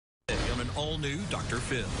an all-new Dr.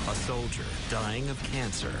 Phill, a soldier dying of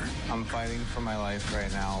cancer. I'm fighting for my life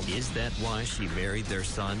right now. Is that why she married their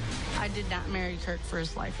son? I did not marry Kirk for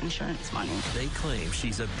his life insurance money. They claim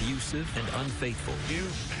she's abusive and unfaithful. You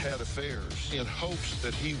had affairs in hopes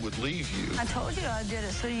that he would leave you. I told you I did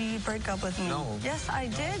it so you break up with me. No. Yes, I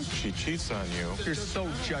did. She cheats on you. You're so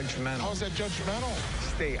judgmental. How's that judgmental?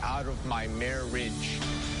 Stay out of my marriage.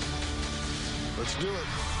 Let's do it.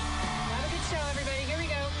 Have a good show, everybody. Here we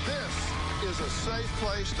go. This is a safe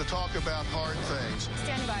place to talk about hard things.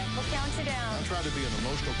 Stand by. We'll count you down. I try to be an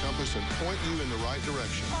emotional compass and point you in the right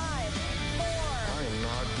direction. 5, 4. I am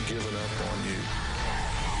not giving up on you.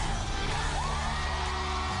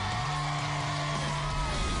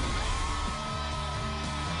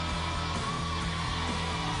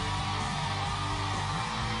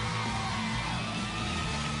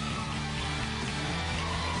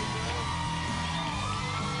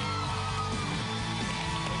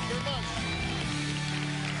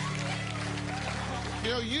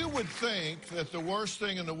 You know, you would think that the worst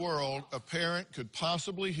thing in the world a parent could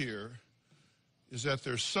possibly hear is that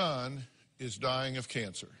their son is dying of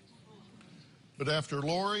cancer. But after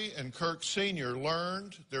Lori and Kirk Sr.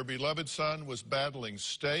 learned their beloved son was battling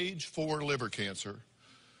stage 4 liver cancer,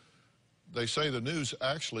 they say the news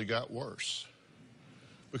actually got worse.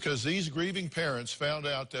 Because these grieving parents found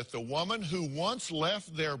out that the woman who once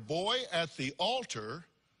left their boy at the altar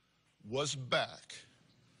was back.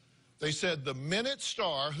 They said the minute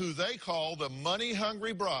star, who they call the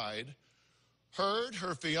money-hungry bride, heard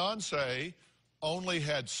her fiancé only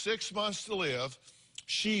had 6 months to live,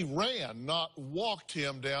 she ran, not walked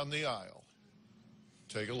him down the aisle.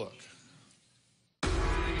 Take a look.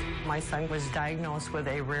 My son was diagnosed with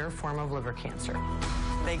a rare form of liver cancer.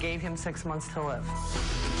 They gave him 6 months to live.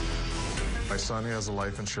 My son has a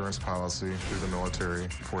life insurance policy through the military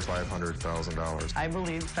for $500,000. I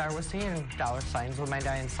believe Star was seeing dollar signs with my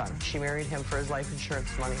dying son. She married him for his life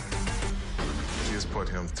insurance money. She has put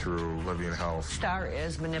him through living hell. Star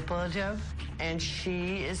is manipulative, and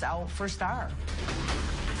she is out for Star.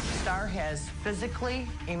 Star has physically,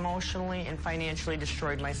 emotionally, and financially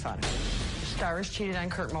destroyed my son. Star has cheated on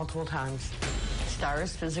Kirk multiple times. Star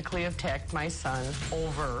has physically attacked my son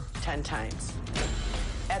over 10 times.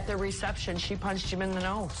 At the reception, she punched him in the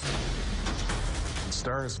nose.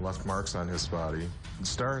 Star has left marks on his body.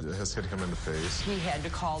 Star has hit him in the face. He had to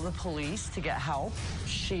call the police to get help.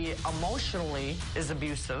 She emotionally is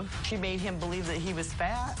abusive. She made him believe that he was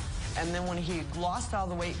fat. And then when he lost all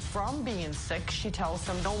the weight from being sick, she tells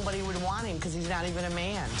him nobody would want him because he's not even a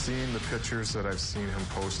man. Seeing the pictures that I've seen him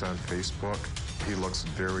post on Facebook, he looks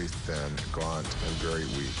very thin, gaunt, and very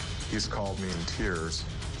weak. He's called me in tears,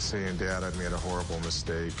 saying, "Dad, I've made a horrible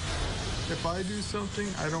mistake." If I do something,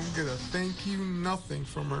 I don't get a thank you, nothing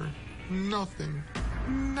from her. Nothing.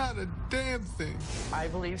 Not a damn thing. I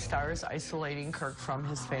believe Star is isolating Kirk from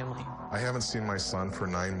his family. I haven't seen my son for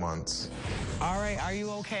 9 months. All right, are you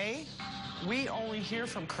okay? We only hear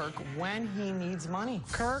from Kirk when he needs money.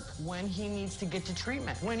 Kirk, when he needs to get to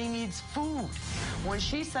treatment, when he needs food. When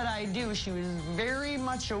she said I do, she was very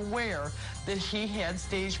much aware that he had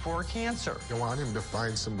stage 4 cancer. I want him to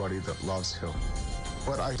find somebody that loves him.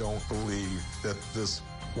 But I don't believe that this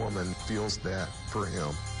woman feels that for him.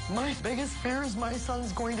 My biggest fear is my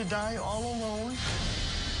son's going to die all alone.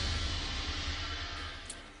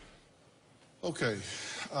 Okay.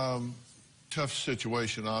 Tough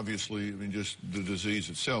situation, obviously. I mean, just the disease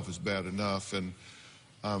itself is bad enough, and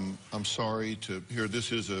I'm sorry to hear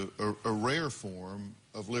this is a rare form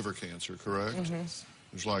of liver cancer, correct? Mm-hmm.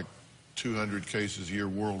 There's like 200 cases a year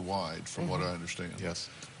worldwide, from what I understand. Yes.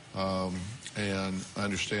 And I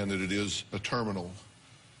understand that it is a terminal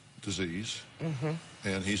disease,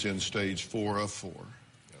 and he's in stage 4 of 4.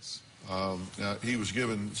 Yes. Now, he was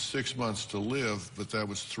given 6 months to live, but that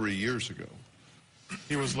was 3 years ago.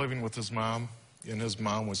 He was living with his mom, and his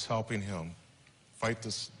mom was helping him fight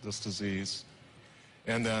this disease.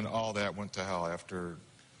 And then all that went to hell after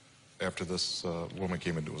this woman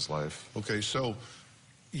came into his life. Okay, so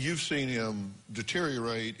you've seen him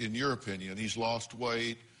deteriorate, in your opinion. He's lost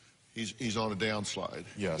weight. He's on a downslide.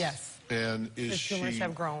 Yes. Yes. And is His tumors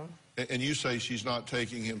have grown. And you say she's not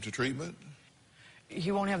taking him to treatment?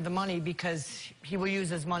 He won't have the money because he will use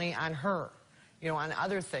his money on her, you know, on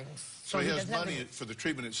other things. So he has money for the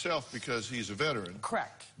treatment itself because he's a veteran.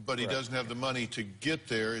 Correct. But he doesn't have the money to get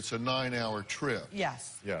there. It's a 9-hour trip.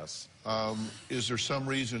 Yes. Yes. Is there some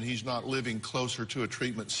reason he's not living closer to a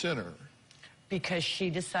treatment center? Because they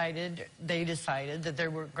decided that they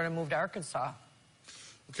were going to move to Arkansas.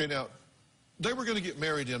 Okay, now, they were going to get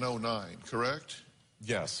married in 2009, correct?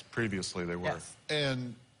 Yes, previously they were. Yes.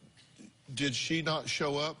 And Did she not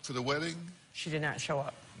show up for the wedding? She did not show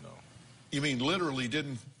up. No. You mean literally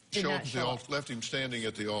didn't Did show not up at the show altar, up. left him standing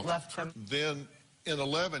at the altar? Left him. Then in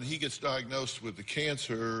 11, he gets diagnosed with the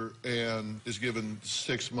cancer and is given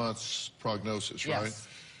 6 months prognosis, Yes. right?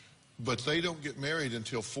 But they don't get married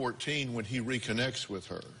until 14 when he reconnects with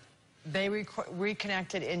her. They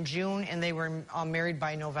reconnected in June, and they were married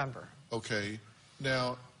by November. Okay.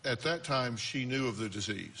 Now, at that time, she knew of the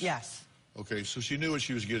disease. Yes. Okay, so she knew what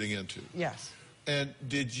she was getting into. Yes. And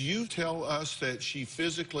did you tell us that she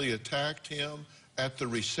physically attacked him at the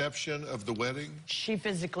reception of the wedding? She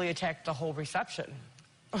physically attacked the whole reception.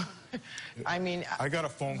 I mean... I got a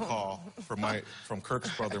phone call from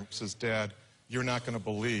Kirk's brother. Says, Dad, you're not going to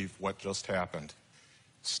believe what just happened.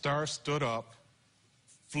 Star stood up,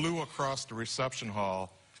 flew across the reception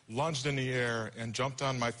hall, lunged in the air, and jumped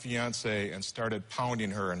on my fiancée and started pounding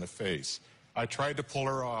her in the face. I tried to pull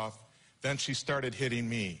her off. Then she started hitting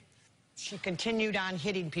me. She continued on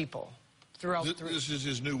hitting people throughout. This is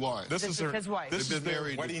his new wife. This is his wife. This They've is been their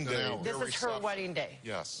married wedding an day. hour. This their is her reception. wedding day.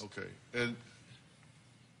 Yes. Okay.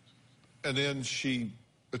 And then she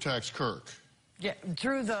attacks Kirk. Yeah,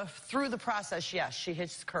 through the process, yes, she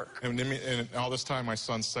hits Kirk. And all this time, my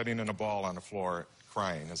son's sitting in a ball on the floor,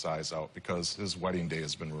 crying his eyes out because his wedding day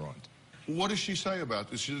has been ruined. What does she say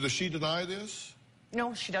about this? Does she deny this?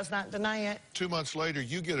 No, she does not deny it. 2 months later,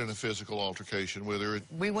 you get in a physical altercation with her.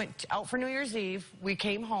 We went out for New Year's Eve. We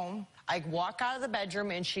came home. I walk out of the bedroom,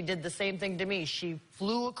 and she did the same thing to me. She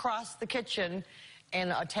flew across the kitchen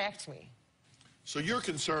and attacked me. So you're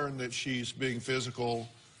concerned that she's being physically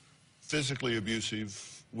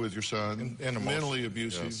abusive with your son, And mentally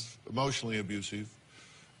abusive, yes. emotionally abusive,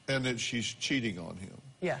 and that she's cheating on him.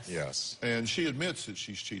 Yes. Yes. And she admits that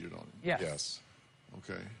she's cheated on him. Yes. Yes.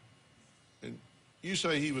 Okay. And you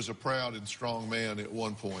say he was a proud and strong man at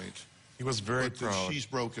one point, He was very but that proud. she's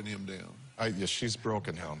broken him down. Yes, she's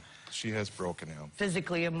broken him. She has broken him.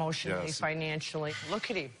 Physically, emotionally, Yes. financially.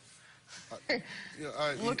 Look at him.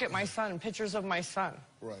 Look at my son, pictures of my son.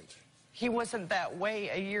 Right. He wasn't that way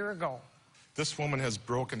a year ago. This woman has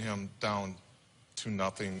broken him down to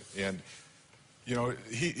nothing. And, you know,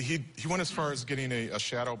 he went as far as getting a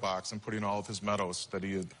shadow box and putting all of his medals that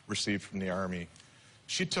he had received from the Army.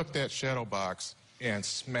 She took that shadow box and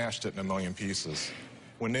smashed it in a million pieces.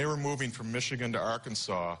 When they were moving from Michigan to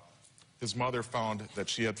Arkansas, his mother found that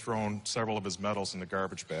she had thrown several of his medals in the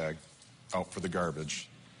garbage bag out for the garbage.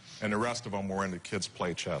 And the rest of them were in the kids'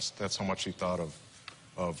 play chest. That's how much he thought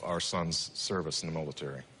of our son's service in the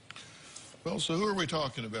military. Well, so who are we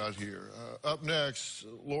talking about here? Up next,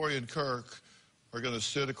 Lori and Kirk are going to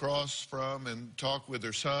sit across from and talk with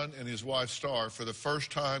their son and his wife, Star, for the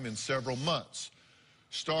first time in several months.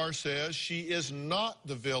 Star says she is not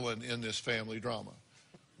the villain in this family drama.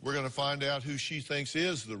 We're going to find out who she thinks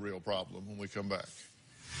is the real problem when we come back.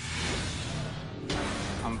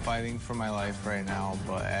 I'm fighting for my life right now,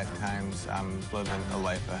 but at times I'm living a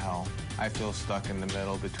life of hell. I feel stuck in the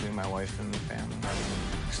middle between my wife and the family.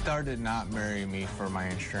 Star did not marry me for my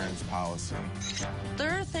insurance policy.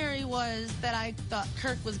 Their theory was that I thought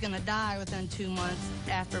Kirk was going to die within 2 months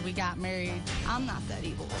after we got married. I'm not that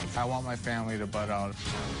evil. I want my family to butt out.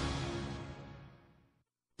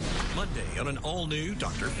 Monday on an all-new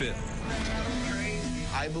Dr. Phill.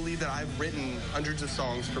 I believe that I've written hundreds of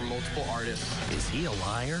songs for multiple artists. Is he a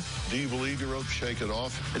liar? Do you believe you wrote Shake It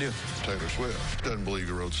Off? I do. Taylor Swift doesn't believe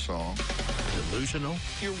you wrote the song. Delusional?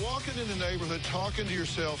 You're walking in the neighborhood talking to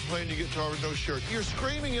yourself, playing your guitar with no shirt. You're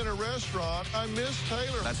screaming in a restaurant, I miss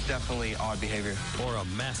Taylor. That's definitely odd behavior. Or a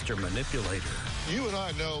master manipulator? You and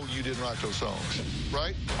I know you didn't write those songs,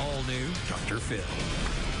 right? All new Dr. Phill.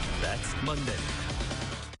 That's Monday.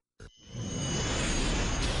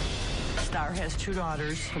 Star has 2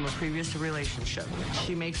 daughters from a previous relationship.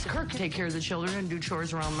 She makes Kirk take care of the children and do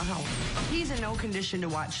chores around the house. He's in no condition to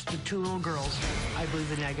watch the 2 little girls. I believe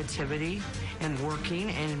the negativity and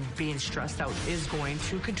working and being stressed out is going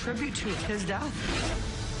to contribute to his death.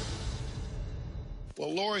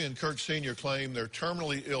 Well, Lori and Kirk Sr. claim their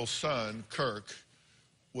terminally ill son, Kirk,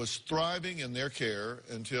 was thriving in their care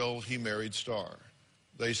until he married Star.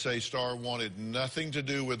 They say Star wanted nothing to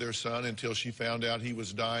do with their son until she found out he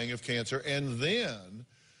was dying of cancer, and then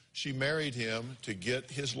she married him to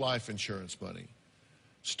get his life insurance money.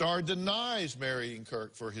 Star denies marrying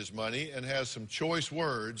Kirk for his money and has some choice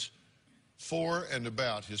words for and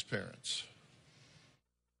about his parents.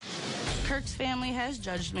 Kirk's family has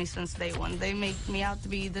judged me since day one. They make me out to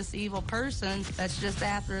be this evil person that's just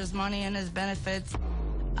after his money and his benefits.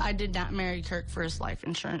 I did not marry Kirk for his life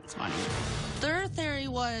insurance money. Their theory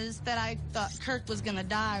was that I thought Kirk was going to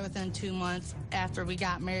die within 2 months after we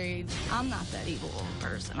got married. I'm not that evil of a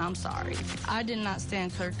person. I'm sorry. I did not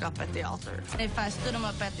stand Kirk up at the altar. If I stood him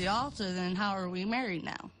up at the altar, then how are we married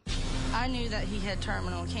now? I knew that he had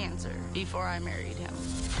terminal cancer before I married him.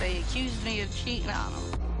 They accused me of cheating on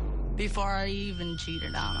him before I even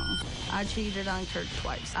cheated on him. I cheated on Kirk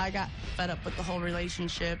twice. I got fed up with the whole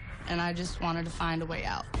relationship, and I just wanted to find a way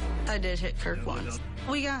out. I did hit Kirk once.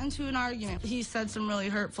 We got into an argument. He said some really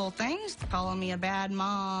hurtful things, calling me a bad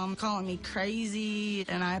mom, calling me crazy,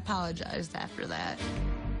 and I apologized after that.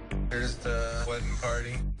 There's the wedding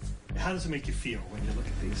party. How does it make you feel when you look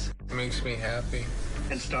at these? It makes me happy.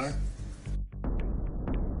 And Star?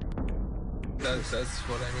 That's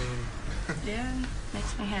what I mean. Yeah,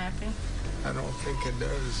 makes me happy. I don't think it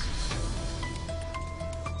does.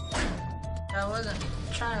 I wasn't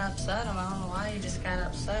trying to upset him. I don't know why he just got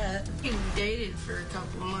upset. We dated for a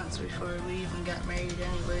couple of months before we even got married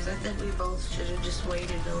anyways. I think we both should have just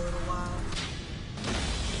waited a little while.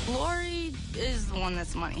 Lori is the one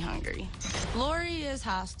that's money hungry. Lori is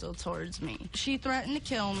hostile towards me. She threatened to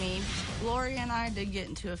kill me. Lori and I did get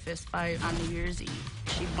into a fist fight on New Year's Eve.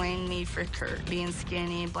 She blamed me for Kurt being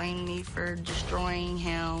skinny, blamed me for destroying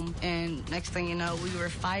him. And next thing you know, we were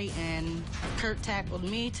fighting. Kurt tackled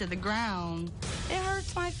me to the ground. It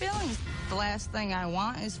hurts my feelings. The last thing I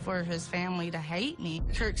want is for his family to hate me.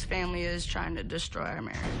 Kirk's family is trying to destroy our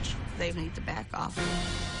marriage. They need to back off.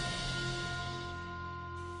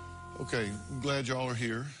 Okay, I'm glad y'all are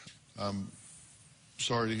here. I'm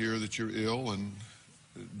sorry to hear that you're ill and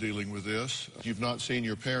dealing with this. You've not seen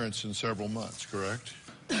your parents in several months, correct?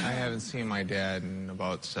 I haven't seen my dad in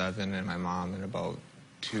about 7 and my mom in about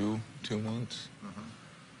 2 months.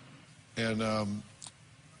 And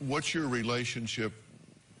what's your relationship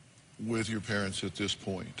with your parents at this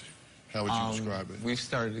point? How would you describe it? We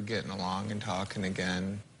started getting along and talking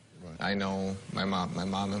again. Right. I know my mom and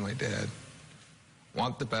my dad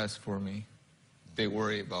want the best for me. They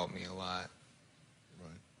worry about me a lot.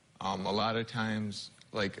 Right. A lot of times,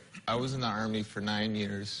 like, I was in the Army for 9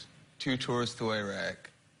 years, 2 tours to Iraq,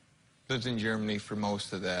 lived in Germany for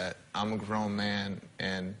most of that. I'm a grown man,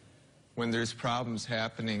 and when there's problems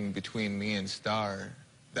happening between me and Star,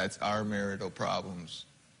 that's our marital problems.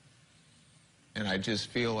 And I just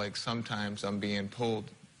feel like sometimes I'm being pulled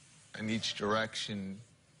in each direction,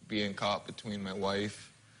 being caught between my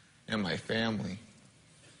wife and my family.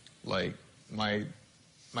 Like, my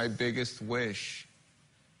biggest wish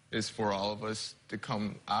is for all of us to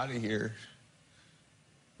come out of here,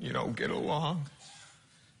 you know, get along,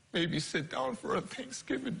 maybe sit down for a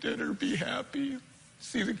Thanksgiving dinner, be happy,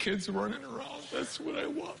 see the kids running around. That's what I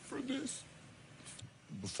want for this.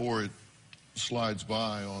 Before it slides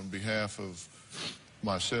by, on behalf of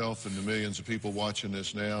myself and the millions of people watching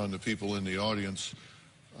this now and the people in the audience,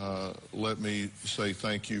 let me say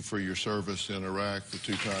thank you for your service in Iraq, the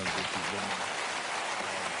 2 times that you've done.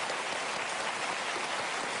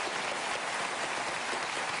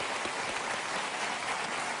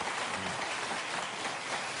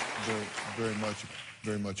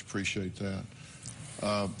 Very much appreciate that.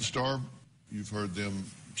 Star, you've heard them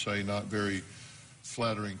say not very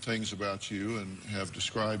flattering things about you and have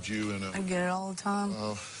described you in a... I get it all the time.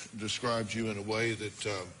 Described you in a way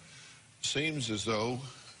that seems as though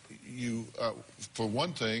you, for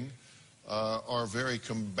one thing, are a very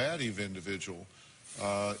combative individual.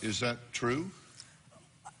 Is that true?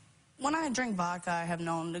 When I drink vodka, I have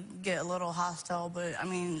known to get a little hostile, but, I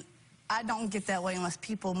mean, I don't get that way unless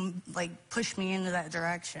people, like, push me into that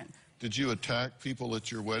direction. Did you attack people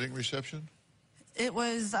at your wedding reception? It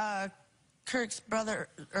was Kirk's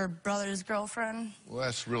brother's girlfriend. Well,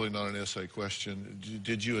 that's really not an essay question.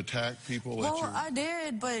 Did you attack people at your... Well, I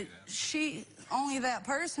did, but she, only that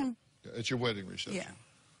person. At your wedding reception? Yeah.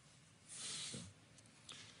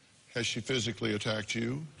 Has she physically attacked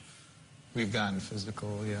you? We've gotten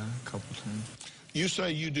physical, yeah, a couple times. You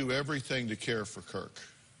say you do everything to care for Kirk.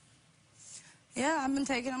 Yeah, I've been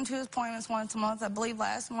taking him to his appointments once a month. I believe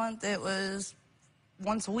last month it was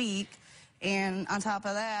once a week. And on top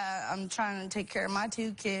of that, I'm trying to take care of my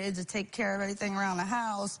 2 kids, to take care of everything around the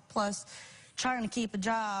house, plus trying to keep a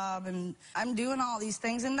job. And I'm doing all these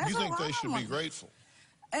things, and that's a lot. You think they should be grateful?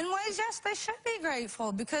 In ways, yes, they should be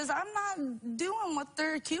grateful, because I'm not doing what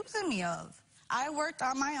they're accusing me of. I worked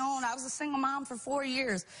on my own. I was a single mom for 4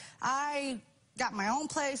 years. I got my own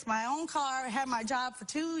place, my own car, had my job for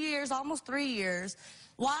 2 years, almost 3 years.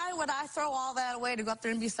 Why would I throw all that away to go up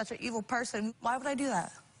there and be such an evil person? Why would I do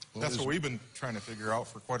that? That's what we've been trying to figure out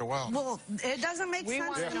for quite a while. Well, it doesn't make sense to me. We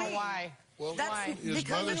want to know why. Well, Why? his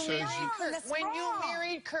mother says When you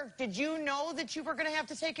married Kirk, did you know that you were going to have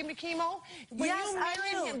to take him to chemo? When Yes, you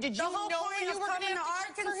married him, did you know you were going to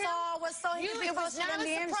have to Arkansas was so he could be It was closer not to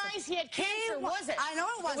a the surprise he had cancer, was it? I know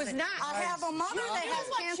it wasn't. It was not. I have a mother that has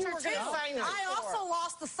cancer, you were going to too. sign up I for. also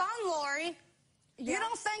lost a son, Lori. You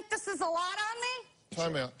don't think this is a lot on me?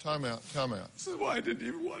 Time out. This is why I didn't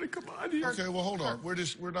even want to come on here. Okay, well, hold on.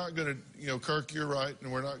 We're not going to, Kirk, you're right,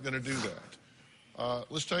 and we're not going to do that.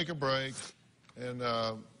 Let's take a break. And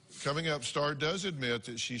coming up, Star does admit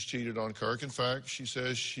that she's cheated on Kirk. In fact, she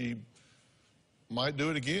says she might do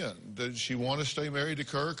it again. Does she want to stay married to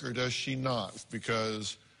Kirk, or does she not?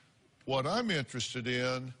 Because what I'm interested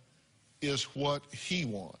in is what he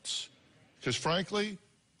wants. Because, frankly,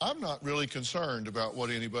 I'm not really concerned about what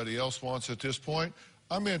anybody else wants at this point.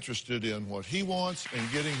 I'm interested in what he wants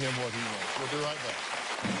and getting him what he wants. We'll be right back.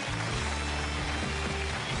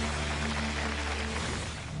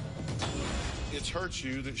 It's hurt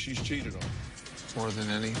you that she's cheated on you. More than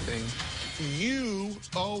anything. You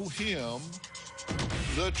owe him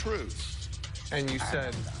the truth. And you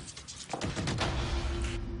said...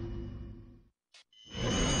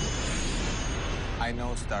 I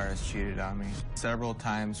know Star has cheated on me. Several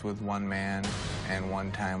times with one man and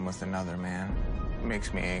one time with another man. It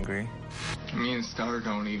makes me angry. Me and Star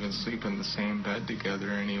don't even sleep in the same bed together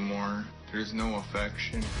anymore. There's no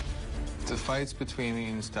affection. The fights between me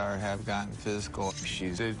and Star have gotten physical.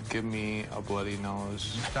 She did give me a bloody nose.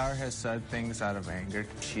 Star has said things out of anger.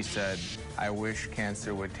 She said, I wish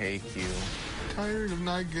cancer would take you. Tired of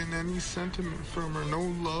not getting any sentiment from her. No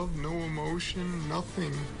love, no emotion,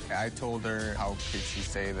 nothing. I told her, how could she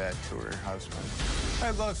say that to her husband?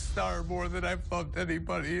 I love Star more than I've loved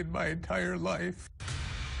anybody in my entire life.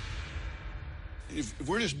 If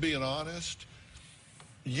we're just being honest,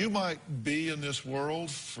 you might be in this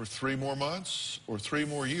world for 3 more months or 3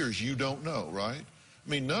 more years. You don't know, right? I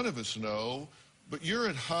mean, none of us know, but you're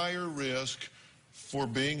at higher risk for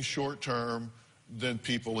being short-term than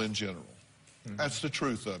people in general. Mm-hmm. That's the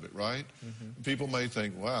truth of it, right? Mm-hmm. People may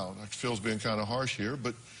think, wow, Phil's being kind of harsh here,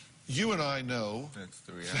 but you and I know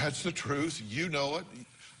that's the truth. You know it.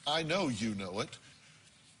 I know you know it.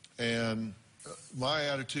 And my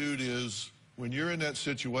attitude is, when you're in that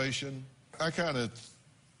situation, I kind of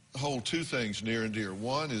hold 2 things near and dear.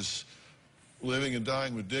 One is living and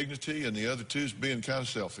dying with dignity, and the other 2 is being kind of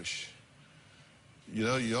selfish. You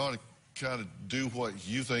know, you ought to kind of do what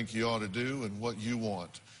you think you ought to do and what you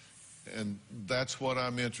want. And that's what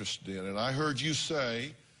I'm interested in. And I heard you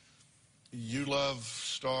say you love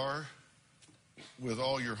Star with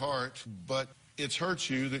all your heart, but it's hurt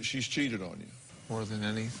you that she's cheated on you. More than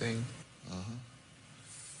anything.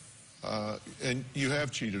 And you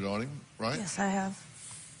have cheated on him, right? Yes, I have.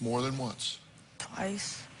 More than once?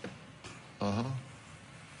 Twice.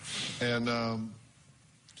 And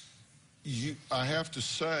I have to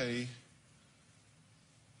say,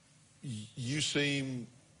 you seem,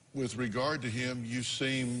 with regard to him, you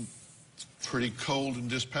seem pretty cold and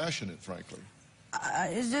dispassionate, frankly.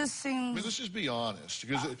 It just seems... I mean, let's just be honest,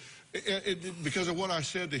 because of what I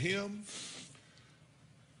said to him.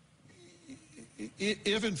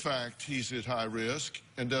 If, in fact, he's at high risk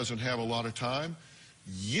and doesn't have a lot of time,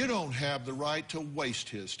 you don't have the right to waste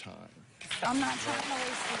his time. I'm not trying to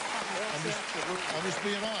waste his time. I'm just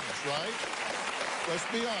being honest, right?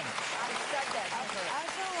 Let's be honest.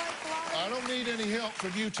 I don't need any help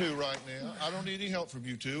from you 2 right now. I don't need any help from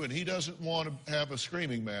you 2, and he doesn't want to have a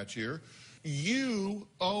screaming match here. You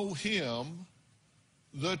owe him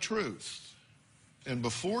the truth. And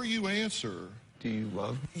before you answer... Do you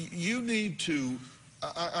love me? You need to,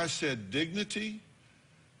 I said dignity.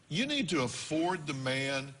 You need to afford the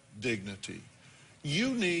man dignity. You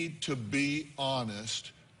need to be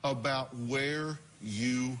honest about where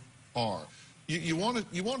you are. You want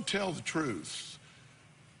to tell the truth.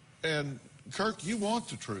 And Kirk, you want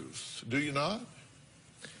the truth, do you not?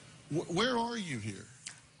 Where are you here?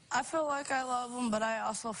 I feel like I love him, but I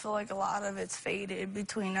also feel like a lot of it's faded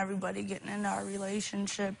between everybody getting into our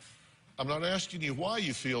relationship. I'm not asking you why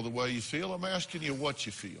you feel the way you feel. I'm asking you what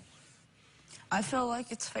you feel. I feel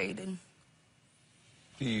like it's faded.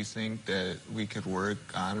 Do you think that we could work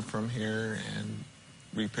on from here and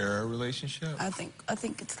repair our relationship? I think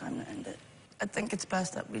it's time to end it. I think it's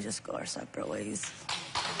best that we just go our separate ways.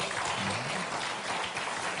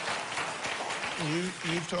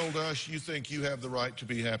 You've told us you think you have the right to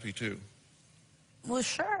be happy too. Well,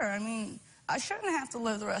 sure. I mean, I shouldn't have to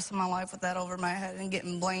live the rest of my life with that over my head and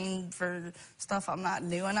getting blamed for stuff I'm not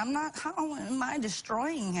doing. How am I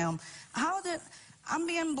destroying him? I'm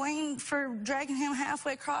being blamed for dragging him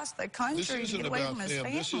halfway across the country to get away from his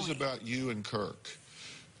family. This is about you and Kirk.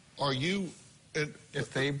 Are you...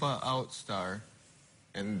 If they butt out Star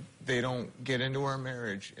and they don't get into our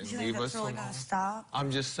marriage and You leave think us that's really alone, gonna stop? I'm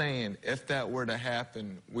just saying, if that were to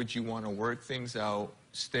happen, would you want to work things out,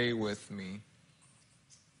 stay with me,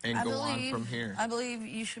 and go on from here? I believe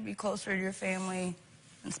you should be closer to your family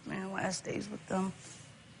and spend your last days with them.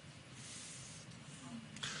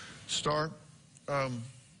 Star,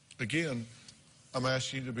 again, I'm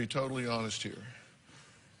asking you to be totally honest here.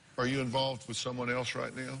 Are you involved with someone else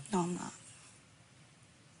right now? No, I'm not.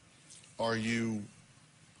 Are you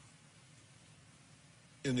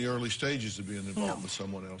in the early stages of being involved with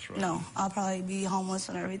someone else right now? No, I'll probably be homeless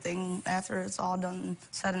and everything after it's all done,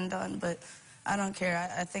 said and done, but I don't care.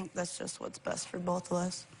 I think that's just what's best for both of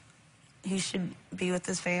us. He should be with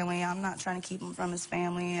his family. I'm not trying to keep him from his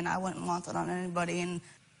family, and I wouldn't want that on anybody. And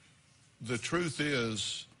the truth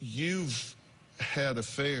is, you've had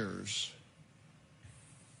affairs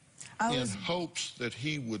in hopes that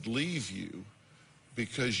he would leave you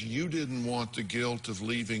because you didn't want the guilt of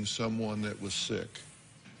leaving someone that was sick.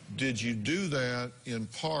 Did you do that in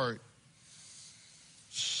part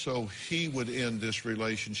so he would end this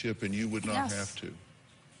relationship and you would not have to?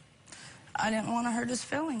 I didn't want to hurt his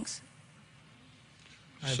feelings.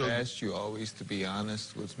 I've asked you always to be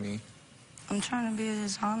honest with me. I'm trying to be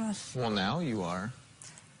as honest. Well, now you are.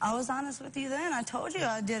 I was honest with you then. I told you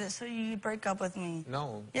I did it so you'd break up with me.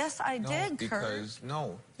 No. Yes, I did, Kurt.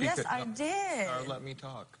 Yes, I did. Star, let me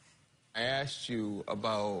talk. I asked you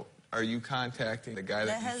about, are you contacting the guy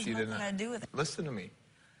that you cheated on? That has nothing to do with it. Listen to me.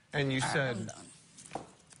 And you said... I'm done.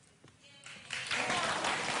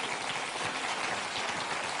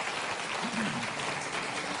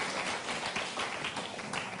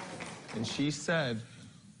 And she said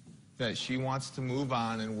that she wants to move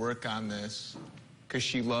on and work on this because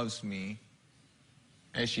she loves me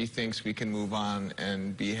and she thinks we can move on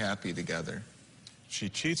and be happy together. She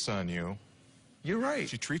cheats on you. You're right.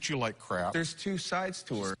 She treats you like crap. There's two sides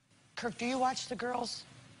to her. Kirk, do you watch the girls?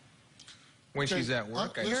 When she's at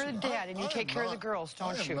work, You're the dad, and you take care of the girls,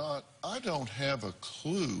 don't you? I don't have a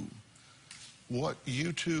clue what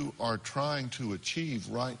you two are trying to achieve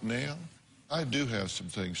right now. I do have some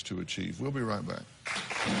things to achieve. We'll be right back.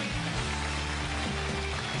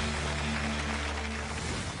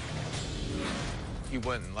 He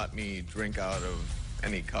wouldn't let me drink out of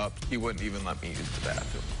any cup. He wouldn't even let me use the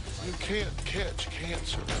bathroom. You can't catch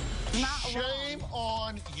cancer. Shame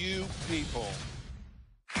on you people.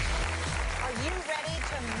 Are you ready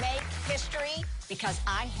to make history? Because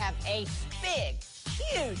I have a big,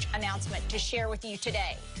 huge announcement to share with you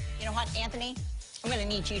today. You know what, Anthony? I'm going to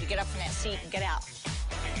need you to get up from that seat and get out.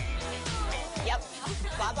 Yep.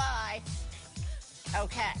 Bye-bye.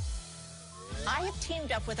 Okay. I have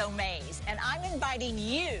teamed up with Omaze, and I'm inviting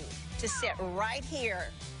you to sit right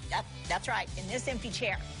here. Yep, that's right, in this empty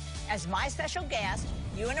chair. As my special guest,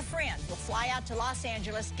 you and a friend will fly out to Los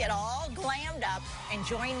Angeles, get all glammed up, and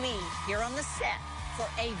join me here on the set for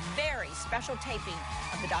a very special taping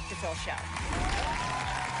of the Dr. Phil Show.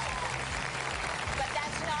 But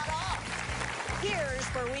that's not all. Here's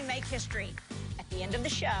where we make history. At the end of the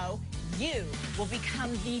show, you will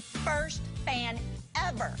become the first fan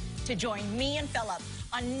ever to join me and Philip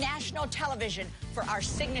on national television for our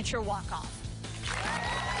signature walk-off.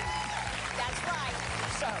 That's right.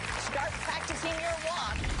 So start practicing your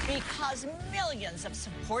walk because millions of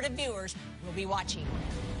supportive viewers will be watching.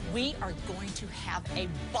 We are going to have a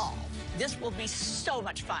ball. This will be so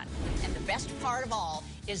much fun. And the best part of all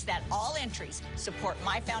is that all entries support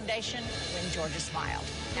my foundation, When Georgia Smiled,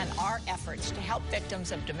 and our efforts to help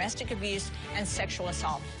victims of domestic abuse and sexual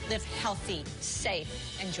assault live healthy,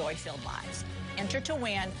 safe, and joy-filled lives. Enter to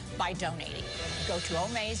win by donating. Go to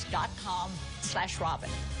omaze.com/Robin.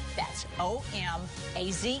 That's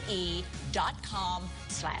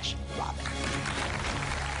OMAZE.com/Robin.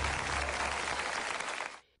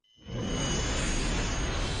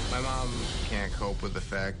 My mom can't cope with the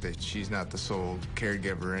fact that she's not the sole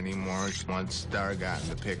caregiver anymore. Once Star got in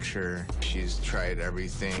the picture, she's tried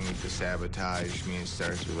everything to sabotage me and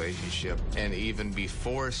Star's relationship. And even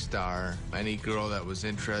before Star, any girl that was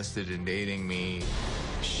interested in dating me,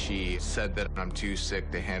 she said that I'm too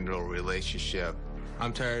sick to handle a relationship.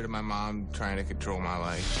 I'm tired of my mom trying to control my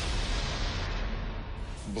life.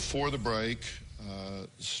 Before the break,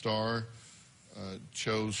 Star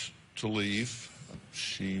chose to leave.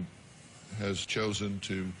 She has chosen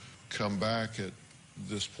to come back at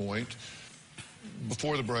this point.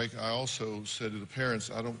 Before the break, I also said to the parents,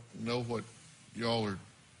 I don't know what y'all are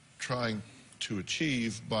trying to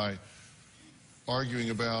achieve by arguing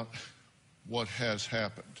about what has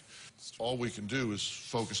happened. All we can do is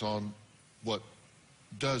focus on what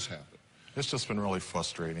does happen. It's just been really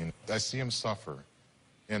frustrating. I see him suffer,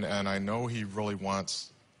 and I know he really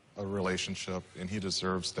wants a relationship, and he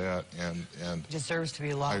deserves that, and Deserves to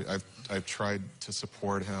be loved. I've tried to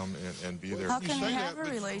support him and be there. How can you have a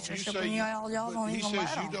relationship when y'all don't even let him? He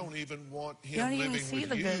says you don't even want You him don't even living see with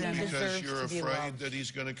the you good in it. because you're Deserves to be afraid loved. that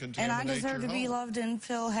he's going to And contaminate I deserve to be home. loved and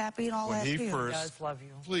feel happy and all When that he too. He first, does love you.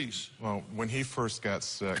 Please. well, when he first got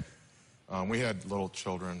sick, we had little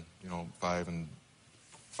children,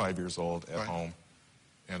 5 years old at Right. home,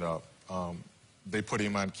 and they put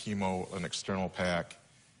him on chemo, an external pack,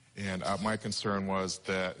 and my concern was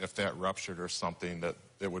that if that ruptured or something, that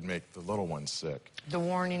it would make the little one sick. The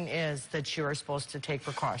warning is that you are supposed to take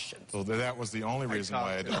precautions. So that was the only reason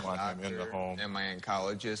why I didn't want him in the home. And my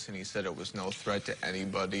oncologist, and he said it was no threat to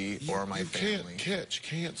anybody or my You family. can't catch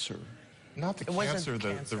cancer. Not the It wasn't cancer,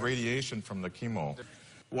 the cancer. radiation from the chemo.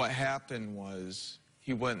 What happened was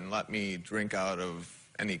he wouldn't let me drink out of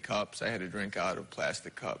any cups. I had to drink out of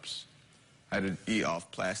plastic cups. I had to eat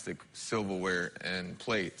off plastic silverware and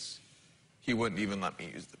plates. He wouldn't even let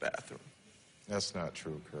me use the bathroom. That's not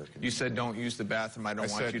true, Kirk. You said don't use the bathroom. I don't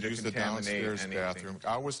want said you to use the contaminate downstairs anything. bathroom.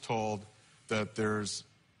 I was told that there's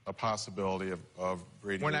a possibility of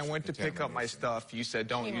radiation. When I went to pick up my contamination. stuff, you said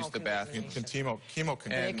don't use the bathroom. Chemo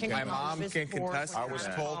can And can my cause mom this can board contest I when was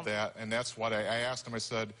that. told that, and that's what I asked him. I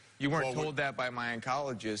said, You weren't well, told that by my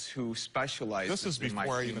oncologist who specializes This is in my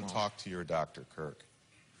before I even chemo. talked to your doctor, Kirk.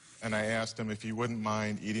 And I asked him if he wouldn't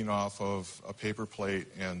mind eating off of a paper plate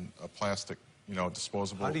and a plastic,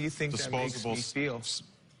 disposable. How do you think that makes disposable me feel?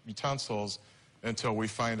 Utensils until we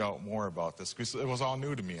find out more about this, because it was all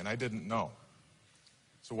new to me and I didn't know.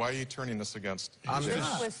 So why are you turning this against I'm This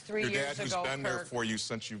just- was 3 your years dad who's ago, been there Kirk. for you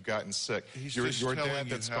since you've gotten sick? He's your just your telling dad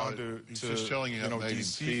you that's how gone it- to he's just telling you how it made him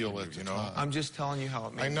DC feel for at you, the you know? time. I'm just telling you how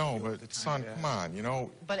it made I me know, feel at but the son, time, come Dad.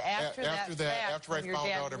 on, But after that fact, after I when your found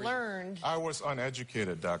dad out learned- I was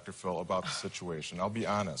uneducated, Dr. Phil, about the situation. I'll be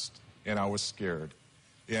honest, and I was scared.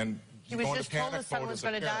 And He you was go into just told panic his son mode was as a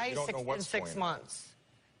going to parent. die You don't know in what's 6 going on. months.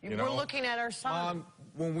 You We're know? looking at our son. Mom,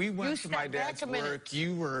 when we went to my step back dad's a minute. work,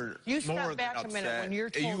 you were You more step than back a upset. minute when you're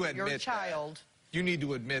told you that your admit child. That. You need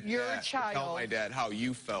to admit Your that. child- Tell my dad how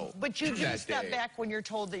you felt. But you do that step day. back when you're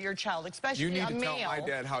told that your child, especially You need a to male, tell my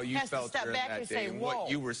dad how you has felt to step during back that and day say, and whoa. what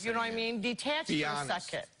you were You know what I saying. mean? Detach Be for a honest.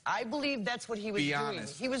 second. I believe that's what he was Be doing.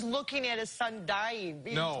 honest. He was looking at his son dying,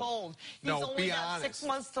 being No. told he's No, only be got honest. 6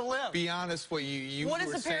 months to live. Be honest what you What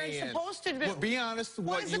were is a parent saying. supposed to do? Well, be honest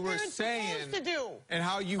what is you a were parent saying supposed to do? and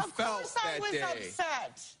how you Of felt course I that was day.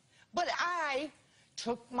 upset. But I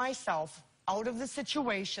took myself out of the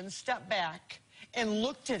situation, stepped back, and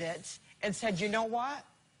looked at it and said, you know what?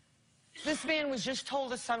 This man was just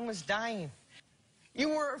told his son was dying. You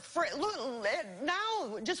were afraid. Look,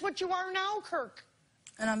 now, just what you are now, Kirk.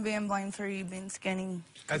 And I'm being blamed for you being skinny.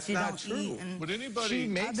 'cause That's you not don't true. eat, and Would anybody... She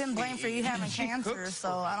makes I've been blamed me for you eat. having She cancer, cooks so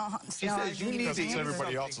for me. I don't see She how says I you can need get Because to it's eat cancer. everybody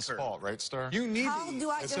something, else's Kirk. fault, right, Star? You need How to eat. do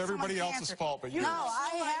I It's give everybody someone else's cancer? fault, but yours. No,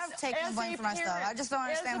 I have taken As blame a for myself. parent- I just don't as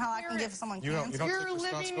understand a how I can parent, give someone You don't cancer. take You're living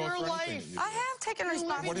responsibility your for anything life. that you do. I have taken You're living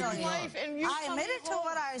responsibility. your life, and you I admitted to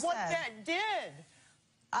what I what said. that did.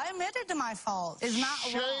 I admitted to my fault. It's not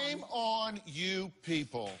Shame wrong. on you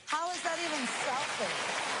people. How is that even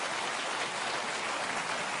selfish?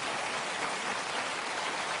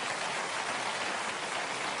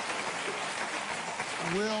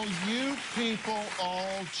 Will you people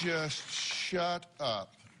all just shut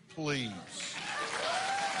up, please?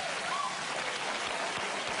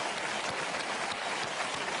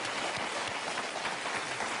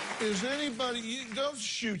 Is anybody, don't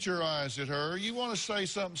shoot your eyes at her. You want to say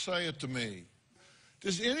something, say it to me.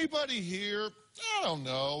 Does anybody here, I don't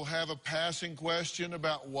know, have a passing question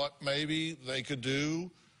about what maybe they could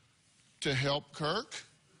do to help Kirk?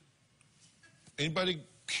 Anybody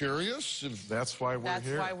curious? That's why we're That's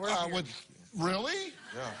here. why we're here. Really?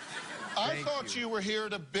 Yeah. I thought you were here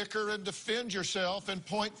to bicker and defend yourself and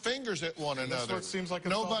point fingers at one another. That's what it seems like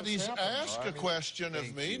it's all Nobody's that's happened, asked though. I a mean, question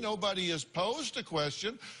of me. Nobody has posed a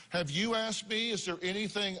question. Have you asked me, is there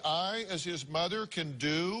anything I, as his mother, can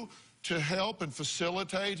do to help and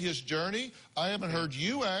facilitate his journey? I haven't heard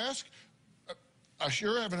you ask. I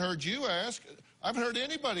sure haven't heard you ask. I haven't heard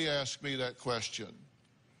anybody ask me that question.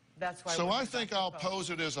 That's why. So we're I think I'll pose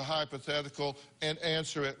it as a hypothetical and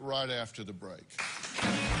answer it right after the break.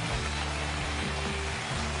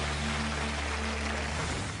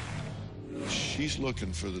 She's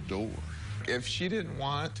looking for the door. If she didn't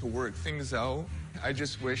want to work things out, I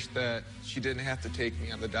just wish that she didn't have to take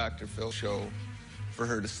me on the Dr. Phil show for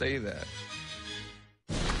her to say that.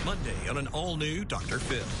 Monday on an all-new Dr.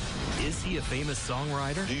 Phil. Is he a famous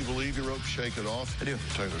songwriter? Do you believe he wrote Shake It Off? I do.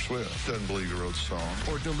 Taylor Swift doesn't believe he wrote the song.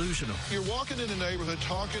 Or delusional? You're walking in the neighborhood,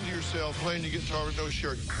 talking to yourself, playing your guitar with no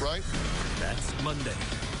shirt, right? That's Monday.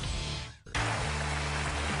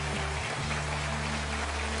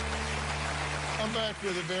 I'm back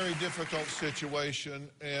with a very difficult situation,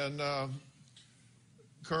 and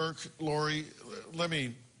Kirk, Lori, let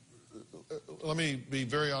me be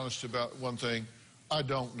very honest about one thing. I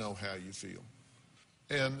don't know how you feel.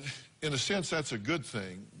 And in a sense, that's a good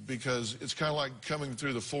thing, because it's kind of like coming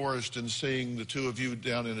through the forest and seeing the two of you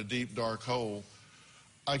down in a deep, dark hole.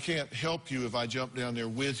 I can't help you if I jump down there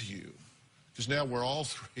with you, because now we're all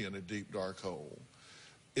three in a deep, dark hole.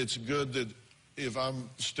 It's good that if I'm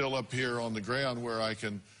still up here on the ground where I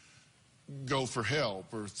can go for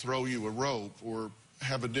help or throw you a rope or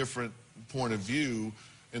have a different point of view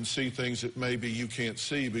and see things that maybe you can't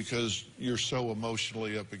see because you're so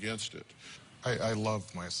emotionally up against it. I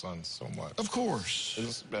love my son so much. Of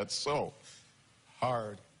course. That's so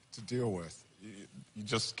hard to deal with. You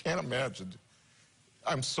just can't imagine.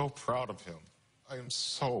 I'm so proud of him. I am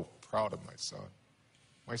so proud of my son.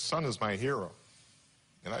 My son is my hero.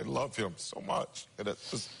 And I love him so much, and it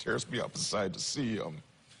just tears me up inside to see him,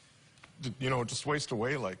 you know, just waste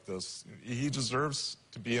away like this. He deserves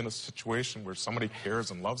to be in a situation where somebody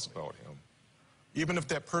cares and loves about him, even if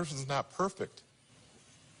that person's not perfect.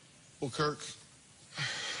 Well, Kirk,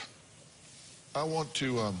 I want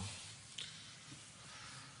to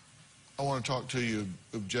talk to you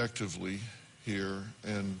objectively here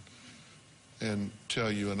and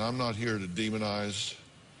tell you, and I'm not here to demonize.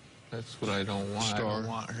 That's what I don't want. Star. I don't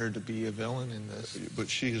want her to be a villain in this. But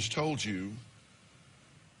she has told you,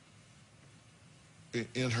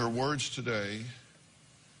 in her words today,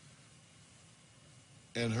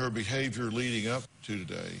 and her behavior leading up to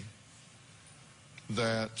today,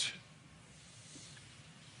 that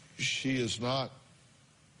she is not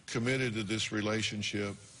committed to this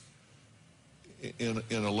relationship in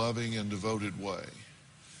a loving and devoted way.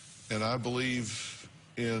 And I believe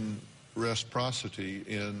in reciprocity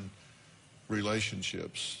in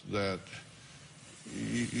relationships, that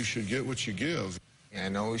you should get what you give. I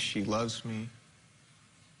know she loves me.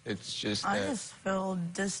 It's just I that just feel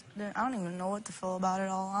distant. I don't even know what to feel about it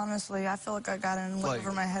all, honestly. I feel like I got in Like-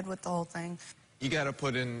 over my head with the whole thing. you got to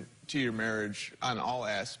put into your marriage on all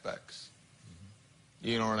aspects.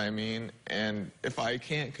 You know what I mean? And if I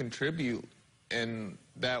can't contribute in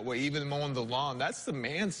that way, even mowing the lawn, that's the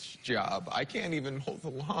man's job. I can't even mow the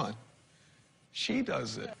lawn. She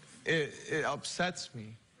does it. It upsets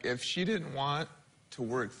me. If she didn't want to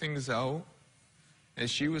work things out and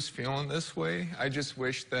she was feeling this way, I just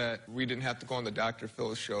wish that we didn't have to go on the Dr.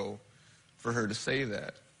 Phil show for her to say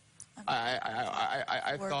that. I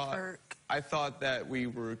thought that we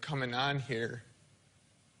were coming on here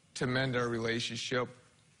to mend our relationship,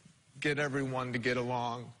 get everyone to get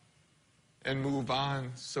along, and move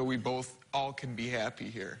on so we all can be happy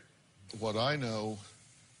here. What I know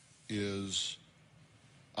is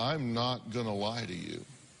I'm not going to lie to you.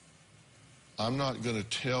 I'm not going to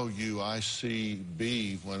tell you I see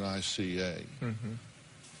B when I see A. Mm-hmm.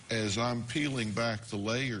 As I'm peeling back the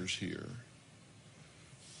layers here,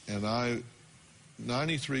 and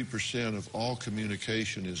 93% of all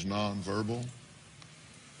communication is nonverbal,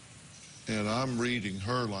 and I'm reading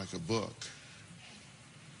her like a book.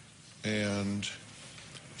 And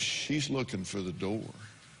she's looking for the door.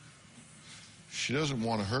 She doesn't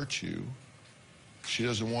want to hurt you. She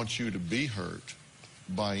doesn't want you to be hurt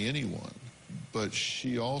by anyone. But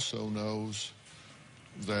she also knows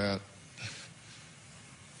that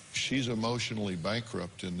she's emotionally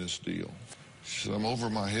bankrupt in this deal. She said, I'm over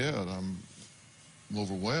my head. I'm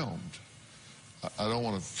overwhelmed. I don't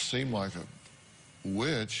want to seem like a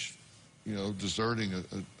witch, you know, deserting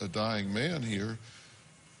a dying man here,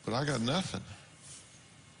 but I got nothing.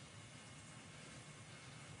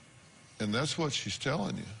 And that's what she's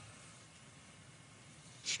telling you.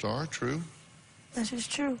 Star, true? This is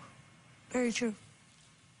true. Very true.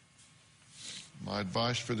 My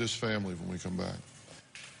advice for this family when we come back.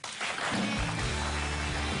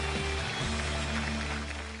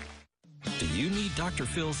 Do you need Dr.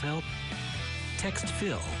 Phil's help? Text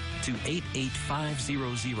Phill to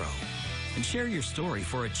 88500 and share your story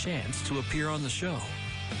for a chance to appear on the show.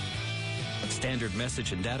 Standard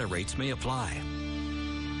message and data rates may apply.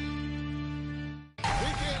 We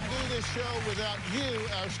can't do this show without you,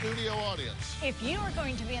 our studio audience. If you are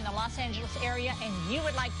going to be in the Los Angeles area and you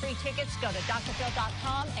would like free tickets, go to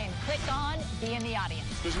drphil.com and click on Be in the Audience.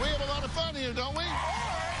 Because we have a lot of fun here, don't we?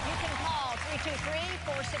 Or you can call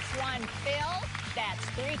 323-461-PHIL. That's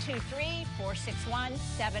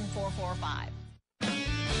 323-461-7445.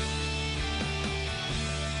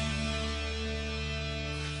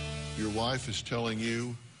 Your wife is telling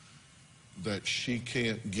you that she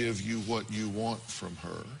can't give you what you want from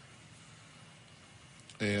her.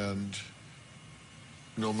 And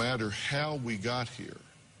no matter how we got here,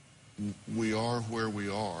 we are where we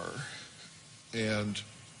are. And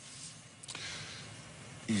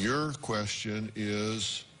your question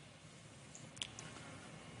is,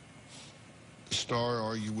 Star,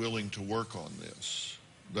 are you willing to work on this?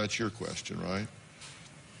 That's your question, right?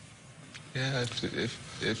 Yeah,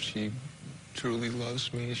 if she truly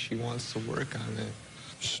loves me, she wants to work on it.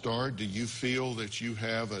 Star, do you feel that you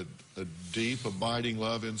have a deep, abiding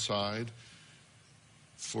love inside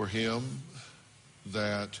for him,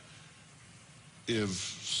 that if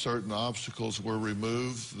certain obstacles were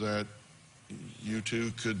removed, that you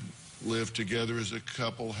two could live together as a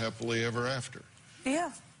couple happily ever after?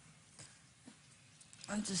 Yeah.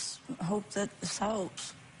 I just hope that this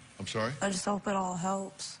helps. I'm sorry? I just hope it all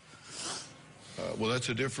helps. Well, that's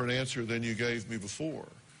a different answer than you gave me before.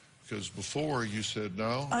 Because before you said,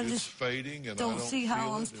 no, it's fading, and I don't see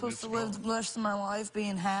how I'm feel supposed to live the rest of my life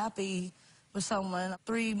being happy with someone.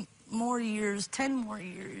 3 more years, 10 more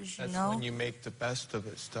years, you know? That's when you make the best of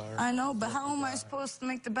it, Star. I know, but how am I supposed to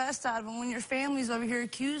make the best out of it when your family's over here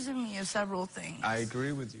accusing me of several things? I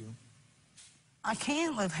agree with you. I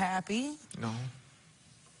can't live happy. No.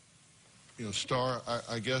 You know, Star,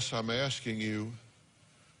 I guess I'm asking you,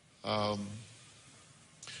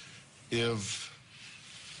 if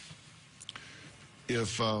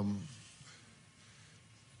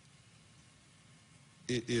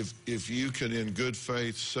you can in good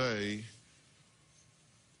faith say,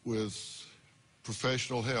 with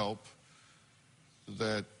professional help,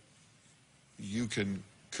 that you can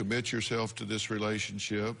commit yourself to this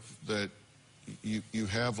relationship, that you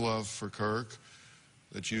have love for Kirk,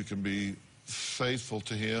 that you can be faithful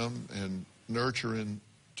to him and nurturing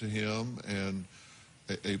to him and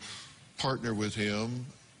a partner with him,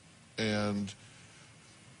 and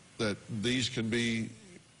that these can be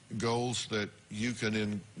goals that you can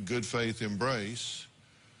in good faith embrace,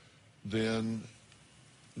 then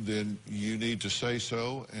you need to say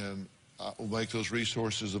so, and I will make those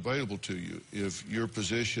resources available to you. If your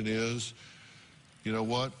position is, you know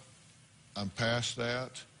what, I'm past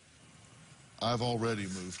that, I've already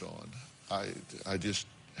moved on. I just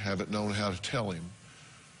haven't known how to tell him.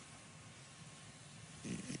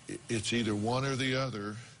 It's either one or the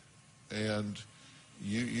other, and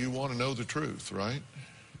you want to know the truth, right?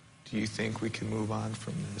 Do you think we can move on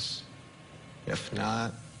from this? If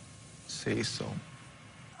not, say so.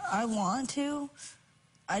 I want to.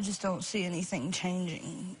 I just don't see anything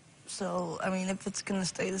changing. So, I mean, if it's going to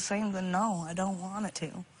stay the same, then no, I don't want it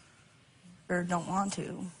to. Or don't want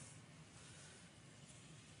to.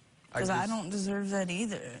 Because I don't deserve that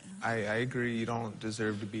either. I agree, you don't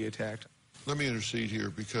deserve to be attacked. Let me intercede here,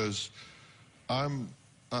 because I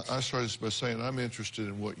started by saying I'm interested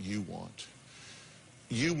in what you want.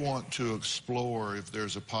 You want to explore if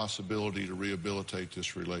there's a possibility to rehabilitate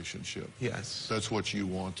this relationship. Yes. That's what you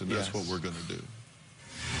want, and that's what we're going to do.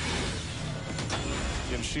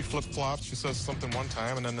 And she flip-flops. She says something one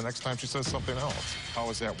time, and then the next time she says something else. How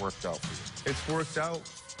has that worked out for you? It's worked out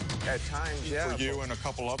at times, yeah. For you and a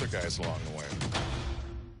couple other guys along the way.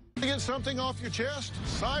 To get something off your chest,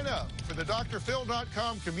 sign up for the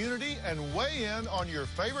drphil.com community and weigh in on your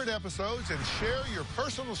favorite episodes and share your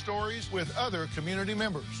personal stories with other community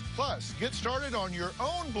members. Plus, get started on your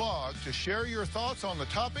own blog to share your thoughts on the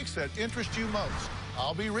topics that interest you most.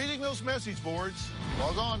 I'll be reading those message boards.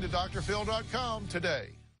 Log on to drphil.com today.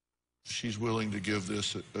 She's willing to give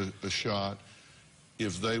this a shot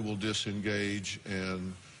if they will disengage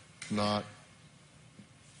and not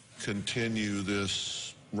continue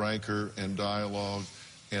this rancor and dialogue,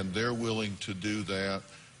 and they're willing to do that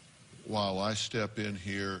while I step in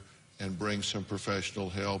here and bring some professional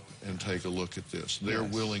help and take a look at this. They're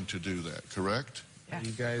willing to do that, correct? Yes.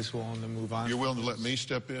 You guys willing to move on? You're willing to let me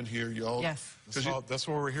step in here, y'all? Yes. That's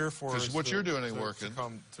what we're here for. Because what you're doing ain't working.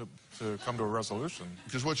 To come to a resolution.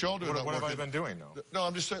 Because what y'all doing ain't working. What have I been doing, though? No,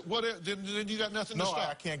 I'm just saying, then you got nothing to stop. No,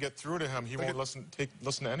 I can't get through to him. He won't listen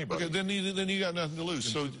to anybody. Okay, then you got nothing to lose.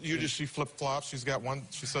 So you just... She flip-flops. She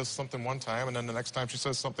says something one time, and then the next time she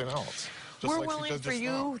says something else. We're willing for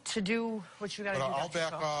you to do what you got to do. I'll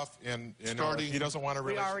back off, and if he doesn't want a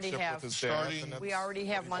relationship with his dad. We already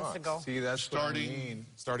have months ago. See, that's what I mean.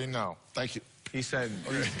 Starting now. Thank you. He said...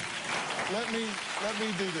 let me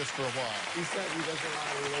do this for a while. He said he doesn't want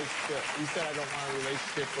a relationship. He said I don't want a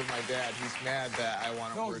relationship with my dad. He's mad that I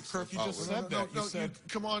want to work. Kirk, you just said that.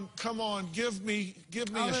 No, come on, give me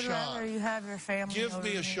a shot. Rather you have your family. Give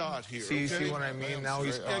me a shot here. See okay? what I mean? Now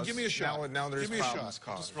he's give me a shot. Now there's give me problems a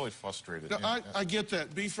shot. Just really frustrated. No, I get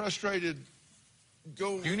that. Be frustrated.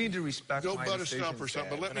 Go. You need to respect go my butt a decisions, stump or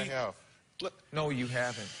something. But let me. No, you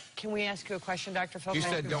haven't. Can we ask you a question, Dr. Phill? You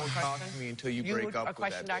said don't talk to me until you break up with that A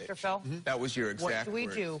question, Dr. bitch. Phill? That was your exact What do we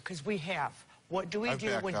words. do? Because we have. What do we I've do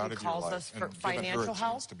backed when out he of your calls life us for and given her a financial chance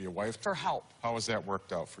help? to be a wife. For help. How has that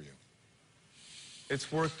worked out for you?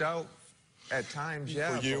 It's worked out at times,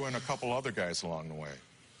 yeah. For you and a couple other guys along the way.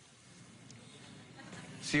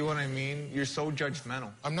 See what I mean? You're so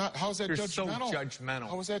judgmental. I'm not. How is that You're judgmental? so judgmental.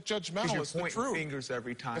 How is that judgmental? Because It's you're the pointing truth. fingers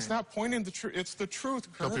every time. It's not pointing the truth. It's the truth,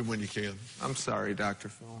 Kirk. Help him when you can. I'm sorry, Dr.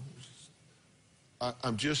 Phill.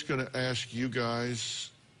 I'm just going to ask you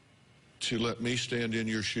guys to let me stand in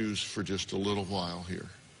your shoes for just a little while here.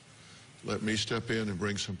 Let me step in and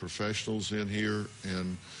bring some professionals in here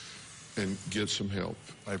and get some help.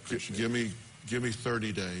 I appreciate it. Give me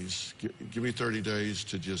 30 days. Give me 30 days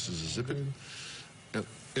to just zip it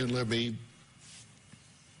and let me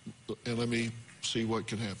see what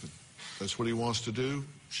can happen. That's what he wants to do.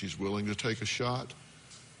 She's willing to take a shot.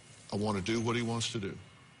 I want to do what he wants to do.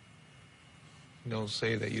 Don't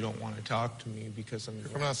say that you don't want to talk to me because I'm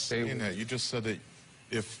not saying that. You just said that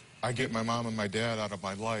if I get my mom and my dad out of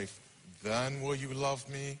my life, then will you love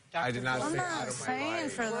me? I did not I'm say not out of my saying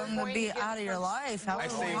life. for them to be out of your life. I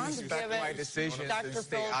say respect my decisions and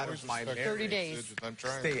stay out of my marriage. 30 days. I'm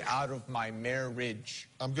trying. Stay out of my marriage.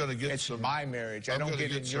 I'm going to get It's some. my marriage. I don't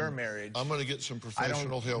get in your marriage. I'm going to get some I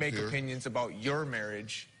professional don't help make here. opinions about your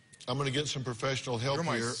marriage. I'm going to get some professional help You're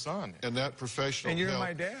my here. son. And that professional And you're help.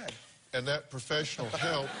 my dad. And that professional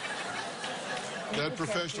help. That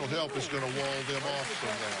professional help is going to wall them off from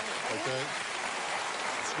that. Okay.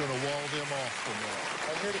 It's going to wall them off from that.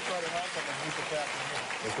 I'm here to try to help them, and he's attacking me.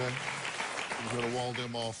 Okay? He's going to wall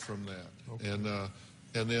them off from that. Okay.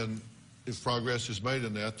 And then if progress is made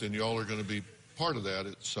in that, then y'all are going to be part of that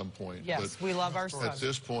at some point. Yes, but we love our son. at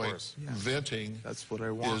this point, venting That's what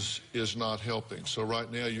I want. is not helping. So right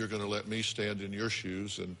now you're going to let me stand in your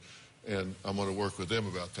shoes, and I'm going to work with them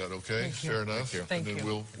about that, okay? Fair enough? Thank and then you.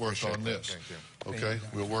 we'll work on this. Thank you. Okay?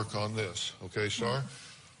 We'll work on this. Okay, Star?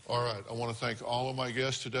 All right, I want to thank all of my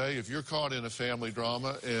guests today. If you're caught in a family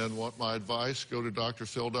drama and want my advice, go to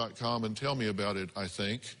drphil.com and tell me about it, I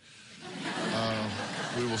think.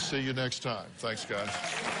 We will see you next time. Thanks, guys.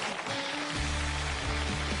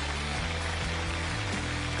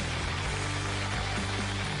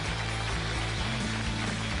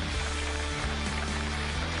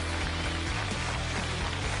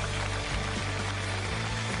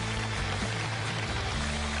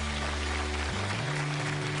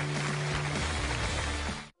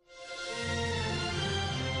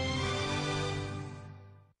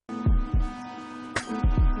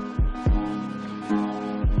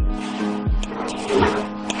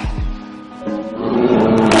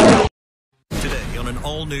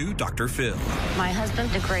 All-new Dr. Phill. My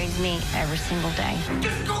husband degrades me every single day.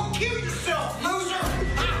 Just go kill yourself, loser!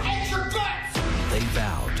 I hate your guts! They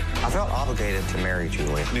vowed. I felt obligated to marry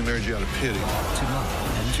Julie. He married you out of pity. To love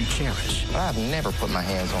and to cherish. I've never put my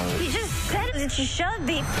hands on you. You just said that you should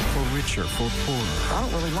be. For richer, for poorer. I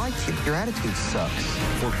don't really like you. Your attitude sucks.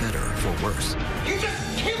 For better, for worse. You're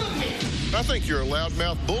just killing me! I think you're a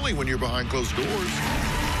loudmouth bully when you're behind closed doors.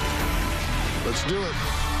 Let's do it.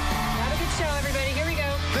 Have a good show, everybody. Here we go.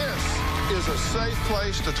 This is a safe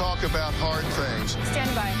place to talk about hard things.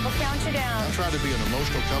 Stand by. We'll count you down. I try to be an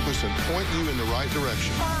emotional compass and point you in the right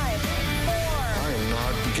direction. 5, 4. I am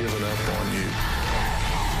not giving up on you.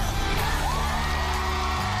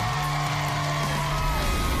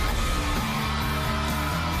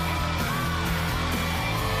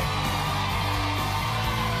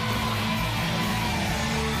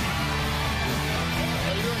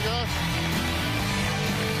 How you doing, guys?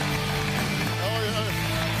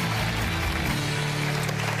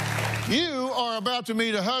 You are about to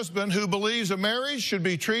meet a husband who believes a marriage should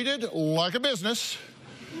be treated like a business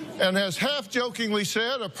and has half-jokingly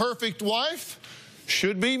said a perfect wife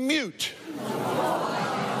should be mute.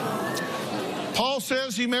 Paul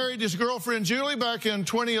says he married his girlfriend Julie back in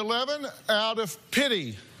 2011 out of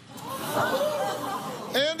pity.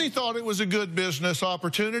 And he thought it was a good business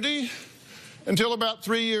opportunity until about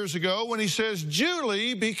 3 years ago when he says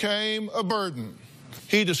Julie became a burden.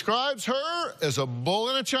 He describes her as a bull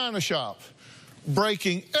in a china shop,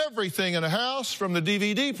 breaking everything in a house from the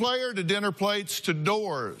DVD player to dinner plates to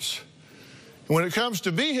doors. When it comes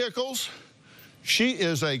to vehicles, She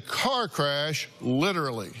is a car crash,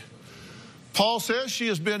 literally. Paul says she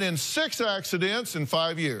has been in 6 accidents in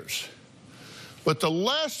 5 years. But the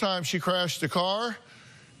last time she crashed a car,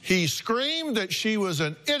 he screamed that she was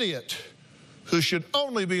an idiot who should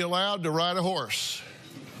only be allowed to ride a horse.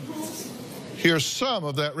 Here's some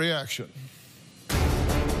of that reaction.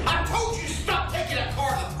 I told you to stop taking that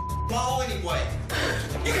car to the wall anyway.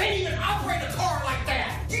 You can't even operate a car like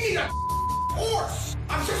that. You need a horse.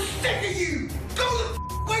 I'm so sick of you. Go the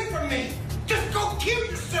away from me. Just go kill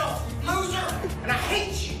yourself, loser. And I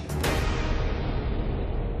hate you.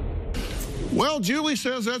 Well, Julie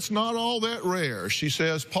says that's not all that rare. She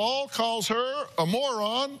says Paul calls her a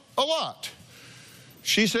moron a lot.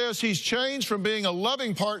 She says he's changed from being a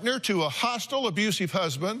loving partner to a hostile, abusive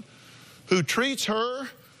husband who treats her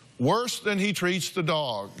worse than he treats the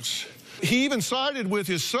dogs. He even sided with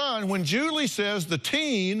his son when Julie says the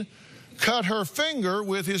teen cut her finger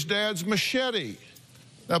with his dad's machete.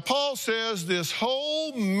 Now, Paul says this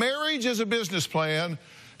whole marriage as a business plan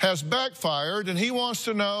has backfired, and he wants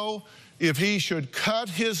to know if he should cut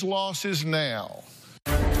his losses now.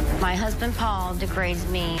 My husband, Paul, degrades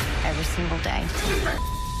me every single day.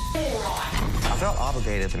 I felt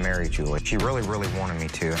obligated to marry Julie. She really, really wanted me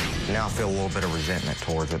to. Now I feel a little bit of resentment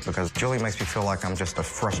towards it because Julie makes me feel like I'm just a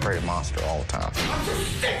frustrated monster all the time. I'm so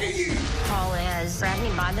sick of you. Paul has grabbed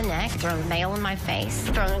me by the neck, thrown mail in my face,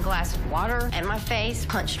 thrown a glass of water at my face,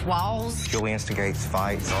 punched walls. Julie instigates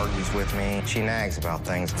fights, argues with me. She nags about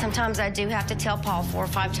things. Sometimes I do have to tell Paul 4 or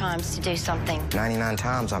 5 times to do something. 99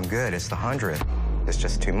 times I'm good. It's the 100th. It's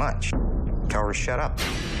just too much. Tell her to shut up.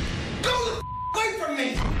 Go the away from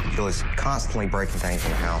me. Julie's constantly breaking things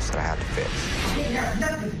in the house that I have to fix.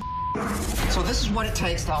 So this is what it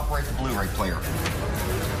takes to operate the Blu-ray player.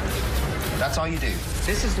 That's all you do.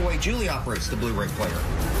 This is the way Julie operates the Blu-ray player.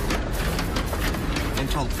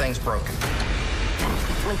 Until the thing's broken.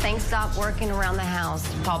 When things stop working around the house,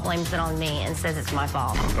 Paul blames it on me and says it's my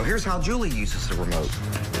fault. Well, here's how Julie uses the remote.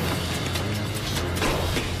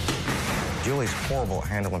 Julie's horrible at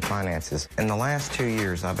handling finances. In the last 2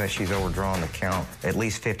 years, I bet she's overdrawn the account at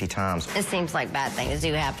least 50 times. It seems like bad things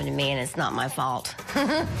do happen to me, and it's not my fault.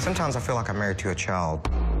 Sometimes I feel like I'm married to a child.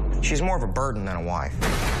 She's more of a burden than a wife.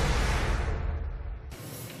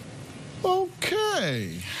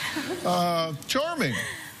 Okay. Charming.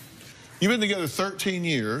 You've been together 13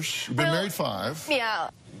 years. You've been married 5. Yeah,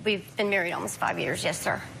 we've been married almost 5 years, yes,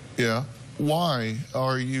 sir. Yeah. Why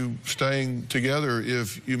are you staying together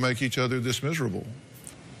if you make each other this miserable?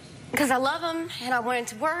 Because I love him, and I want it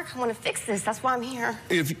to work. I want to fix this. That's why I'm here.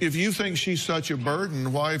 If you think she's such a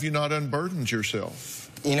burden, why have you not unburdened yourself?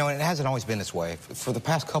 You know, it hasn't always been this way. For the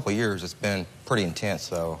past couple of years, it's been pretty intense,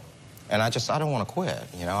 though. And I don't want to quit.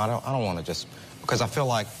 You know, I don't want to just, because I feel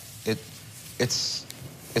like it's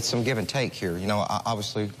some give and take here. You know,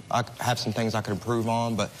 obviously, I have some things I could improve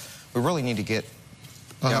on, but we really need to get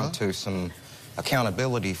down to some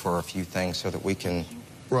accountability for a few things so that we can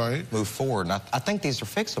move forward. And I think these are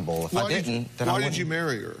fixable. If I didn't, then I wouldn't. Why did you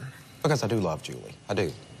marry her? Because I do love Julie. I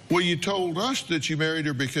do. Well, you told us that you married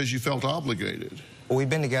her because you felt obligated. Well,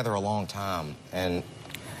 we've been together a long time, and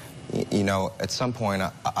you know, at some point,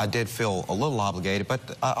 I did feel a little obligated,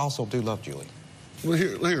 but I also do love Julie. Well,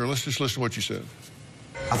 here, let's just listen to what you said.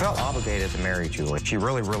 I felt obligated to marry Julie. She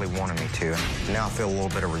really, really wanted me to. Now I feel a little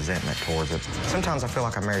bit of resentment towards it. Sometimes I feel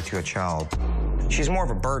like I'm married to a child. She's more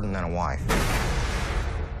of a burden than a wife.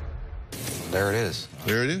 There it is.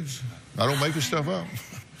 There it is. I don't make this stuff up.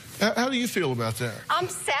 How do you feel about that? I'm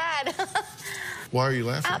sad. Why are you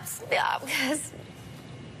laughing? Because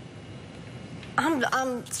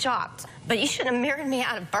I'm shocked. But you shouldn't have married me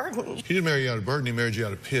out of burden. He didn't marry you out of burden. He married you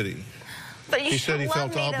out of pity. But he said he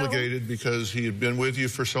felt obligated because he had been with you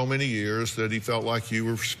for so many years that he felt like you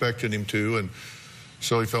were respecting him too, and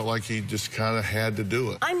so he felt like he just kind of had to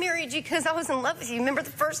do it. I married you because I was in love with you. Remember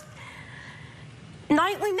the first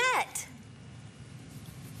night we met?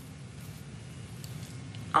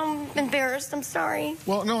 I'm embarrassed. I'm sorry.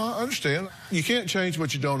 Well, no, I understand. You can't change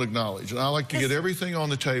what you don't acknowledge, and I like to get everything on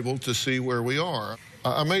the table to see where we are.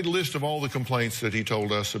 I made a list of all the complaints that he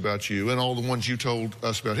told us about you and all the ones you told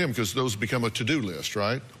us about him, because those become a to-do list,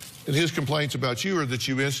 right? And his complaints about you are that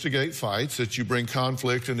you instigate fights, that you bring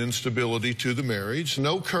conflict and instability to the marriage,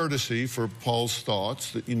 no courtesy for Paul's thoughts,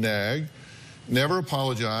 that you nag, never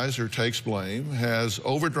apologize or takes blame, has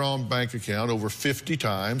overdrawn bank account over 50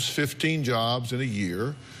 times, 15 jobs in a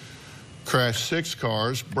year, crashed 6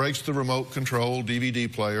 cars, breaks the remote control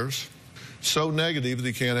DVD players, so negative that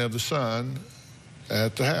he can't have the son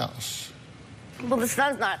at the house. Well, the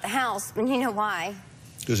son's not at the house, and you know why.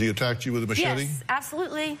 Because he attacked you with a machete? Yes,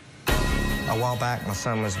 absolutely. A while back, my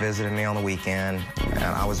son was visiting me on the weekend, and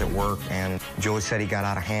I was at work, and Julie said he got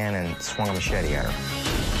out of hand and swung a machete at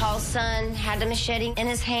her. Paul's son had the machete in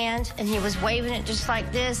his hand, and he was waving it just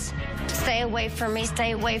like this. Stay away from me,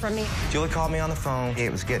 stay away from me. Julie called me on the phone.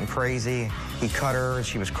 It was getting crazy. He cut her, and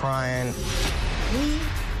she was crying. He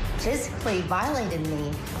physically violated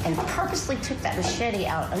me and purposely took that machete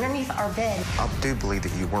out underneath our bed. I do believe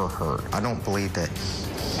that you were hurt. I don't believe that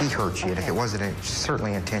he hurt you, and if it wasn't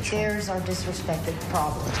certainly intentional. There's our disrespected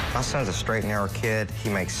problem. My son's a straight and narrow kid. He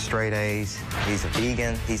makes straight A's. He's a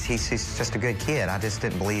vegan. He's just a good kid. I just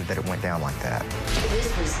didn't believe that it went down like that.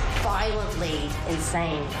 This was violently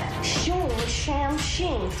insane. Shing, sham,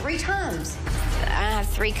 shing, 3 times. I have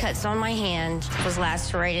 3 cuts on my hand. Was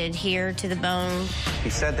lacerated here to the bone. He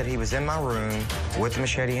said that he was in my room with the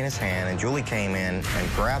machete in his hand, and Julie came in and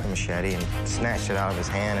grabbed the machete and snatched it out of his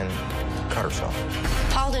hand and cut herself.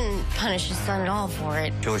 Paul didn't punish his son at all for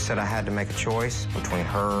it. Julie said I had to make a choice between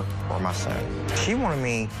her or my son. She wanted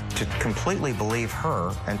me to completely believe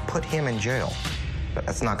her and put him in jail, but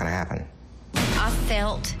that's not going to happen. I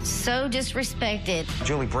felt so disrespected.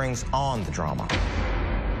 Julie brings on the drama.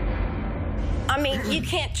 I mean, you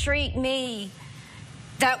can't treat me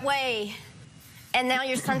that way, and now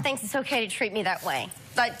your son thinks it's okay to treat me that way.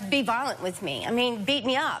 Like, be violent with me. I mean, beat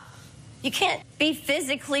me up. You can't be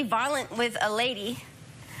physically violent with a lady.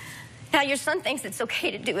 Now your son thinks it's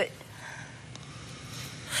okay to do it.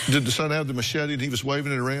 Did the son have the machete and he was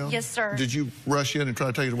waving it around? Yes, sir. Did you rush in and try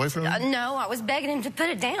to take it away from him? No, I was begging him to put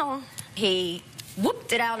it down. He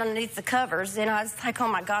whooped it out underneath the covers, and I was like, oh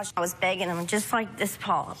my gosh, I was begging him, just like this,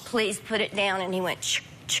 Paul, please put it down, and he went, ch,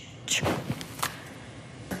 ch, ch.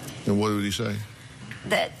 And what did he say?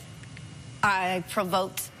 That I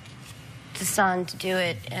provoked the son to do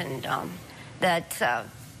it, and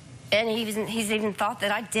and he's even thought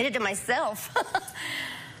that I did it to myself.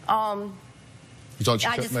 You thought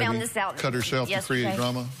I just found this out cut herself yesterday. To create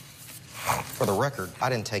drama? For the record, I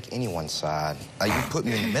didn't take anyone's side. You put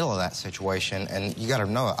me in the middle of that situation, and you got to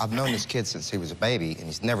know, I've known this kid since he was a baby, and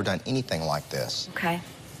he's never done anything like this. Okay.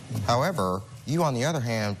 However, you, on the other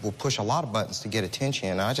hand, will push a lot of buttons to get attention,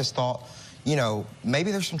 and I just thought, you know,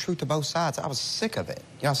 maybe there's some truth to both sides. I was sick of it.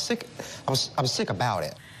 You know, I was sick about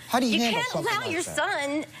it. How do you handle something like that? You can't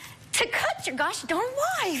allow your son to cut your gosh darn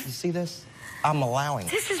wife. You see this? I'm allowing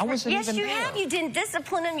it. I wasn't even there. Yes, you have. You didn't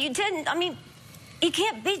discipline him. You didn't. I mean, you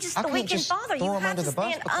can't be just the weekend father. Throw You him have under to the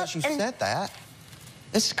bus stand because up you and, said that.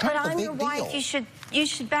 This is kind of a big deal. But I'm your wife. You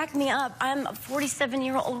should back me up. I'm a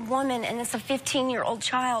 47-year-old woman, and it's a 15-year-old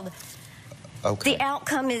child. Okay. The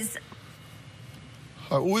outcome is...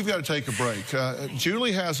 We've got to take a break.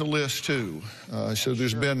 Julie has a list, too. So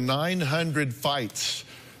there's been 900 fights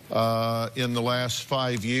in the last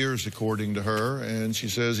 5 years, according to her. And she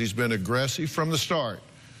says he's been aggressive from the start.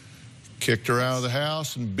 Kicked her out of the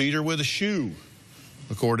house and beat her with a shoe,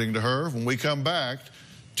 according to her. When we come back,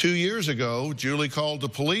 2 years ago, Julie called the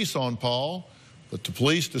police on Paul, but the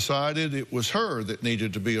police decided it was her that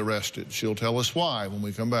needed to be arrested. She'll tell us why when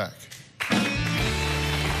we come back.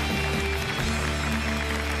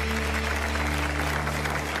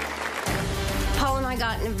 Paul and I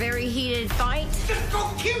got in a very heated fight. Just go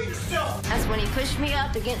kill yourself! That's when he pushed me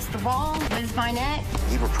up against the wall with my neck.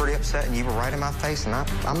 You were pretty upset, and you were right in my face, and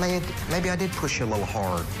maybe I did push you a little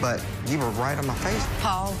hard, but you were right in my face.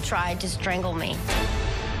 Paul tried to strangle me.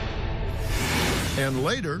 And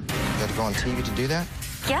later... You had to go on TV to do that?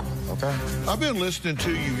 Yep. Okay. I've been listening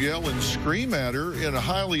to you yell and scream at her in a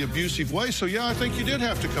highly abusive way, so yeah, I think you did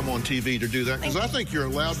have to come on TV to do that, because I think you're a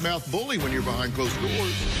loudmouth bully when you're behind closed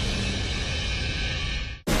doors.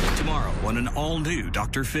 Tomorrow on an all-new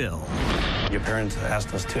Dr. Phill. Your parents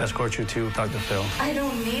asked us to escort you to Dr. Phill. I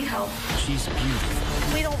don't need help. She's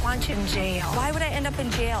beautiful. We don't want you in jail. Why would I end up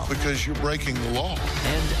in jail? Because you're breaking the law.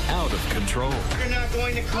 And out of control. You're not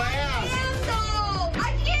going to class.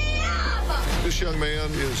 This young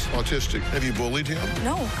man is autistic. Have you bullied him?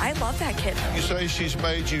 No, I love that kid. You say she's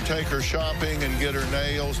made you take her shopping and get her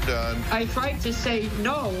nails done. I tried to say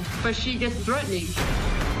no, but she gets threatening.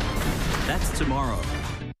 That's tomorrow.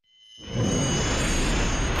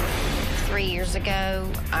 3 years ago,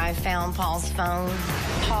 I found Paul's phone.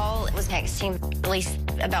 Paul was texting at least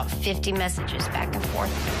about 50 messages back and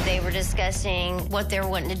forth. They were discussing what they were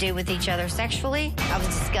wanting to do with each other sexually. I was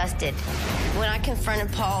disgusted. When I confronted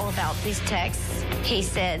Paul about these texts, he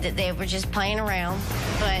said that they were just playing around.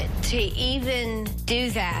 But to even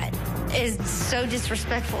do that is so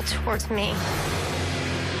disrespectful towards me.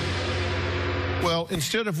 Well,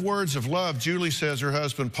 instead of words of love, Julie says her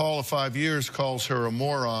husband, Paul, of 5 years, calls her a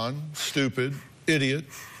moron, stupid, idiot,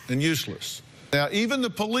 and useless. Now, even the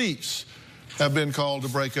police have been called to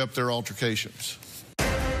break up their altercations.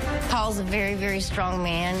 Paul's a very, very strong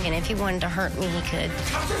man, and if he wanted to hurt me, he could.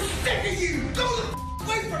 I'm so sick of you! Go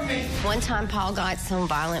the away from me! One time Paul got so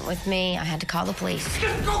violent with me, I had to call the police.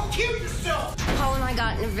 Just go kill yourself! Paul and I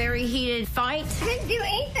got in a very heated fight. I didn't do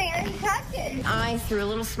anything. I didn't touch it. I threw a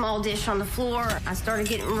little small dish on the floor. I started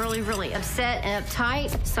getting really, really upset and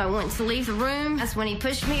uptight, so I went to leave the room. That's when he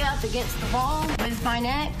pushed me up against the wall with my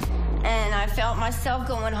neck, and I felt myself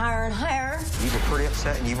going higher and higher. You were pretty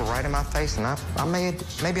upset, and you were right in my face, and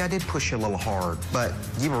maybe I did push you a little hard, but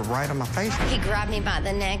you were right in my face. He grabbed me by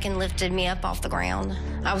the neck and lifted me up off the ground.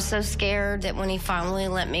 I was so scared that when he finally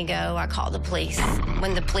let me go, I called the police.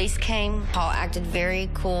 When the police came, Paul acted very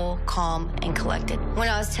cool, calm, and collected. When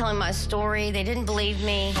I was telling my story, they didn't believe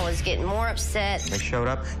me. I was getting more upset. They showed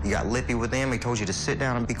up, you got lippy with them, he told you to sit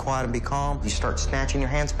down and be quiet and be calm. You start snatching your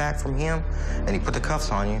hands back from him, and he put the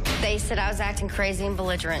cuffs on you. They said I was acting crazy and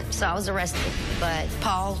belligerent, so I was arrested. But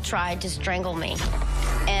Paul tried to strangle me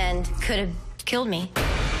and could have killed me.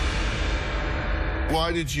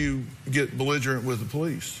 Why did you get belligerent with the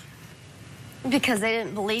police? Because they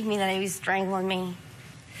didn't believe me that he was strangling me.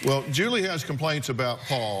 Well, Julie has complaints about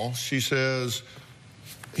Paul. He says,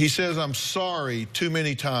 I'm sorry too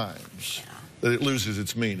many times, that it loses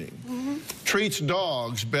its meaning. Treats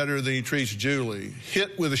dogs better than he treats Julie.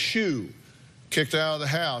 Hit with a shoe. Kicked out of the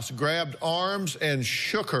house. Grabbed arms and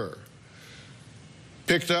shook her.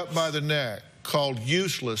 Picked up by the neck. Called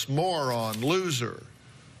useless, moron, loser.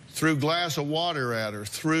 Threw glass of water at her.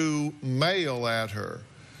 Threw mail at her.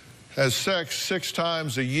 Has sex 6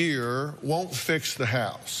 times a year. Won't fix the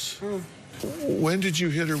house. When did you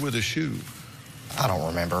hit her with a shoe? I don't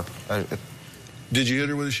remember. Did you hit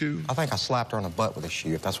her with a shoe? I think I slapped her on the butt with a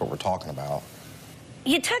shoe, if that's what we're talking about.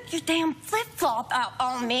 You took your damn flip-flop out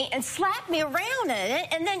on me and slapped me around in it,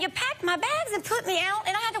 and then you packed my bags and put me out,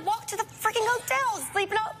 and I had to walk to the freaking hotel, sleep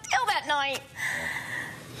in a hotel that night.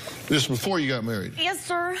 This before you got married? Yes,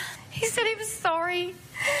 sir. He said he was sorry,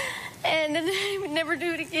 and then he would never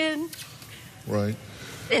do it again. Right.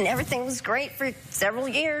 And everything was great for several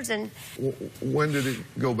years, and... When did it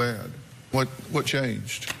go bad? What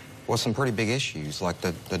changed? Well, some pretty big issues, like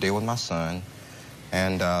the deal with my son,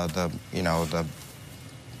 and the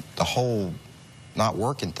whole not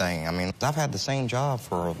working thing. I mean, I've had the same job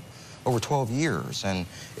for over 12 years, and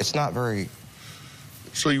it's not very...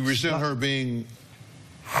 So you resent her being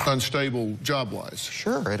unstable job-wise?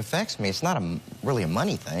 Sure, it affects me. It's not really a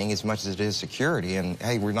money thing as much as it is security, and,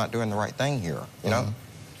 hey, we're not doing the right thing here, you know?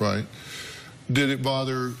 Right. Did it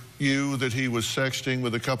bother you that he was sexting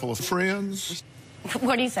with a couple of friends?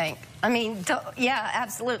 What do you think? I mean, yeah,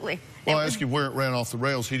 absolutely. Well, I asked you where it ran off the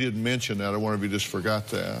rails. He didn't mention that. I wonder if he just forgot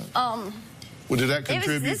that. Well, did that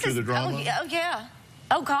contribute to the drama? Oh, yeah.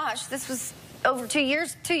 Oh, gosh, this was over 2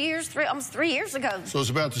 years, almost 3 years ago. So it's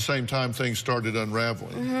about the same time things started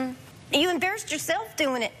unraveling. You embarrassed yourself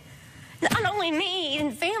doing it. Not only me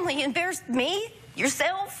and family, you embarrassed me,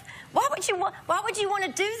 yourself. Why would you want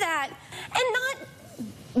to do that and not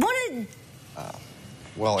want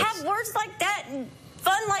to have words like that and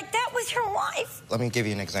fun like that with your wife? Let me give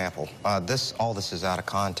you an example. All this is out of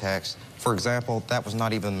context. For example, that was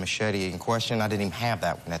not even the machete in question. I didn't even have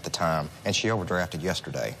that one at the time, and she overdrafted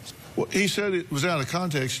yesterday. Well, he said it was out of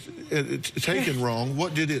context, it's taken wrong.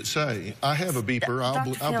 What did it say? I have a beeper. I'll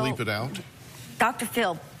bleep it out. Dr.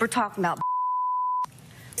 Phill, we're talking about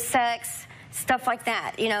sex, stuff like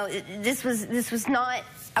that. You know, this was not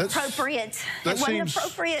appropriate. It wasn't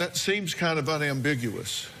appropriate. That seems kind of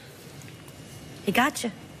unambiguous. He got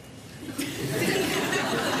you.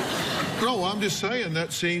 No, I'm just saying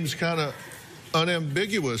that seems kind of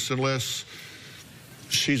unambiguous unless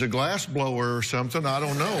she's a glass blower or something. I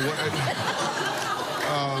don't know.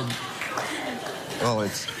 Well,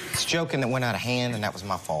 it's joking that went out of hand, and that was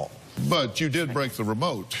my fault. But you did break the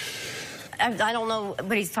remote. I don't know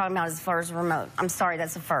what he's talking about as far as a remote. I'm sorry,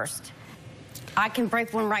 that's a first. I can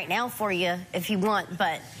break one right now for you if you want,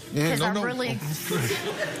 but really...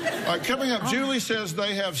 All right, coming up, Julie says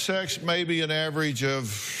they have sex maybe an average of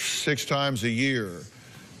 6 times a year.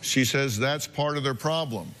 She says that's part of their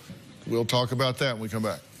problem. We'll talk about that when we come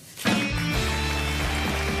back. You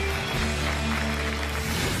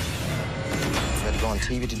had to go on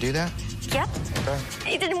TV to do that? Yep. Okay.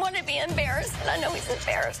 He didn't want to be embarrassed, and I know he's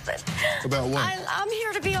embarrassed, but... About what? I'm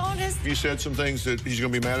here to be honest. You said some things that he's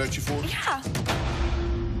going to be mad at you for? Yeah.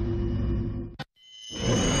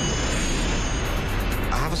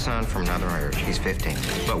 I have a son from another marriage. He's 15.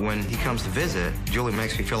 But when he comes to visit, Julie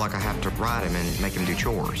makes me feel like I have to ride him and make him do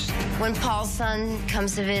chores. When Paul's son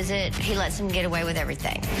comes to visit, he lets him get away with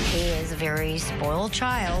everything. He is a very spoiled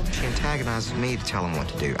child. She antagonizes me to tell him what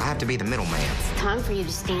to do. I have to be the middleman. It's time for you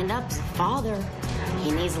to stand up as a father.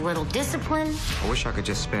 He needs a little discipline. I wish I could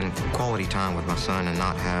just spend quality time with my son and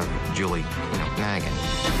not have Julie, nagging.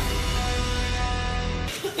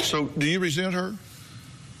 So, do you resent her?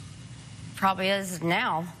 Probably is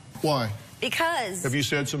now. Why? Because... Have you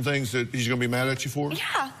said some things that he's going to be mad at you for?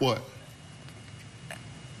 Yeah. What?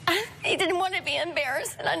 He didn't want to be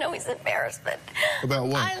embarrassed, and I know he's embarrassed, but... About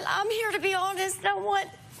what? I'm here to be honest. I want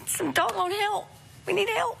some doggone help. We need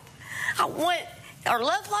help. I want our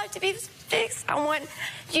love life to be fixed. I want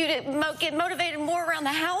you to get motivated more around the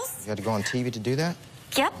house. You had to go on TV to do that?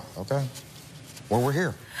 Yep. Okay. Well, we're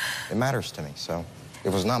here. It matters to me, so it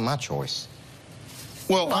was not my choice.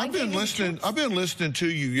 Well, I've been listening to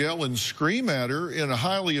you yell and scream at her in a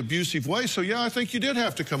highly abusive way. So, yeah, I think you did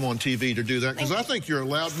have to come on TV to do that, because I think you're a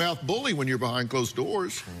loudmouth bully when you're behind closed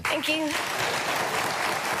doors. Thank you.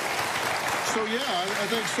 So, yeah, I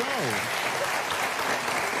think so.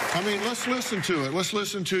 I mean, let's listen to it. Let's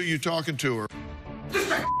listen to you talking to her. This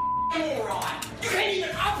is a moron. You can't even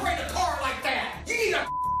operate a car like that. You need a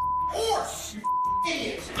horse, you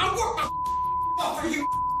idiots. I work my off for you,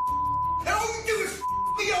 and all you do is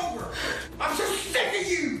me over. I'm so sick of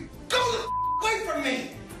you. Go the away from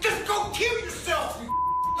me. Just go kill yourself, you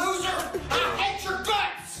loser. I hate your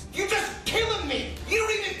guts. You're just killing me. You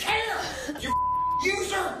don't even care. You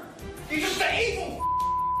user. You're just an evil,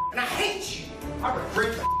 and I hate you. I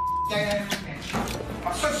regret the damn thing.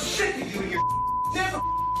 I'm so sick of you and your never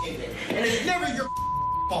ended, and it's never your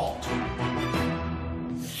fault.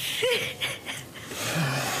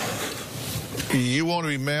 You want to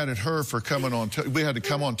be mad at her for coming on, we had to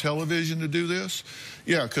come on television to do this?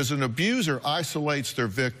 Yeah, because an abuser isolates their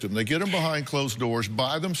victim. They get them behind closed doors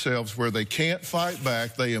by themselves where they can't fight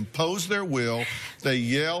back. They impose their will. They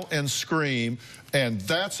yell and scream, and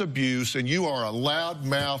that's abuse, and you are a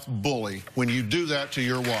loudmouth bully when you do that to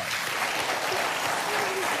your wife.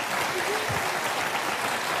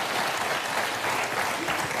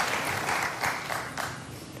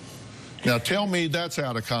 Now, tell me that's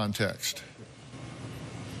out of context.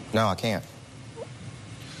 No, I can't.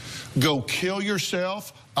 Go kill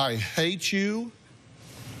yourself. I hate you.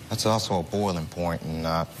 That's also a boiling point, and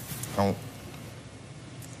I don't...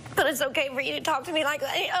 But it's okay for you to talk to me like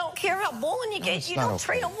that. I don't care how bullying you get. You don't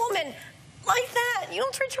treat a woman like that. You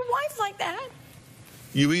don't treat your wife like that.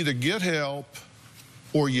 You either get help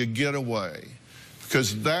or you get away,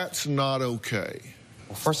 because that's not okay.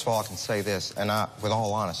 Well, first of all, I can say this, and with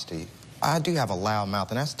all honesty, I do have a loud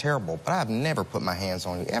mouth, and that's terrible, but I've never put my hands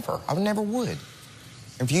on you, ever. I never would.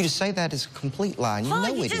 And for you to say that is a complete lie, and you know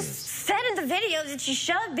it is. You just said in the video that you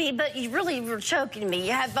shoved me, but you really were choking me.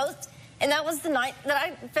 You had both, and that was the night that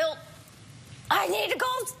I felt I needed to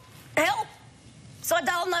call help. So I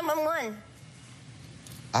dialed 911.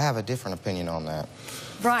 I have a different opinion on that.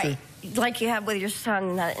 Right, like you had with your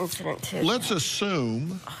son in that incident, too. Let's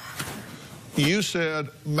assume you said,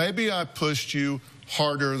 maybe I pushed you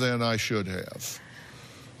harder than I should have.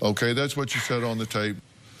 Okay, that's what you said on the tape.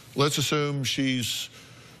 Let's assume she's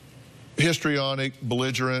histrionic,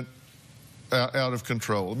 belligerent, out of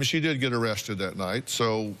control. I mean, she did get arrested that night,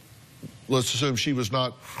 so let's assume she was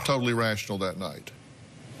not totally rational that night.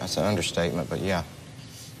 That's an understatement, but yeah.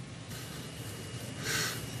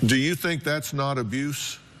 Do you think that's not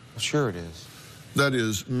abuse? Sure it is. That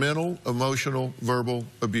is mental, emotional, verbal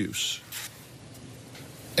abuse.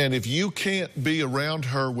 And if you can't be around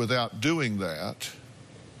her without doing that,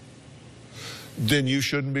 then you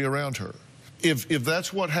shouldn't be around her. If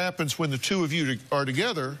that's what happens when the two of you are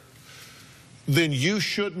together, then you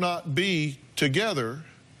should not be together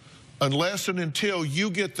unless and until you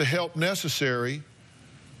get the help necessary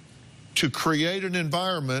to create an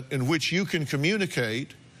environment in which you can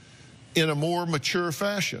communicate in a more mature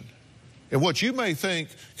fashion. And what you may think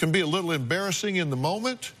can be a little embarrassing in the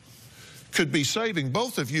moment could be saving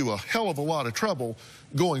both of you a hell of a lot of trouble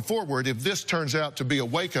going forward if this turns out to be a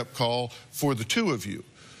wake-up call for the two of you.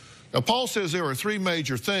 Now, Paul says there are three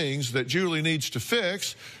major things that Julie needs to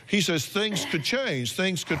fix. He says things could change,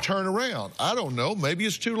 things could turn around. I don't know, maybe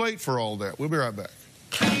it's too late for all that. We'll be right back.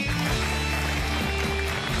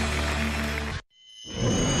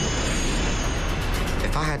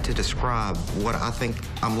 If I had to describe what I think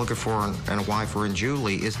I'm looking for in a wife or in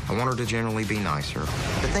Julie is I want her to generally be nicer.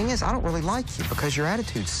 The thing is, I don't really like you because your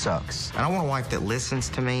attitude sucks. And I want a wife that listens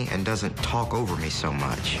to me and doesn't talk over me so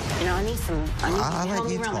much. You know, I need some I let help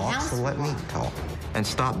you around the talk, house. so let me talk. and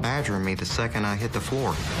stop badgering me the second I hit the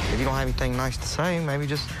floor. If you don't have anything nice to say, maybe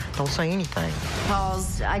just don't say anything.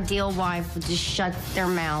 Paul's ideal wife would just shut their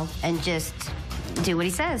mouth and just do what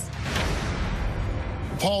he says.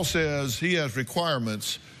 Paul says he has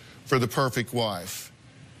requirements for the perfect wife.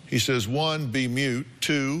 He says, 1, be mute.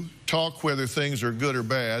 2, talk whether things are good or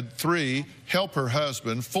bad. 3, help her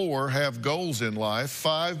husband. 4, have goals in life.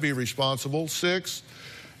 5, be responsible. 6,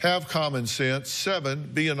 have common sense.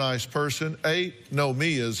 7, be a nice person. 8, no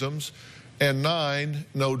me-isms. And 9,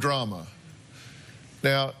 no drama.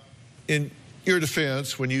 Now, in your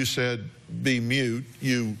defense, when you said be mute,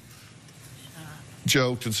 you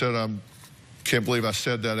joked and said, I can't believe I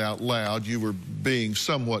said that out loud. You were being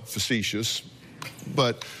somewhat facetious,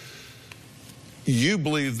 but you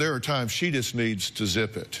believe there are times she just needs to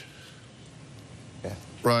zip it. Yeah.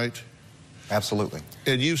 Right? Absolutely.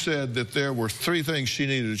 And you said that there were 3 things she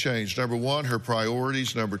needed to change. Number 1, her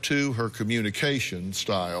priorities. Number 2, her communication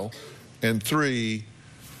style. And 3,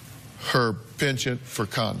 her penchant for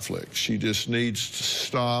conflict. She just needs to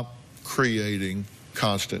stop creating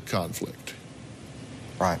constant conflict.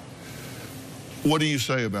 Right. What do you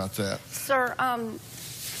say about that? Sir,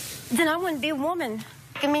 then I wouldn't be a woman.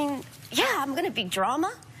 I mean, yeah, I'm going to be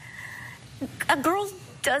drama. A girl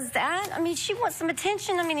does that. I mean, she wants some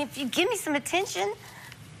attention. I mean, if you give me some attention.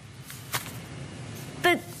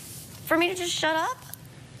 But for me to just shut up,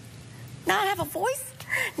 not have a voice,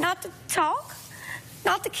 not to talk,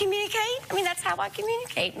 not to communicate, I mean, that's how I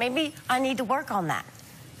communicate. Maybe I need to work on that.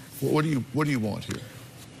 What do you want here?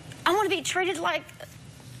 I want to be treated like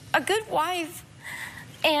a good wife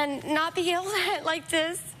and not be yelled at like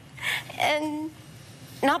this and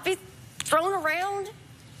not be thrown around.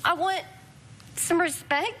 I want some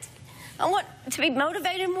respect. I want to be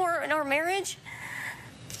motivated more in our marriage.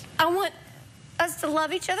 I want us to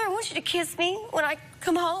love each other. I want you to kiss me when I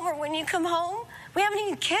come home or when you come home. We haven't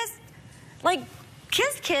even kissed, like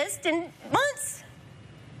kissed in months,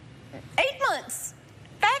 8 months.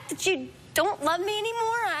 The fact that you don't love me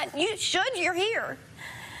anymore, you should, you're here.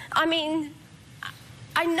 I mean,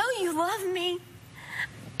 I know you love me,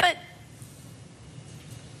 but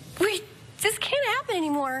this can't happen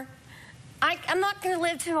anymore. I'm not going to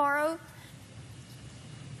live tomorrow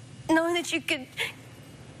knowing that you could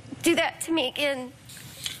do that to me again.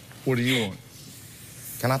 What do you want?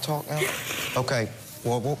 Can I talk now? Okay.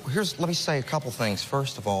 Well, let me say a couple things.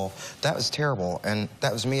 First of all, that was terrible, and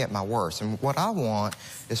that was me at my worst. And what I want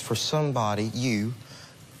is for somebody, you,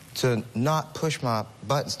 to not push my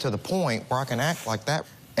buttons to the point where I can act like that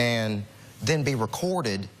and then be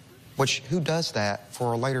recorded, which, who does that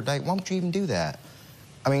for a later date? Why don't you even do that?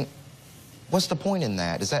 I mean, what's the point in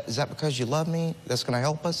that? Is that because you love me that's going to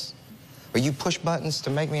help us? Or you push buttons to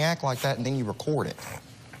make me act like that and then you record it?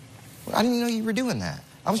 I didn't even know you were doing that.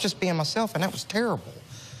 I was just being myself, and that was terrible.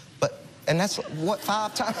 And that's, what,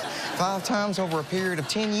 5 times? 5 times over a period of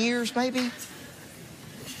 10 years, maybe?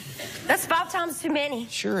 That's 5 times too many.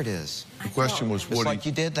 Sure it is. The question was, what like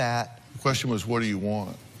you did that. The question was, what do you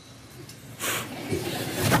want?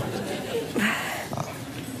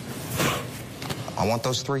 I want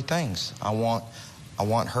those 3 things. I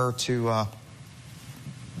want her to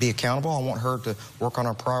be accountable. I want her to work on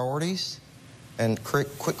her priorities and quit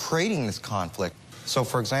creating this conflict. So,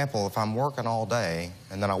 for example, if I'm working all day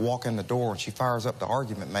and then I walk in the door and she fires up the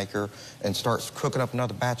argument maker and starts cooking up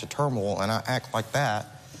another batch of turmoil and I act like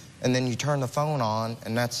that, and then you turn the phone on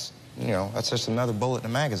and that's, you know, that's just another bullet in the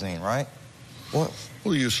magazine, right? What?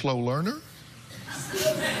 Well, are you a slow learner?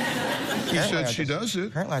 You said she does it.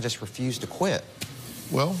 Apparently I just refuse to quit.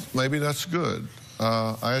 Well, maybe that's good.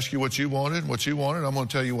 I asked you what you wanted. I'm going to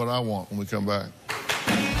tell you what I want when we come back.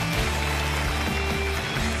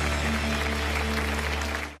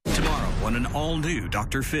 Tomorrow on an all-new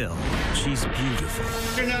Dr. Phill. She's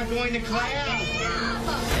beautiful. You're not going to class.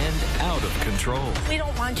 And out of control. We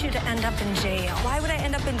don't want you to end up in jail. Why would I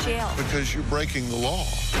end up in jail? Because you're breaking the law.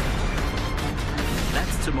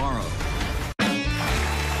 That's tomorrow.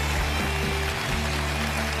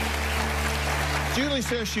 Julie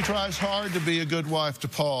says she tries hard to be a good wife to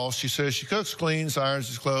Paul. She says she cooks, cleans, irons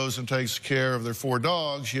his clothes, and takes care of their 4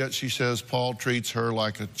 dogs, yet she says Paul treats her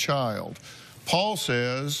like a child. Paul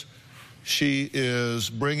says she is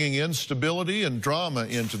bringing instability and drama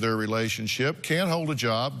into their relationship, can't hold a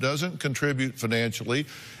job, doesn't contribute financially,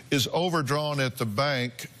 is overdrawn at the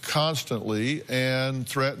bank constantly, and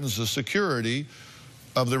threatens the security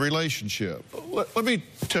of the relationship. Let me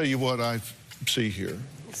tell you what I see here.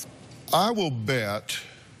 I will bet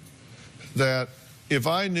that if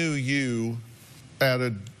I knew you at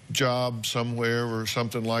a job somewhere or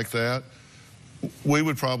something like that, we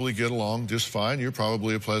would probably get along just fine. You're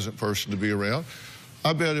probably a pleasant person to be around.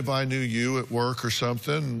 I bet if I knew you at work or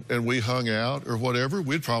something and we hung out or whatever,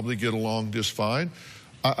 we'd probably get along just fine.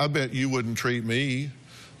 I bet you wouldn't treat me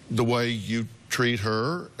the way you treat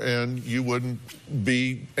her, and you wouldn't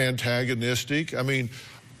be antagonistic. I mean,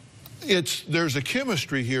 there's a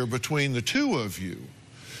chemistry here between the two of you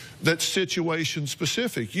that's situation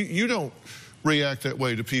specific. You don't react that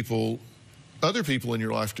way to people, other people in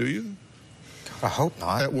your life, do you? I hope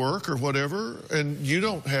not. At work or whatever, and you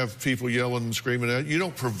don't have people yelling and screaming at you. You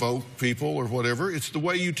don't provoke people or whatever. It's the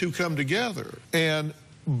way you two come together. And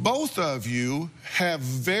both of you have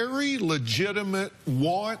very legitimate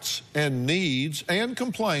wants and needs and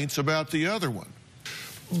complaints about the other one.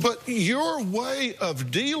 But your way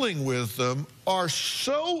of dealing with them are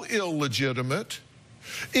so illegitimate,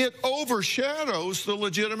 it overshadows the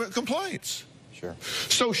legitimate complaints. Sure.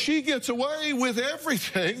 So she gets away with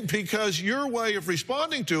everything because your way of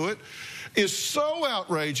responding to it is so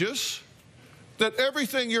outrageous that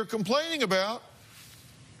everything you're complaining about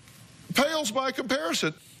pales by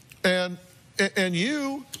comparison. And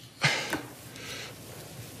you,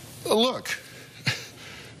 look,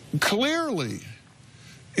 clearly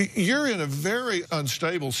you're in a very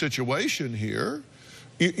unstable situation here.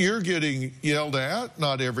 You're getting yelled at,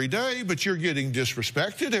 not every day, but you're getting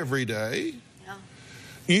disrespected every day.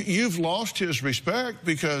 You've lost his respect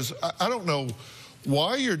because I don't know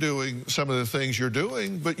why you're doing some of the things you're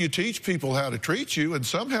doing, but you teach people how to treat you, and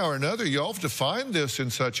somehow or another you all have defined this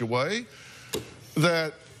in such a way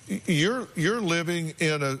that you're living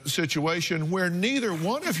in a situation where neither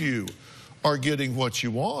one of you are getting what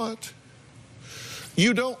you want.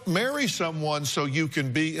 You don't marry someone so you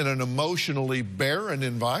can be in an emotionally barren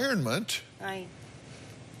environment. Right.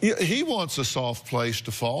 He wants a soft place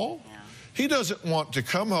to fall. Yeah. He doesn't want to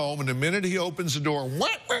come home and the minute he opens the door,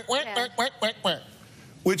 whack, whack, whack, whack, whack, whack, whack,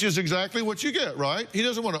 which is exactly what you get, right? He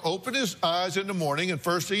doesn't want to open his eyes in the morning and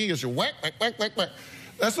first thing he gets is whack, whack, whack, whack, whack.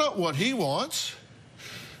 That's not what he wants.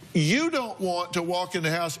 You don't want to walk in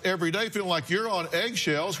the house every day feeling like you're on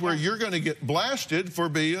eggshells where you're going to get blasted for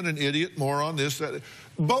being an idiot, moron, this, that.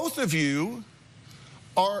 Both of you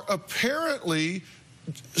are apparently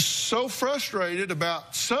so frustrated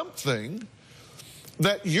about something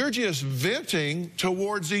that you're just venting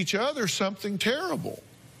towards each other something terrible.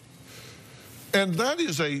 And that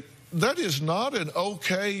is not an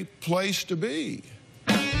okay place to be.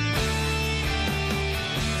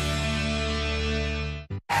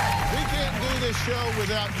 Show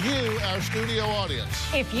without you, our studio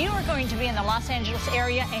audience. If you are going to be in the Los Angeles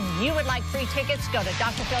area and you would like free tickets, go to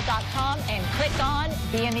drphil.com and click on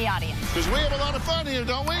Be in the Audience. Because we have a lot of fun here,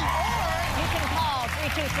 don't we? Or you can call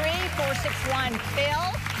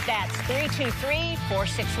 323-461-PHIL. That's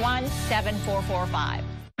 323-461-7445.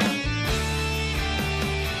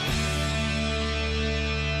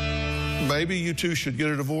 Maybe you two should get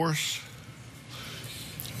a divorce.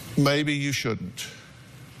 Maybe you shouldn't.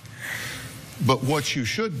 But what you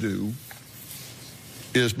should do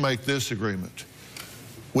is make this agreement.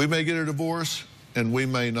 We may get a divorce and we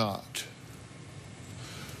may not.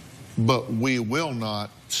 But we will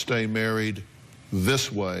not stay married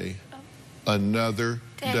this way another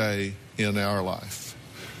day in our life.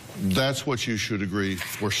 That's what you should agree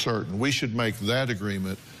for certain. We should make that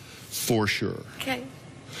agreement for sure. Okay.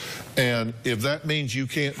 And if that means you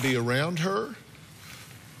can't be around her,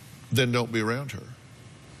 then don't be around her.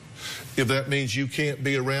 If that means you can't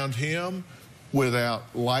be around him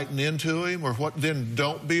without lighting into him or what, then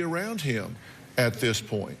don't be around him at this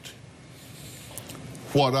point.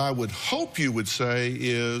 What I would hope you would say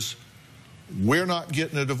is, we're not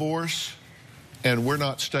getting a divorce and we're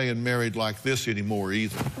not staying married like this anymore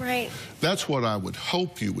either. Right. That's what I would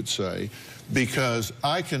hope you would say, because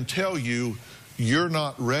I can tell you you're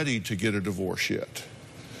not ready to get a divorce yet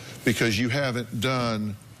because you haven't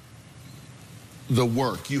done the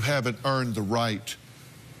work. You haven't earned the right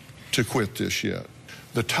to quit this yet.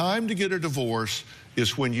 The time to get a divorce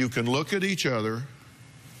is when you can look at each other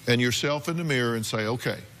and yourself in the mirror and say,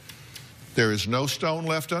 okay, there is no stone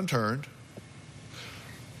left unturned.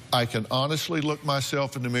 I can honestly look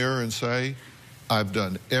myself in the mirror and say, I've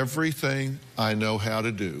done everything I know how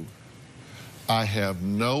to do. I have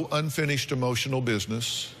no unfinished emotional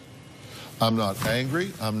business. I'm not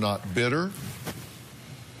angry. I'm not bitter.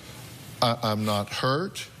 I'm not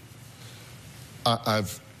hurt.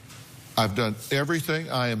 I've done everything.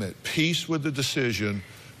 I am at peace with the decision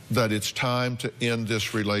that it's time to end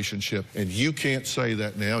this relationship. And you can't say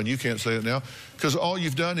that now, and you can't say it now, because all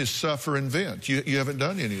you've done is suffer and vent. You haven't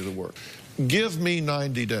done any of the work. Give me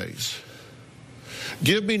 90 days.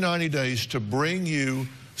 Give me 90 days to bring you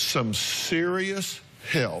some serious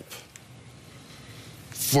help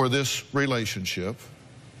for this relationship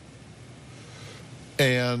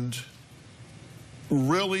and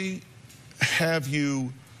really have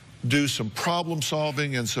you do some problem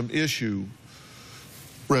solving and some issue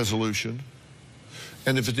resolution.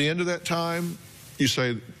 And if at the end of that time you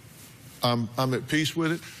say, I'm at peace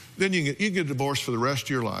with it, then you can get divorced for the rest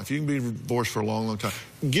of your life. You can be divorced for a long, long time.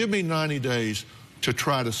 Give me 90 days to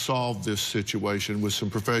try to solve this situation with some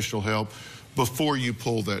professional help before you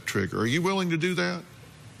pull that trigger. Are you willing to do that?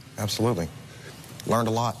 Absolutely. Learned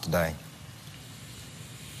a lot today.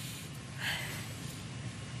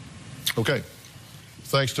 Okay.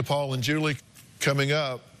 Thanks to Paul and Julie. Coming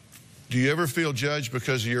up, do you ever feel judged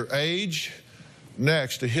because of your age?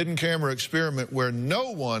 Next, a hidden camera experiment where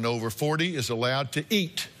no one over 40 is allowed to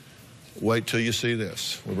eat. Wait till you see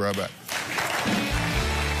this. We'll be right back.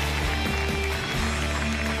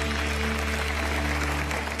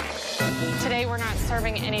 Today, we're not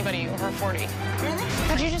serving anybody over 40. Really?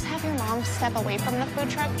 Could you just have your mom step away from the food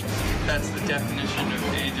truck? That's the definition of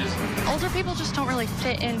ageism. Older people just don't really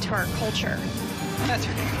fit into our culture. That's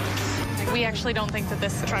ridiculous. We actually don't think that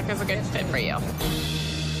this truck is a good fit for you.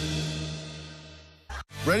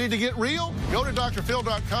 Ready to get real? Go to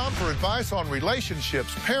drphil.com for advice on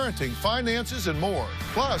relationships, parenting, finances, and more.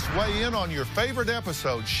 Plus, weigh in on your favorite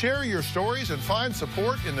episodes, share your stories, and find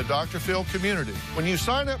support in the Dr. Phil community. When you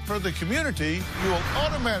sign up for the community, you will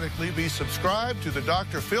automatically be subscribed to the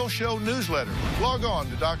Dr. Phil Show newsletter. Log on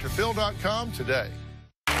to drphil.com today.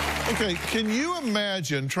 Okay, can you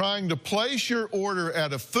imagine trying to place your order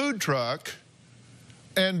at a food truck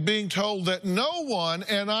and being told that no one,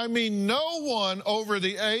 and I mean no one over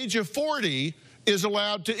the age of 40 is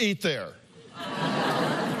allowed to eat there?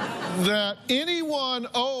 That anyone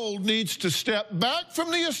old needs to step back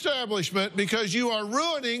from the establishment because you are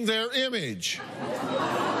ruining their image.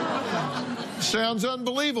 Sounds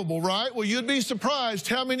unbelievable, right? Well, you'd be surprised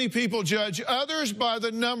how many people judge others by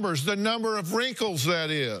the numbers, the number of wrinkles,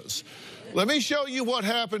 that is. Let me show you what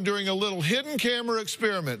happened during a little hidden camera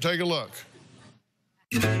experiment. Take a look.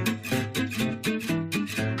 Hi.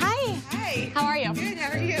 Hi. How are you? Good,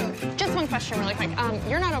 how are you? Just one question really quick.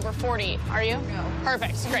 You're not over 40, are you? No.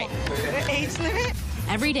 Perfect, great. Age limit?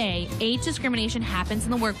 Every day, age discrimination happens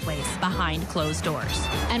in the workplace behind closed doors.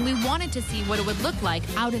 And we wanted to see what it would look like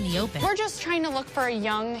out in the open. We're just trying to look for a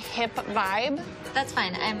young, hip vibe. That's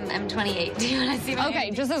fine. I'm 28. Do you want to see my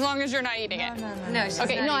Okay, just as long as you're not eating it. No, she's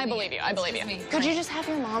okay, not no, I eating believe it. you. I believe It's you. just me. Could you just have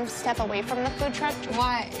your mom step away from the food truck?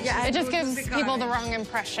 Why? Yeah, it just gives people the wrong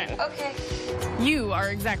impression. Okay. You are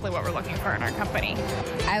exactly what we're looking for in our company.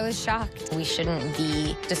 I was shocked. We shouldn't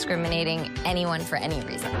be discriminating anyone for any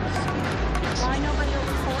reason. Why nobody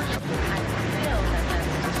over 40?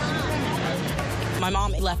 My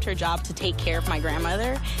mom left her job to take care of my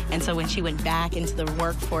grandmother, and so when she went back into the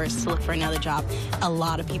workforce to look for another job, a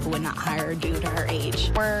lot of people would not hire her due to her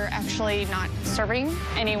age. We're actually not serving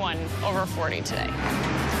anyone over 40 today.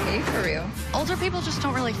 Hey, for real? Older people just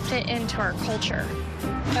don't really fit into our culture.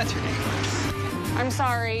 That's ridiculous. I'm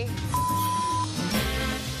sorry.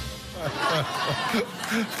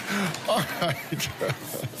 All right.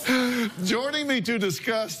 Joining me to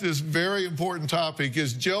discuss this very important topic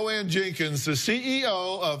is Joanne Jenkins, the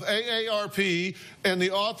CEO of AARP and the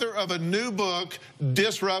author of a new book,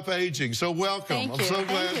 Disrupt Aging. So welcome. Thank I'm you. so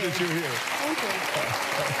glad that you're here. Thank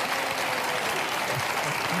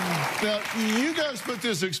you. Now, you guys put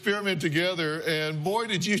this experiment together, and boy,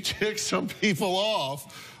 did you tick some people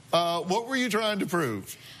off. What were you trying to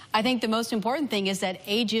prove? I think the most important thing is that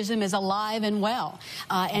ageism is alive and well,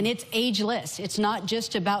 and it's ageless. It's not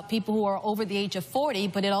just about people who are over the age of 40,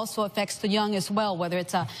 but it also affects the young as well, whether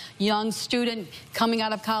it's a young student coming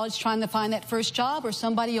out of college trying to find that first job or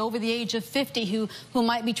somebody over the age of 50 who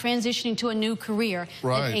might be transitioning to a new career.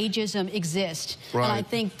 Right. And ageism exists. Right. And I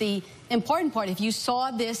think the important part, if you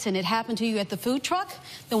saw this and it happened to you at the food truck,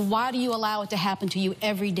 then why do you allow it to happen to you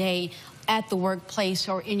every day at the workplace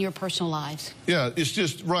or in your personal lives? Yeah, it's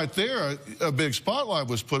just right there, a big spotlight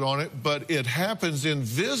was put on it, but it happens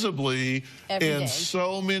invisibly in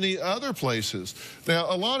so many other places. Now,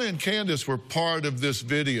 Alana and Candace were part of this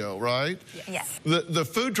video, right? Yes. The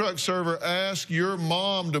food truck server asked your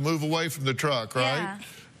mom to move away from the truck, right?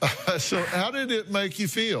 Yeah. So how did it make you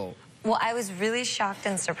feel? Well, I was really shocked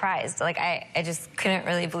and surprised. Like, I just couldn't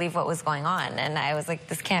really believe what was going on. And I was like,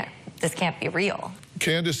 this can't be real.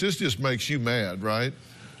 Candace, this just makes you mad, right?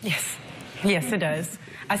 Yes. Yes, it does.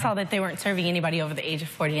 I saw that they weren't serving anybody over the age of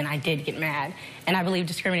 40, and I did get mad. And I believe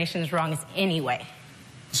discrimination is wrong as any way.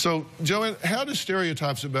 So, Joanne, how do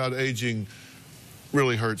stereotypes about aging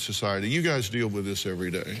really hurts society. You guys deal with this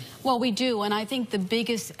every day. Well, we do, and I think the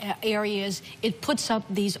biggest area is it puts up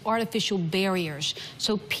these artificial barriers.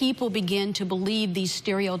 So people begin to believe these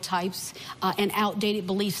stereotypes and outdated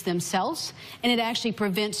beliefs themselves, and it actually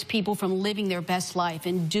prevents people from living their best life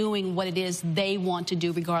and doing what it is they want to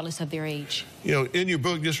do regardless of their age. You know, in your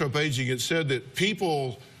book, Disrupt Aging, it said that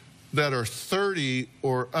people that are 30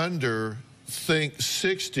 or under think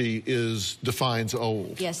 60 defines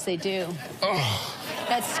old. Yes, they do. Oh.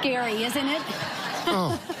 That's scary, isn't it?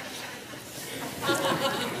 Oh.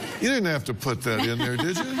 You didn't have to put that in there,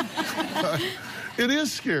 did you? It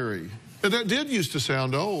is scary. That did used to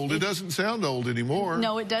sound old. It doesn't sound old anymore.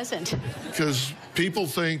 No, it doesn't. Because people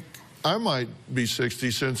think I might be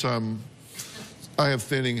 60 since I have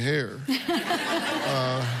thinning hair.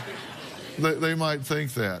 They might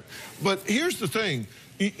think that. But here's the thing.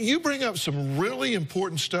 You bring up some really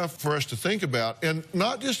important stuff for us to think about, and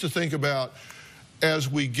not just to think about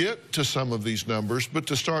as we get to some of these numbers, but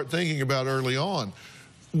to start thinking about early on.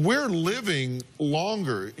 We're living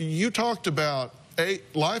longer. You talked about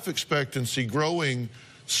life expectancy growing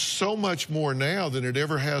so much more now than it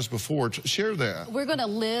ever has before. Share that. We're going to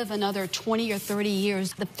live another 20 or 30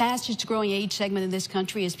 years. The fastest growing age segment in this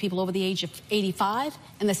country is people over the age of 85,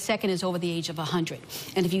 and the second is over the age of 100.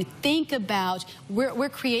 And if you think about, we're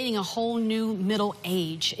creating a whole new middle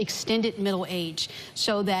age, extended middle age,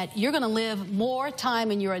 so that you're going to live more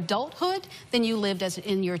time in your adulthood than you lived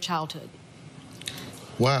in your childhood.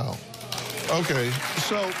 Wow. Okay,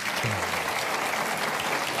 so...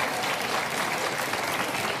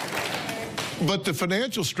 But the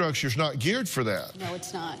financial structure's not geared for that. No,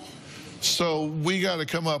 it's not. So we got to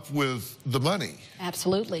come up with the money.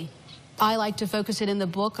 Absolutely. I like to focus it in the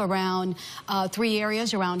book around 3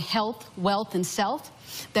 areas, around health, wealth, and self,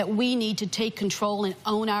 that we need to take control and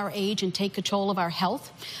own our age and take control of our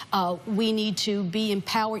health. We need to be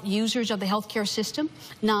empowered users of the healthcare system,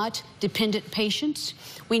 not dependent patients.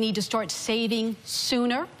 We need to start saving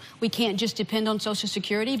sooner. We can't just depend on Social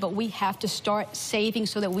Security, but we have to start saving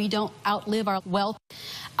so that we don't outlive our wealth.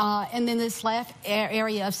 And then this last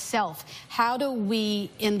area of self. How do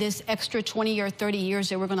we, in this extra 20 or 30 years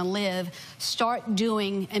that we're going to live, start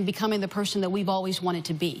doing and becoming the person that we've always wanted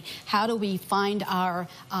to be? How do we find our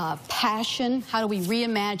passion? How do we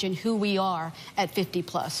reimagine who we are at 50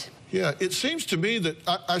 plus? Yeah, it seems to me that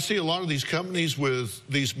I see a lot of these companies with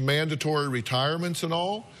these mandatory retirements and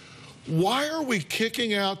all. Why are we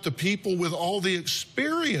kicking out the people with all the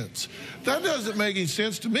experience? That doesn't make any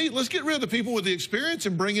sense to me. Let's get rid of the people with the experience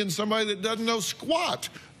and bring in somebody that doesn't know squat.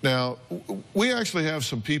 Now, we actually have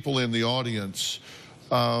some people in the audience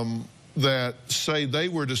that say they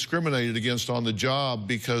were discriminated against on the job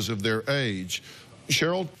because of their age.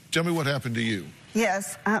 Cheryl, tell me what happened to you.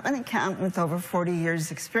 Yes, I'm an accountant with over 40 years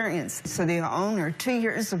experience. So the owner 2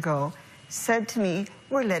 years ago said to me,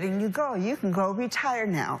 "We're letting you go. You can go retire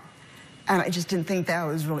now." And I just didn't think that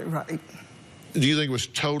was really right. Do you think it was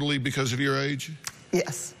totally because of your age?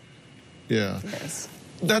 Yes. Yeah. Yes.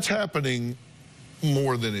 That's happening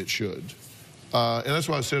more than it should. And that's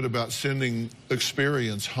why I said about sending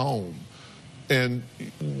experience home. And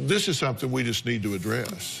this is something we just need to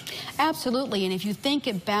address. Absolutely. And if you think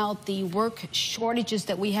about the work shortages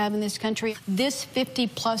that we have in this country, this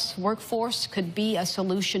 50-plus workforce could be a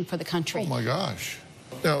solution for the country. Oh, my gosh.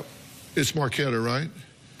 Now, it's Marquetta, right?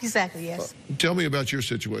 Exactly, yes. Tell me about your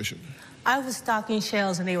situation. I was stocking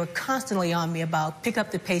shelves, and they were constantly on me about pick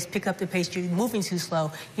up the pace, you're moving too slow.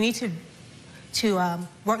 You need to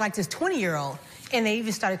work like this 20-year-old. And they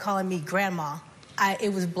even started calling me grandma.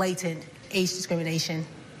 It was blatant age discrimination.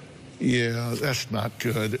 Yeah, that's not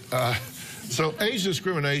good. So age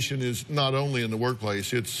discrimination is not only in the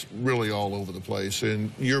workplace, it's really all over the place.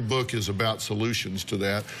 And your book is about solutions to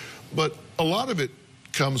that. But a lot of it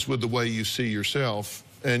comes with the way you see yourself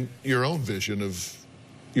and your own vision of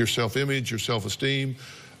your self-image, your self-esteem,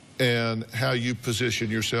 and how you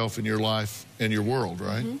position yourself in your life and your world,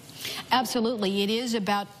 right? Mm-hmm. Absolutely. It is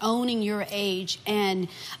about owning your age, and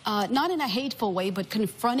not in a hateful way, but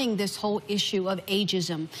confronting this whole issue of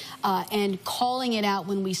ageism and calling it out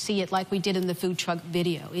when we see it, like we did in the food truck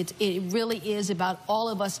video. It really is about all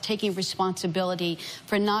of us taking responsibility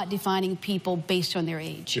for not defining people based on their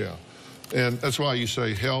age. Yeah. And that's why you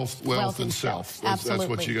say health, wealth and self. Absolutely. That's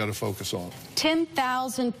what you got to focus on.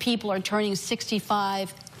 10,000 people are turning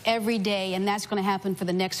 65 every day, and that's going to happen for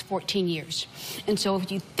the next 14 years. And so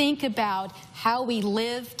if you think about how we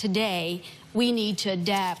live today, we need to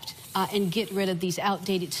adapt and get rid of these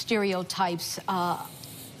outdated stereotypes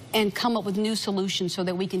and come up with new solutions so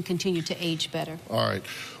that we can continue to age better. All right.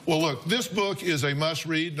 Well, look, this book is a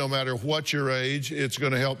must-read no matter what your age. It's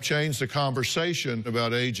going to help change the conversation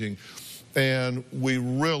about aging, and we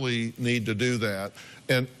really need to do that.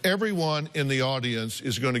 And everyone in the audience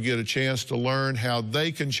is going to get a chance to learn how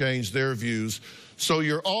they can change their views. So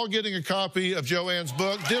you're all getting a copy of Joanne's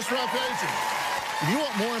book, Disrupt Aging. If you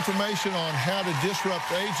want more information on how to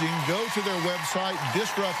disrupt aging, go to their website,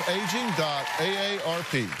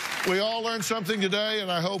 disruptaging.aarp. We all learned something today,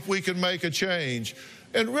 and I hope we can make a change.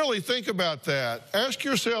 And really think about that. Ask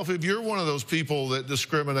yourself if you're one of those people that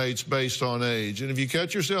discriminates based on age. And if you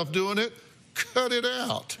catch yourself doing it, cut it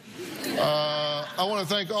out. I want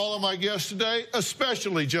to thank all of my guests today,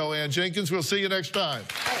 especially Joanne Jenkins. We'll see you next time.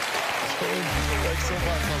 Thanks so much.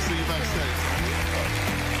 I'll see you backstage.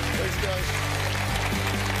 Thanks, guys.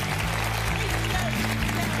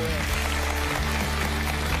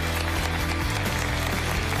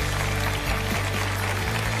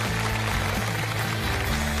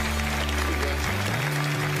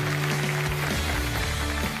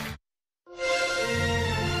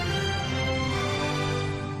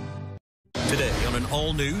 Today on an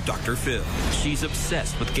all-new Dr. Phill. She's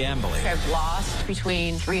obsessed with gambling. I've lost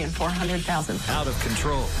between $300,000 and $400,000. Out of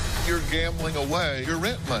control. You're gambling away your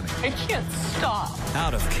rent money. I can't stop.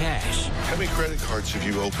 Out of cash. How many credit cards have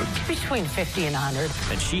you opened? Between 50 and 100.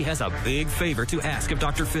 And she has a big favor to ask of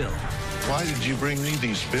Dr. Phill. Why did you bring me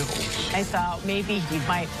these bills? I thought maybe he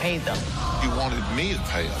might pay them. You wanted me to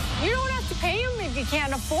pay them. You don't have to pay them if you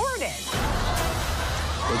can't afford it.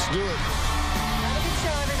 Let's do it. Have a good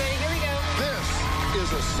show, everybody. Here we go. This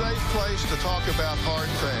is a safe place to talk about hard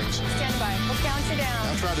things. Stand by. We'll count you down.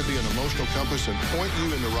 I'll try to be an emotional compass and point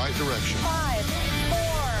you in the right direction. 5, 4.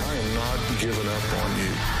 I am not giving up on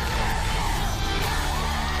you.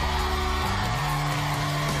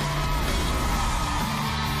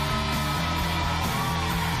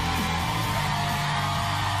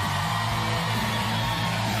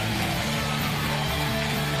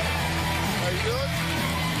 How you doing?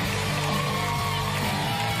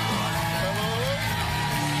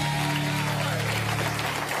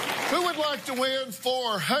 Who would like to win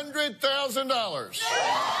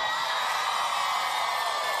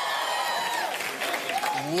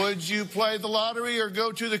 $400,000? Would you play the lottery or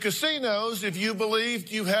go to the casinos if you believed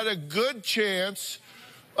you had a good chance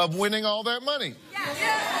of winning all that money?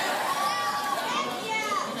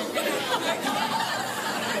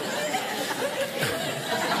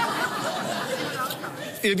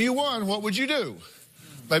 If you won, what would you do?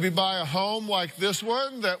 Maybe buy a home like this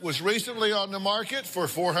one that was recently on the market for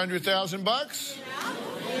 $400,000?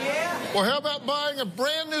 Yeah. Or how about buying a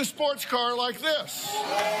brand new sports car like this?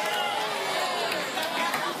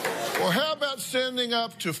 Or how about sending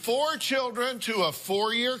up to 4 children to a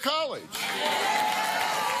 4-year college?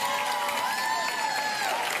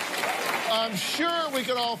 I'm sure we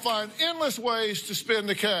could all find endless ways to spend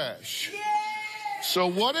the cash. So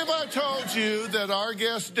what if I told you that our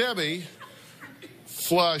guest Debbie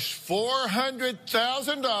flushed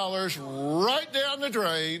 $400,000 right down the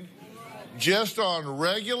drain just on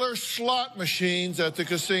regular slot machines at the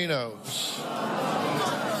casinos?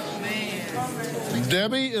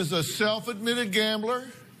 Debbie is a self-admitted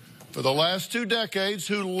gambler for the last 2 decades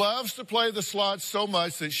who loves to play the slots so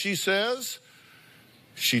much that she says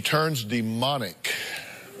she turns demonic.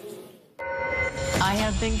 I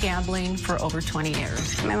have been gambling for over 20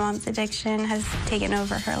 years. My mom's addiction has taken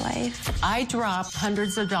over her life. I drop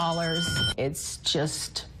hundreds of dollars. It's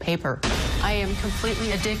just paper. I am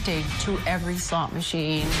completely addicted to every slot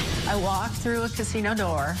machine. I walk through a casino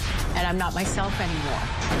door and I'm not myself anymore.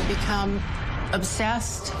 I become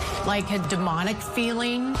obsessed, like a demonic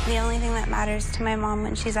feeling. The only thing that matters to my mom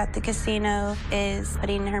when she's at the casino is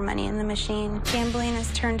putting her money in the machine. Gambling has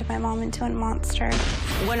turned my mom into a monster.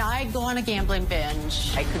 When I go on a gambling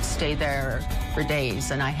binge, I could stay there for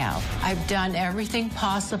days, and I have. I've done everything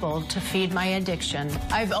possible to feed my addiction.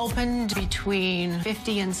 I've opened between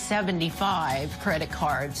 50 and 75 credit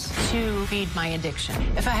cards to feed my addiction.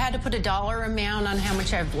 If I had to put a dollar amount on how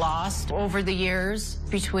much I've lost over the years,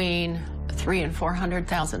 between $300,000 and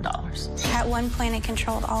 $400,000. At one point, I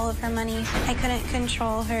controlled all of her money. I couldn't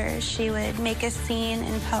control her. She would make a scene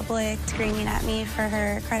in public, screaming at me for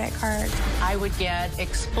her credit card. I would get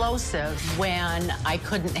explosive when I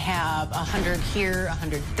couldn't have 100 here,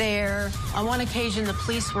 100 there. On one occasion, the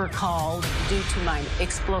police were called due to my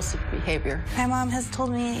explosive behavior. behavior. My mom has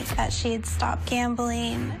told me that she'd stopped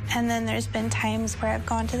gambling, and then there's been times where I've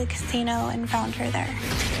gone to the casino and found her there.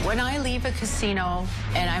 When I leave a casino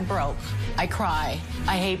and I'm broke, I cry.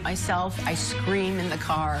 I hate myself. I scream in the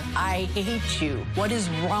car. I hate you. What is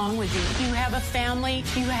wrong with you? You have a family.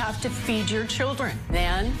 You have to feed your children.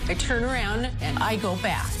 Then I turn around and I go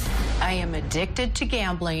back. I am addicted to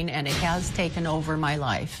gambling, and it has taken over my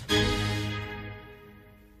life.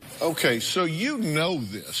 Okay, so you know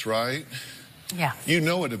this, right? Yeah. You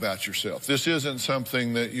know it about yourself. This isn't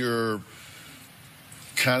something that you're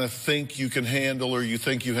kind of think you can handle or you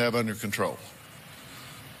think you have under control.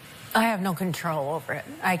 I have no control over it.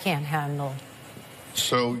 I can't handle.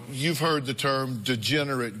 So you've heard the term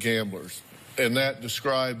degenerate gamblers, and that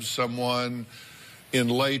describes someone in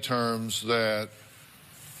lay terms that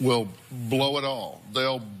will blow it all.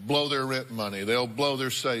 They'll blow their rent money. They'll blow their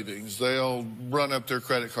savings. They'll run up their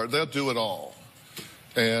credit card. They'll do it all.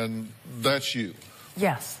 And that's you.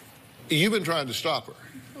 Yes. You've been trying to stop her.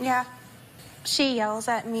 Yeah. She yells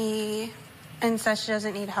at me and says she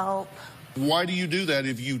doesn't need help. Why do you do that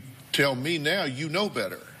if you tell me now you know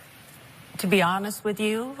better? To be honest with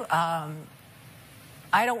you, I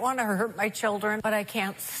don't want to hurt my children, but I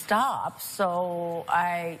can't stop. So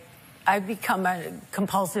I've become a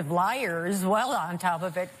compulsive liar as well on top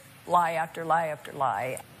of it, lie after lie after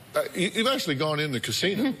lie. You've actually gone in the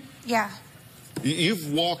casino. Yeah.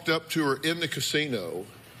 You've walked up to her in the casino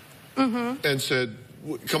and said,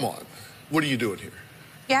 come on, what are you doing here?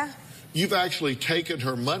 Yeah. You've actually taken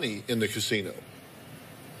her money in the casino.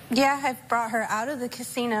 Yeah, I've brought her out of the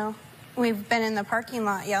casino. We've been in the parking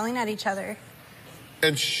lot yelling at each other.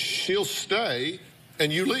 And she'll stay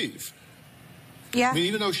and you leave. Yeah. I mean,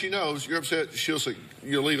 even though she knows you're upset, she'll say,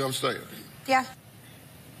 you'll leave, I'm staying. Yeah.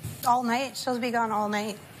 All night. She'll be gone all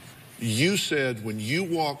night. You said when you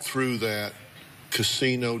walk through that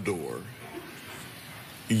casino door,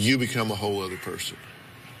 you become a whole other person.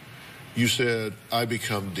 You said, I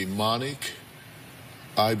become demonic.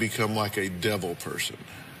 I become like a devil person.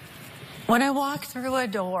 When I walk through a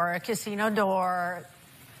door, a casino door,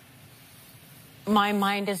 my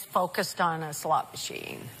mind is focused on a slot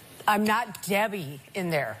machine. I'm not Debbie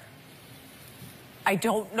in there. I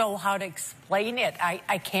don't know how to explain it.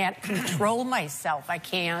 I can't control myself. I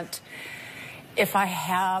can't. If I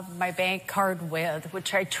have my bank card with,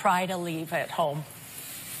 which I try to leave at home,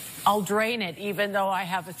 I'll drain it, even though I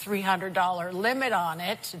have a $300 limit on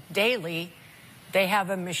it daily. They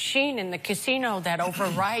have a machine in the casino that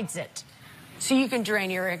overrides it. So you can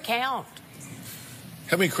drain your account.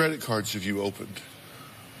 How many credit cards have you opened?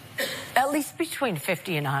 At least between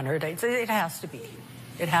 50 and 100. It has to be.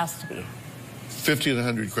 It has to be. 50 and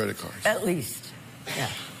 100 credit cards? At least, yeah.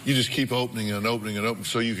 You just keep opening and opening and opening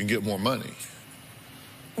so you can get more money.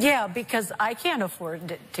 Yeah, because I can't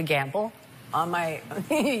afford to gamble on my,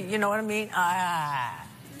 you know what I mean? I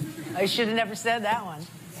should have never said that one.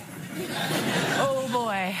 Oh,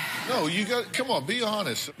 boy. No, you got, come on, be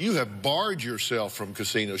honest. You have barred yourself from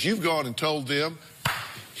casinos. You've gone and told them,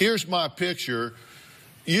 here's my picture.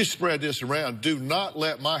 You spread this around. Do not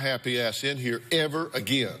let my happy ass in here ever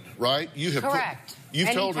again, right? You have correct. You've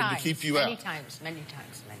many told times, them to keep you many out. Times, many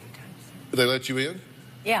times, many times. They let you in?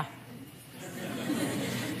 Yeah.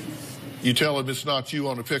 You tell them it's not you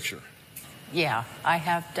on the picture. Yeah, I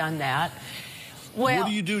have done that. Well, what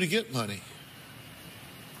do you do to get money?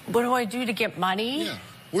 What do I do to get money? Yeah.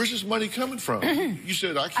 Where's this money coming from? You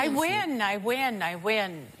said, I can't. I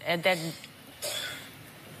win. And then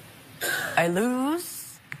I lose.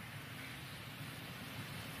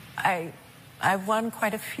 I've won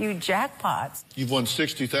quite a few jackpots. You've won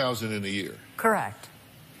 $60,000 in a year. Correct.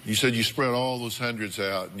 You said you spread all those hundreds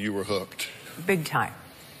out and you were hooked. Big time.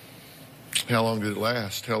 How long did it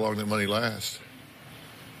last? How long did money last?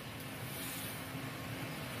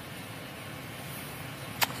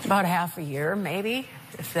 About half a year, maybe,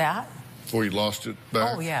 if that. Before you lost it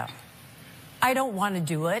back? Oh, yeah. I don't want to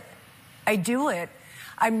do it. I do it.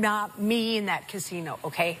 I'm not me in that casino,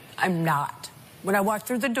 okay? I'm not. When I walk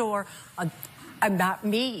through the door, I'm not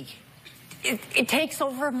me. It takes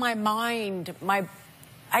over my mind.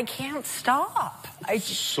 I can't stop.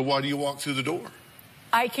 So why do you walk through the door?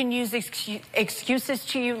 I can use excuses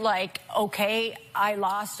to you like, okay, I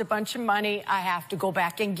lost a bunch of money. I have to go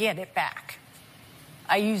back and get it back.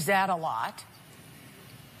 I use that a lot.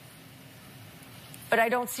 But I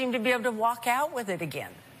don't seem to be able to walk out with it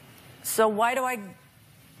again. So why do I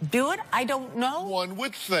do it? I don't know. One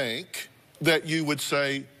would think that you would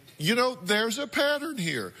say, you know, there's a pattern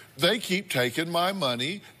here. They keep taking my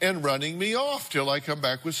money and running me off till I come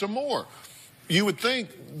back with some more. You would think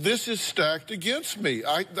this is stacked against me.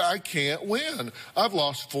 I can't win. I've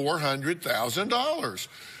lost $400,000.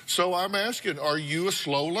 So I'm asking, are you a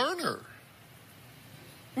slow learner?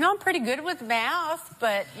 No, I'm pretty good with math,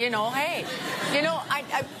 but, you know, hey, you know,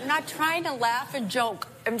 I'm not trying to laugh and joke.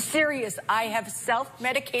 I'm serious. I have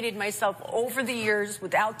self-medicated myself over the years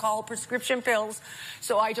with alcohol prescription pills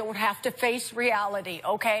so I don't have to face reality,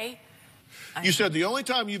 okay? You said the only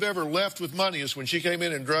time you've ever left with money is when she came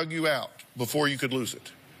in and drug you out before you could lose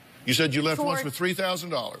it. You said you left once with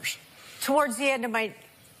 $3,000. Towards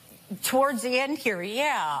the end here,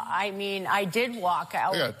 yeah. I mean, I did walk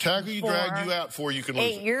out. Yeah, tackle you, dragged you out before you could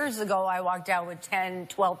lose it. 8 years ago, I walked out with $10,000,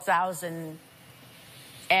 $12,000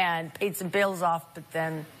 and paid some bills off, but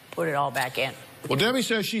then put it all back in. Well, Debbie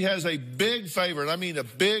says she has a big favor, and I mean a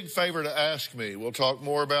big favor to ask me. We'll talk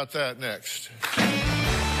more about that next.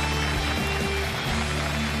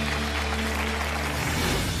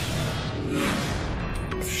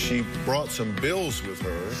 She brought some bills with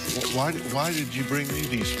her. Why did you bring me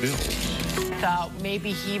these bills? Thought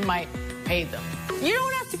maybe he might pay them. You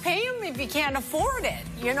don't have to pay him if you can't afford it,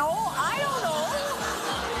 you know? I don't know.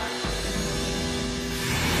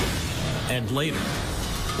 And later,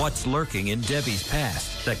 what's lurking in Debbie's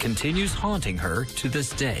past that continues haunting her to this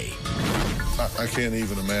day? I can't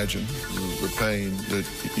even imagine the pain that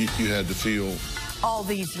you had to feel. All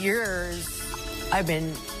these years, I've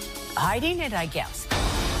been hiding it, I guess.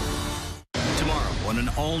 Tomorrow on an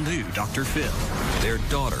all-new Dr. Phill, their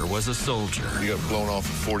daughter was a soldier. You got blown off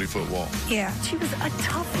a 40-foot wall. Yeah. She was a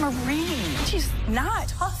tough Marine. She's not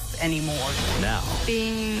tough anymore. Now,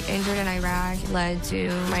 being injured in Iraq led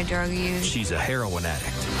to my drug use. she's a heroin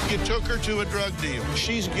addict. You took her to a drug deal.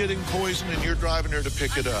 She's getting poison and you're driving her to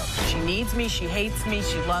pick it up. She needs me, she hates me,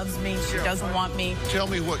 she loves me, she doesn't want me. Tell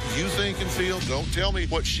me what you think and feel. Don't tell me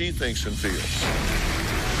what she thinks and feels.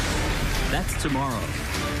 That's tomorrow.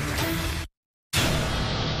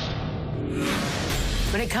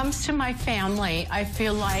 When it comes to my family, I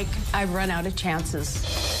feel like I've run out of chances.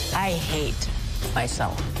 I hate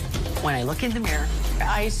myself. When I look in the mirror,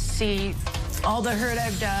 I see all the hurt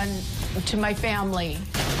I've done to my family.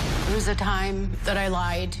 There was a time that I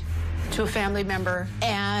lied to a family member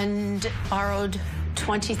and borrowed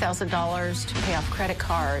 $20,000 to pay off credit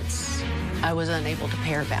cards. I was unable to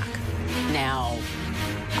pay her back. Now,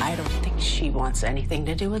 I don't think she wants anything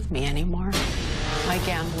to do with me anymore. My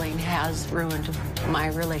gambling has ruined my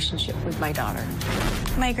relationship with my daughter.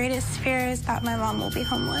 My greatest fear is that my mom will be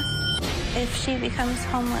homeless. If she becomes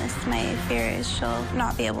homeless, my fear is she'll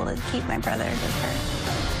not be able to keep my brother with her.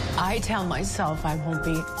 I tell myself I won't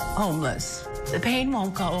be homeless. The pain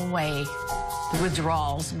won't go away. The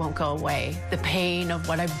withdrawals won't go away. The pain of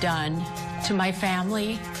what I've done to my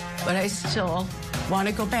family, but I still want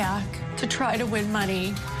to go back to try to win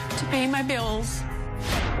money, to pay my bills.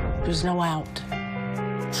 There's no out.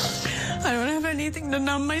 I don't have anything to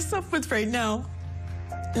numb myself with right now.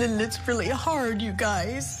 And it's really hard, you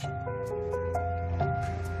guys.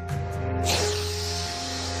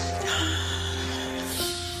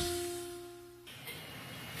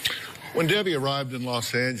 When Debbie arrived in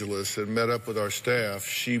Los Angeles and met up with our staff,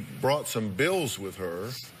 she brought some bills with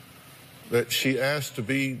her that she asked to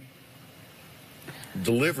be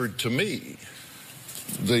delivered to me.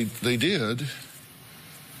 They did.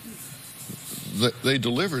 They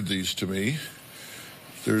delivered these to me.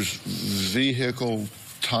 There's vehicle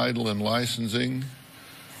title and licensing,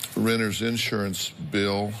 renter's insurance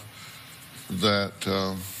bill that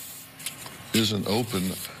isn't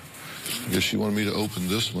open. I guess she wanted me to open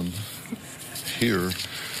this one here.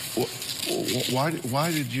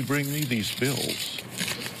 Why did you bring me these bills?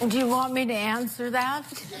 Do you want me to answer that?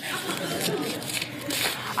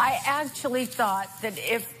 I actually thought that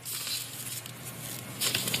if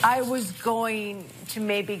I was going to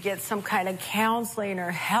maybe get some kind of counseling or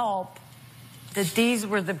help, that these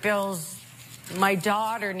were the bills my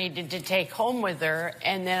daughter needed to take home with her,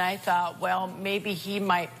 and then I thought, well, maybe he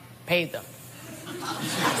might pay them.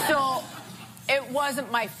 So it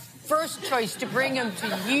wasn't my first choice to bring them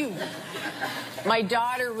to you. My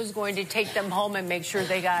daughter was going to take them home and make sure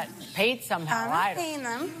they got paid somehow. I'm not paying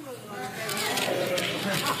them.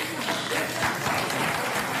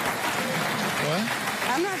 What?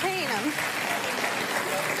 I'm not paying them.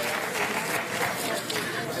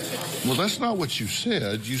 Well, that's not what you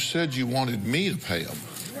said. You said you wanted me to pay them.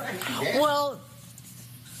 Well,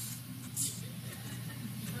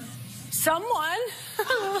 someone.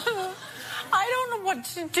 I don't know what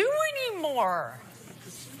to do anymore.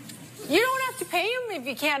 You don't have to pay him if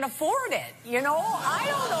you can't afford it, you know? I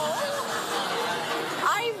don't know.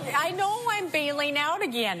 I know I'm bailing out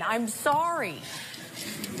again. I'm sorry.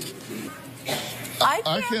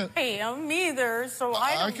 I can't pay them either, so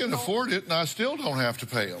I can afford it, and I still don't have to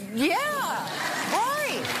pay them. Yeah,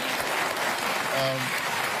 right.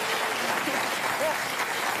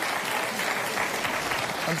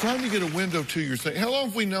 I'm trying to get a window to your thing. How long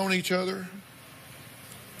have we known each other?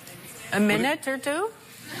 A minute or two?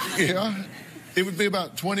 Yeah. It would be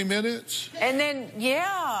about 20 minutes. And then,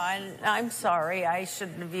 yeah, and I'm sorry, I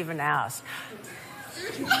shouldn't have even asked.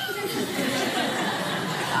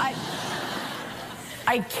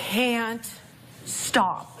 I can't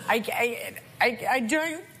stop. I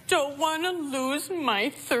don't want to lose my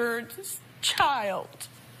third child.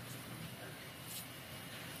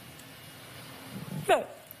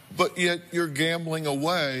 But yet you're gambling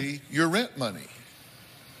away your rent money.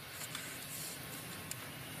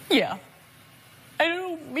 Yeah. I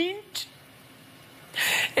don't mean to.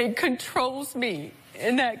 It controls me.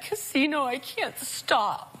 In that casino, I can't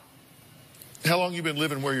stop. How long you been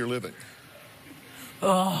living where you're living?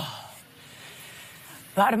 Oh,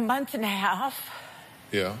 about a month and a half.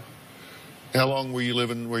 Yeah. How long were you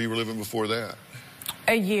living where you were living before that?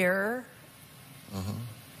 A year. Uh-huh.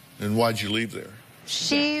 And why'd you leave there?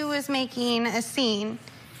 She was making a scene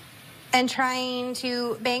and trying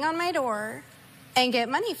to bang on my door and get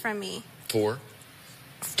money from me. For?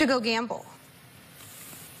 To go gamble.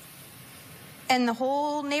 And the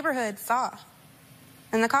whole neighborhood saw.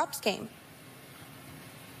 And the cops came.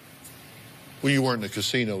 Well, you weren't in a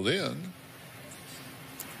casino then.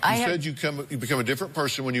 You said you become a different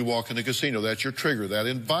person when you walk in a casino. That's your trigger. That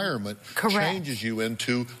environment changes you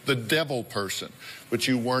into the devil person. But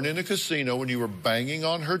you weren't in a casino when you were banging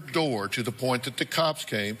on her door to the point that the cops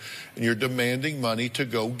came and you're demanding money to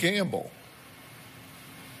go gamble.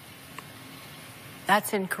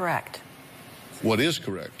 That's incorrect. What is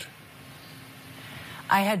correct?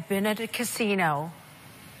 I had been at a casino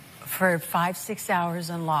for 5-6 hours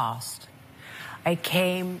and lost. I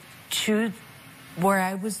came to where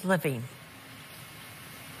I was living,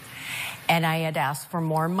 and I had asked for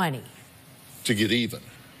more money. To get even?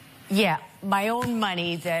 Yeah, my own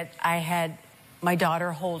money that I had my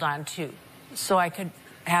daughter hold on to, so I could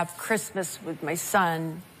have Christmas with my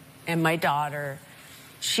son and my daughter.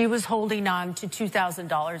 She was holding on to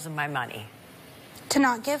 $2,000 of my money. To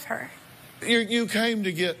not give her. You came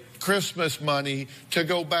to get Christmas money to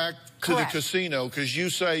go back to Correct. the casino because you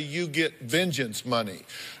say you get vengeance money.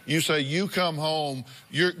 You say you come home,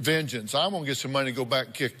 you're vengeance. I'm going to get some money to go back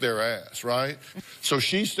and kick their ass, right? So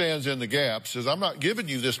she stands in the gap, says, I'm not giving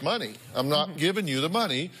you this money. I'm not giving you the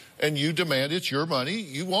money. And you demand it's your money.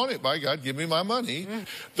 You want it, by God, give me my money.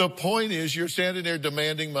 The point is you're standing there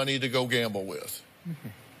demanding money to go gamble with.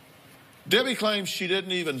 Debbie claims she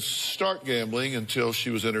didn't even start gambling until she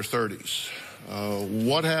was in her 30s.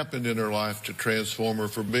 What happened in her life to transform her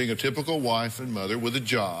from being a typical wife and mother with a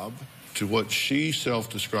job to what she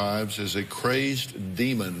self-describes as a crazed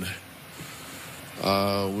demon?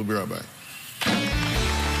 We'll be right back.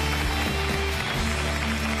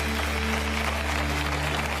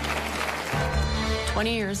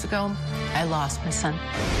 "20 years ago, I lost my son.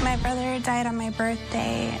 My brother died on my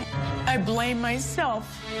birthday. I blame myself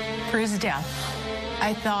for his death.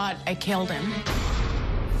 I thought I killed him.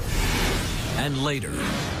 And later,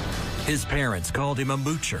 his parents called him a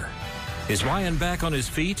moocher. Is Ryan back on his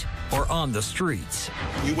feet or on the streets?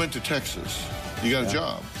 You went to Texas. You got a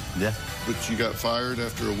job. Yeah. But you got fired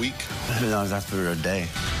after a week? No, it was after a day.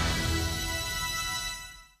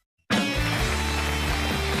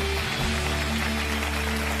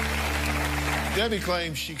 Debbie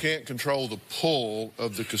claims she can't control the pull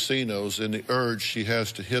of the casinos and the urge she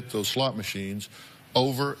has to hit those slot machines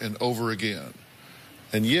over and over again.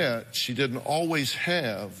 And yet, she didn't always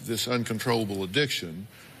have this uncontrollable addiction.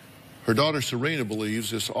 Her daughter Serena believes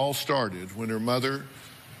this all started when her mother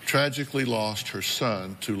tragically lost her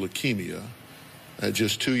son to leukemia at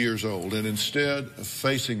just 2 years old. And instead of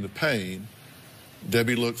facing the pain,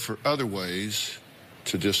 Debbie looked for other ways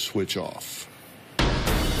to just switch off.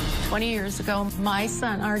 20 years ago, my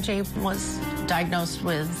son, RJ, was diagnosed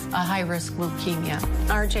with a high-risk leukemia.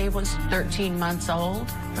 RJ was 13 months old.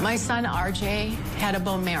 My son, RJ, had a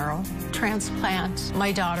bone marrow transplant.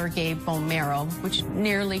 My daughter gave bone marrow, which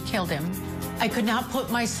nearly killed him. I could not put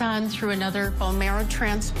my son through another bone marrow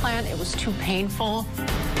transplant. It was too painful.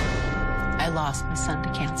 I lost my son to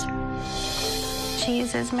cancer. She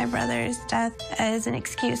uses my brother's death as an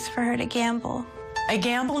excuse for her to gamble. I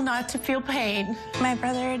gamble not to feel pain. My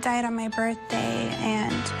brother died on my birthday,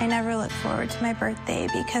 and I never look forward to my birthday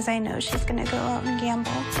because I know she's going to go out and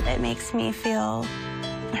gamble. It makes me feel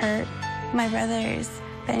hurt. My brother's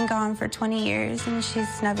been gone for 20 years, and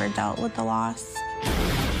she's never dealt with the loss.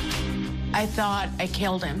 I thought I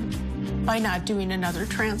killed him. by not doing another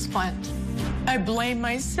transplant. I blame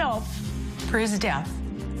myself for his death.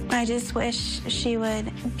 I just wish she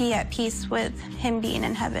would be at peace with him being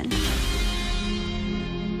in heaven.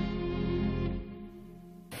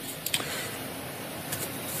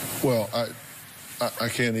 Well, I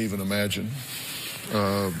can't even imagine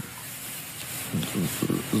the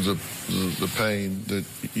pain that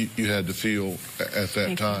you had to feel at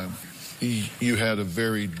that time. You had a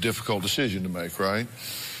very difficult decision to make, right?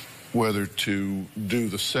 Whether to do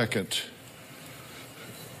the second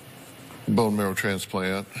bone marrow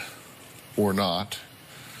transplant or not.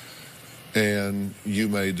 And you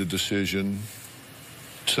made the decision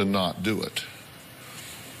to not do it.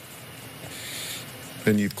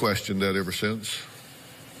 And you've questioned that ever since?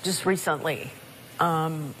 Just recently,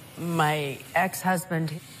 my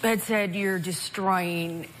ex-husband had said, "You're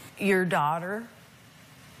destroying your daughter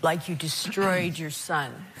like you destroyed your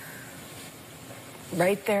son."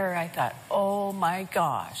 Right there, I thought, oh my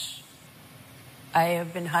gosh, I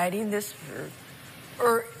have been hiding this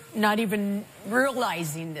or not even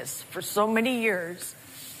realizing this for so many years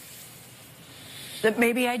that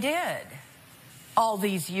maybe I did. All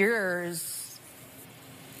these years,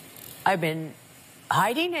 I've been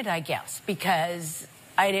hiding it, I guess, because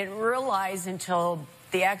I didn't realize until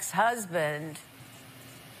the ex-husband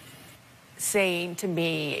saying to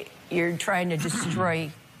me, "You're trying to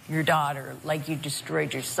destroy your daughter like you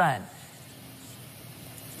destroyed your son."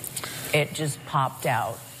 It just popped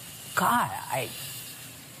out. God,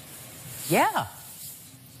 yeah.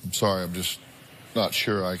 I'm sorry, I'm just not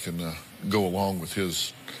sure I can go along with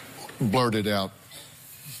his blurted out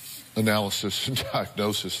analysis and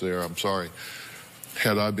diagnosis there. I'm sorry.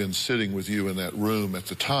 Had I been sitting with you in that room at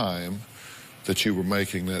the time that you were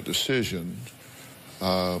making that decision,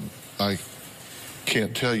 I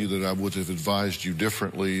can't tell you that I would have advised you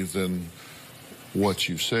differently than what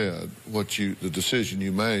you said. The decision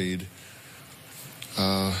you made,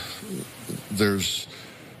 there's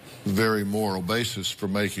very moral basis for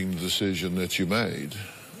making the decision that you made.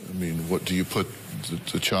 I mean, what do you put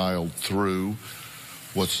the child through?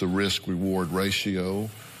 What's the risk-reward ratio?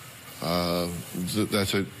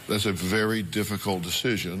 That's a very difficult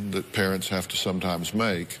decision that parents have to sometimes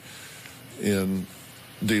make in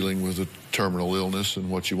dealing with a terminal illness and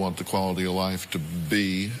what you want the quality of life to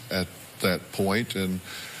be at that point. And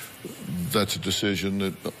that's a decision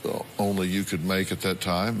that only you could make at that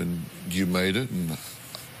time, and you made it, and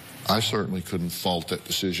I certainly couldn't fault that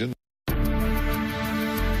decision.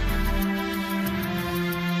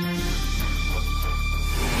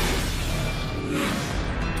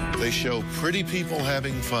 They show pretty people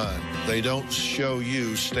having fun. They don't show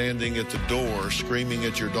you standing at the door screaming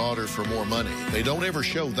at your daughter for more money. They don't ever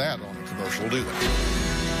show that on a commercial, do they?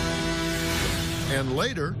 And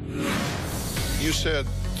later, you said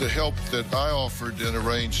the help that I offered and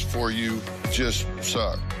arranged for you just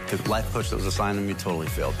sucked. The life coach that was assigned to me totally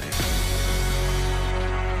failed me.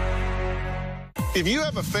 If you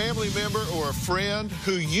have a family member or a friend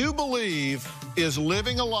who you believe is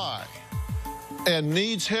living a lie and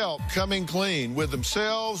needs help coming clean with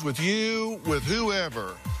themselves, with you, with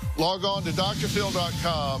whoever, log on to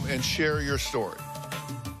drphill.com and share your story.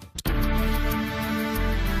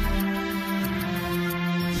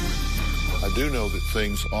 I do know that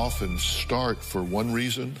things often start for one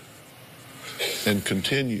reason and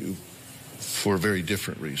continue for a very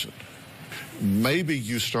different reason. Maybe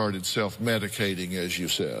you started self-medicating, as you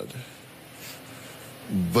said,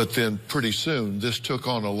 but then pretty soon this took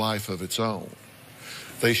on a life of its own.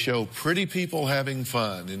 They show pretty people having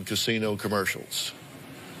fun in casino commercials.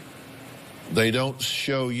 They don't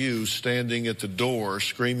show you standing at the door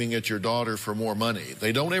screaming at your daughter for more money.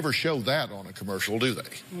 They don't ever show that on a commercial, do they?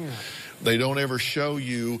 Yeah. They don't ever show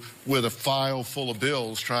you with a file full of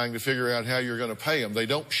bills trying to figure out how you're going to pay them. They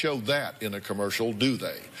don't show that in a commercial, do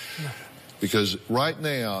they? No. Because right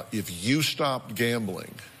now, if you stopped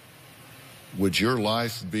gambling, would your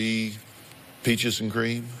life be peaches and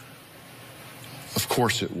cream? Of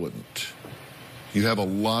course it wouldn't. You have a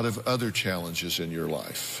lot of other challenges in your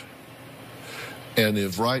life. And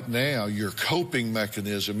if right now your coping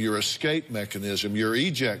mechanism, your escape mechanism, your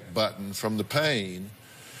eject button from the pain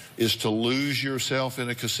is to lose yourself in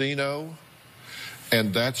a casino,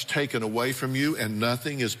 and that's taken away from you and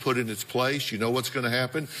nothing is put in its place, you know what's going to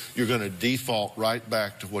happen? You're going to default right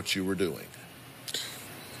back to what you were doing.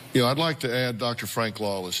 You know, I'd like to add Dr. Frank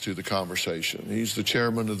Lawless to the conversation. He's the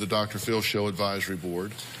chairman of the Dr. Phill Show Advisory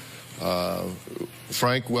Board.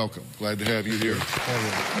 Frank, welcome. Glad to have you here.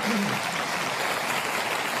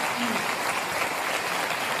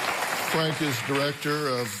 Frank is director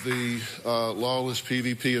of the Lawless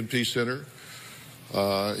PvP and Peace Center.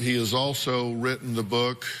 He has also written the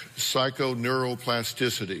book,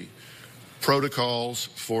 Psychoneuroplasticity, Protocols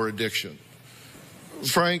for Addiction.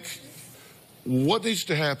 Frank, what needs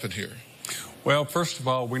to happen here? Well, first of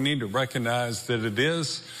all, we need to recognize that it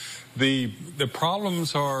is, the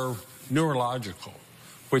problems are neurological,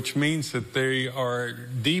 which means that they are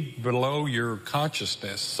deep below your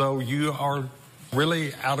consciousness. So you are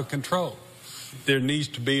really out of control. There needs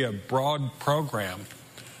to be a broad program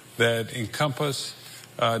that encompasses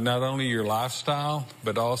not only your lifestyle,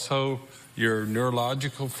 but also your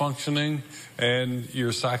neurological functioning and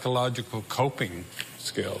your psychological coping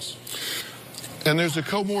skills. And there's a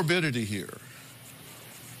comorbidity here.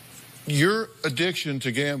 Your addiction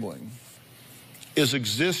to gambling is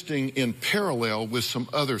existing in parallel with some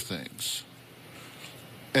other things.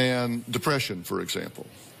 And depression, for example.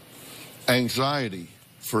 Anxiety,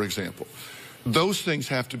 for example. Those things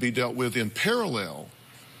have to be dealt with in parallel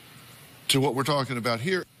to what we're talking about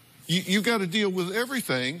here. You got to deal with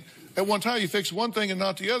everything. At one time, you fix one thing and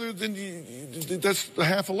not the other, then that's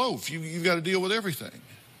half a loaf. You got to deal with everything.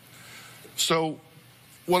 So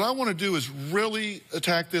what I want to do is really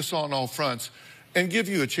attack this on all fronts and give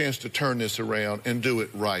you a chance to turn this around and do it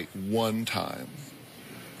right one time.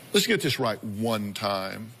 Let's get this right one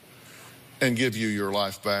time and give you your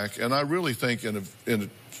life back. And I really think in a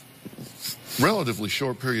relatively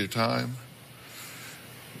short period of time,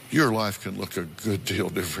 your life can look a good deal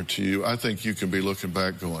different to you. I think you can be looking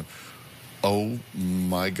back going, oh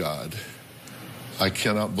my God, I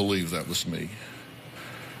cannot believe that was me.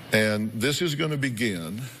 And this is going to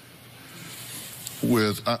begin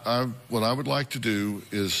with, what I would like to do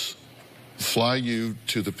is fly you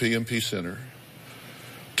to the PMP Center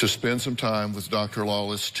to spend some time with Dr.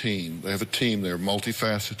 Lawless' team. They have a team there,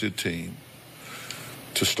 multifaceted team,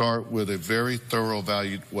 to start with a very thorough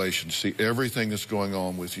evaluation, see everything that's going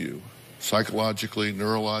on with you, psychologically,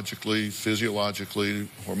 neurologically, physiologically,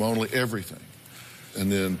 hormonally, everything,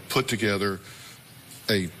 and then put together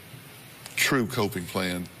a true coping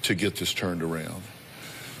plan to get this turned around.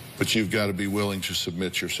 But you've got to be willing to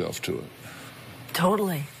submit yourself to it.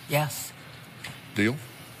 Totally, yes. Deal?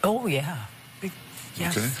 Oh, yeah.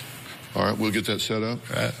 Yes. Okay. All right, we'll get that set up.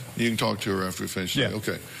 You can talk to her after we finish. Yeah.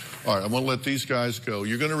 Okay. All right, I'm going to let these guys go.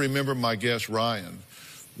 You're going to remember my guest, Ryan,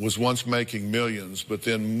 was once making millions, but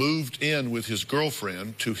then moved in with his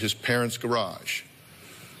girlfriend to his parents' garage.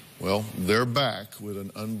 Well, they're back with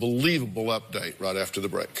an unbelievable update right after the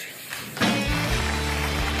break.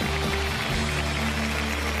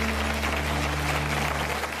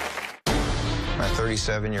 My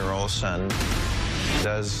 37-year-old son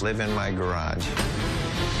does live in my garage.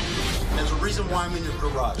 There's a reason why I'm in your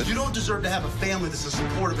garage. You don't deserve to have a family that's as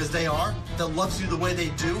supportive as they are, that loves you the way they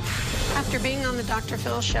do. After being on the Dr.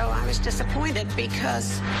 Phill show, I was disappointed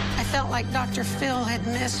because I felt like Dr. Phill had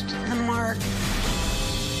missed the mark.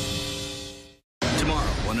 Tomorrow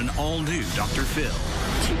on an all-new Dr. Phill.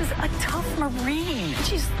 She was a tough Marine.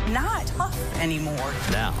 She's not tough anymore.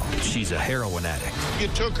 Now, she's a heroin addict. You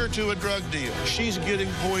took her to a drug deal. She's getting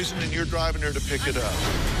poisoned and you're driving her to pick it up.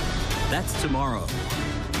 That's tomorrow.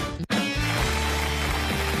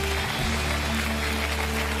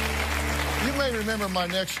 You may remember my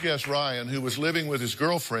next guest, Ryan, who was living with his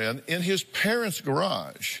girlfriend in his parents'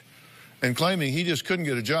 garage and claiming he just couldn't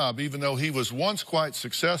get a job, even though he was once quite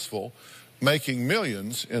successful, making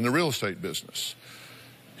millions in the real estate business.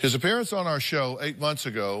 His appearance on our show 8 months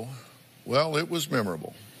ago, well, it was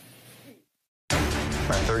memorable.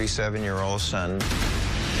 My 37-year-old son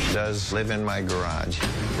does live in my garage.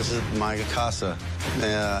 This is my casa.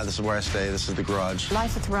 This is where I stay. This is the garage.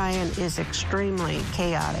 Life with Ryan is extremely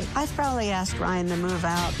chaotic. I've probably asked Ryan to move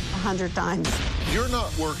out 100 times. You're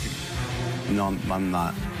not working. No, I'm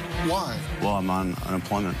not. Why? Well, I'm on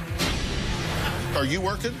unemployment. Are you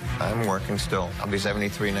working? I'm working still. I'll be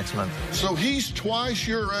 73 next month. So he's twice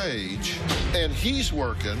your age, and he's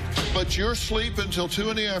working, but you're sleeping till 2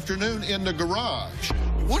 in the afternoon in the garage.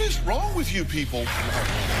 What is wrong with you people?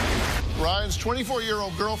 Ryan's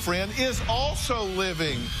 24-year-old girlfriend is also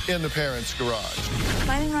living in the parents' garage.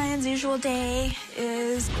 Mine and Ryan's usual day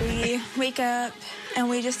is we wake up and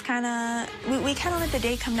we just kind of, we kind of let the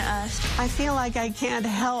day come to us. I feel like I can't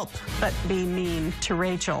help but be mean to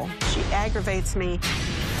Rachel. She aggravates me.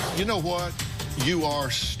 You know what? You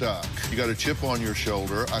are stuck. You got a chip on your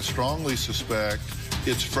shoulder. I strongly suspect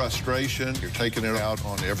it's frustration. You're taking it out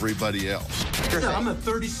on everybody else. I'm a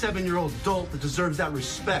 37-year-old adult that deserves that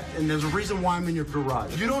respect, and there's a reason why I'm in your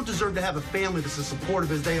garage. You don't deserve to have a family that's as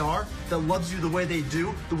supportive as they are, that loves you the way they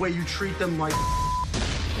do, the way you treat them like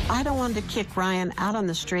I don't want to kick Ryan out on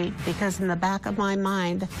the street because in the back of my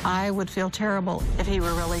mind, I would feel terrible if he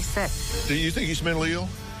were really sick. Do you think he's mentally ill?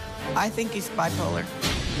 I think he's bipolar.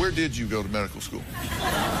 Where did you go to medical school?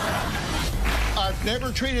 I've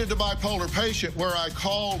never treated a bipolar patient where I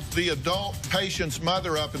called the adult patient's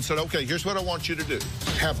mother up and said, okay, here's what I want you to do.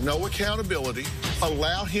 Have no accountability,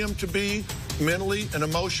 allow him to be mentally and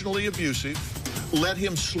emotionally abusive, let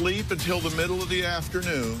him sleep until the middle of the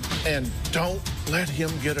afternoon, and don't let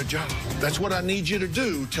him get a job. That's what I need you to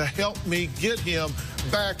do to help me get him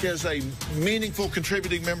back as a meaningful,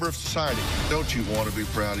 contributing member of society. Don't you want to be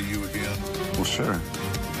proud of you again? Well, sure.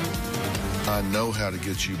 I know how to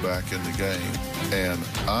get you back in the game, and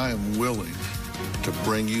I am willing to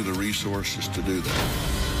bring you the resources to do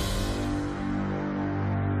that.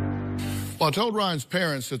 Well, I told Ryan's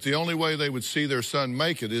parents that the only way they would see their son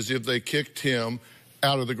make it is if they kicked him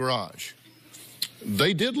out of the garage.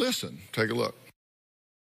 They did listen. Take a look.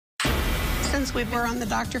 Since we were on the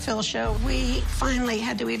Dr. Phil show, we finally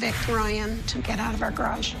had to evict Ryan to get out of our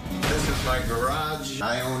garage. This is my garage.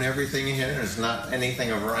 I own everything in here. It's not anything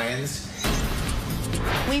of Ryan's.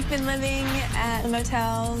 We've been living at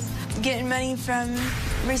motels, getting money from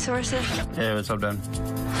resources. Hey, what's up, Dan?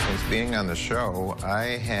 Since being on the show,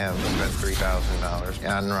 I have spent $3,000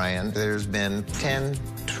 on Ryan. There's been 10,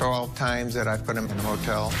 12 times that I've put him in a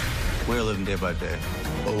hotel. We're living day by day.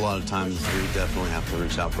 A lot of times we definitely have to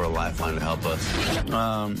reach out for a lifeline to help us.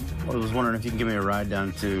 I was wondering if you can give me a ride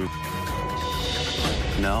down to...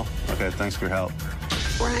 No? Okay, thanks for your help.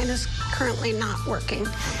 Ryan is currently not working.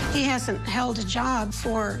 He hasn't held a job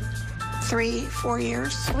for 3-4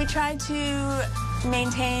 years. We tried to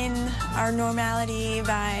maintain our normality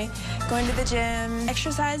by going to the gym,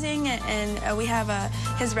 exercising, and we have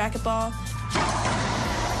his racquetball.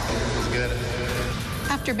 Good.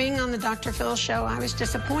 After being on the Dr. Phil show, I was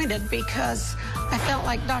disappointed because I felt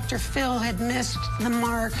like Dr. Phil had missed the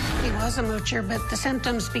mark. He was a moocher, but the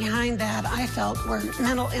symptoms behind that, I felt, were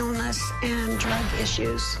mental illness and drug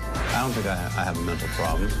issues. I don't think I have a mental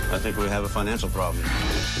problem. I think we have a financial problem.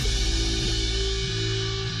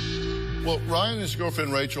 Well, Ryan and his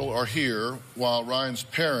girlfriend Rachel are here while Ryan's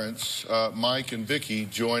parents, Mike and Vicki,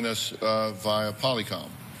 join us via Polycom.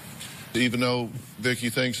 Even though Vicki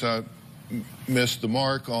thinks I missed the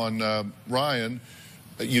mark on Ryan,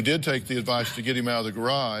 you did take the advice to get him out of the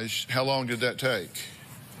garage. How long did that take?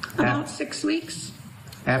 About 6 weeks.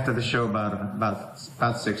 After the show, about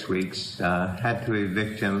 6 weeks, had to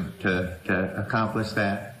evict him to accomplish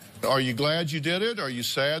that. Are you glad you did it? Are you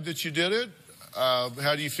sad that you did it?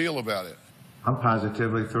 How do you feel about it? I'm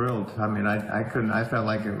positively thrilled. I mean, I felt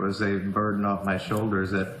like it was a burden off my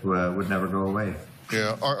shoulders that would never go away.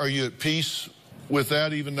 Yeah. Are you at peace with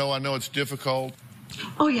that, even though I know it's difficult?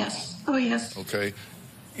 Oh, yes. Oh, yes. Okay.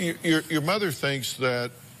 Your mother thinks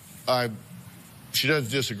that she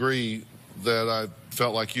doesn't disagree that I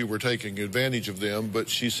felt like you were taking advantage of them, but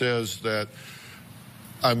she says that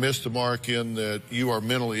I missed the mark in that you are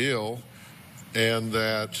mentally ill and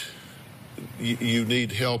that you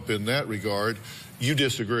need help in that regard. You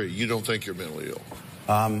disagree. You don't think you're mentally ill.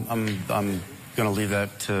 I'm going to leave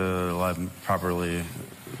that to I'm properly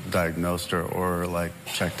diagnosed or like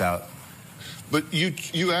checked out. But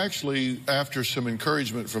you actually, after some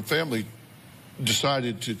encouragement from family,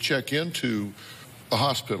 decided to check into a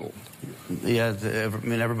hospital. Yeah, I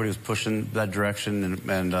mean, everybody was pushing that direction,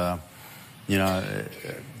 and you know,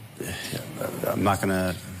 I'm not going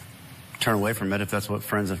to turn away from it if that's what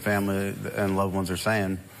friends and family and loved ones are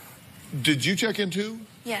saying. Did you check into?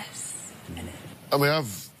 Yes. I mean,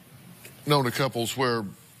 I've known a couples where,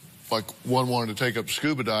 like, one wanted to take up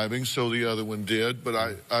scuba diving, so the other one did.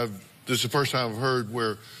 But this is the first time I've heard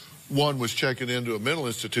where one was checking into a mental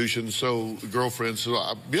institution, so the girlfriend said,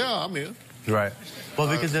 "Yeah, I'm in." Right. Well,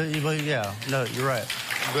 because yeah, no, you're right.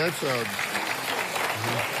 That's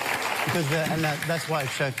because that's why I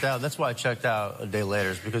checked out. That's why I checked out a day later.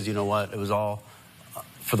 Is because you know what? It was all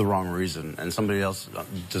for the wrong reason, and somebody else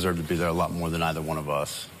deserved to be there a lot more than either one of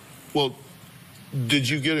us. Well, did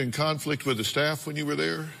you get in conflict with the staff when you were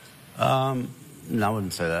there? No, I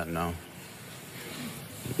wouldn't say that. No.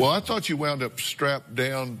 Well, I thought you wound up strapped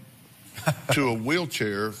down to a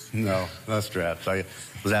wheelchair. No, not strapped. I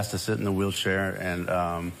was asked to sit in the wheelchair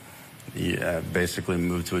and basically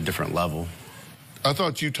move to a different level. I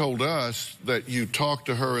thought you told us that you talked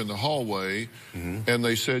to her in the hallway, and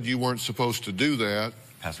they said you weren't supposed to do that.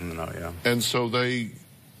 Passing the note, yeah. And so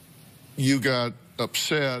you got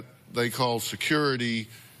upset. They called security.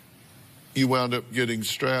 You wound up getting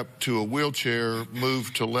strapped to a wheelchair,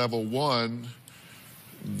 moved to level 1.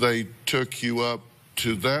 They took you up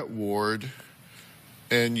to that ward,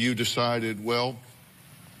 and you decided, well,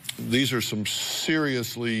 these are some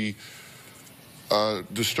seriously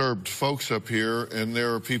disturbed folks up here, and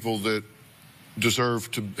there are people that deserve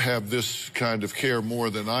to have this kind of care more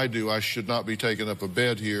than I do. I should not be taking up a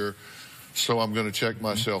bed here, so I'm going to check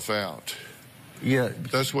myself out. Yeah.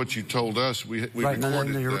 That's what you told us. We right,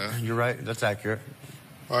 recorded that. You're right. That's accurate.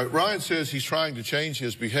 All right, Ryan says he's trying to change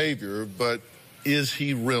his behavior, but is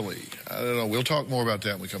he really? I don't know. We'll talk more about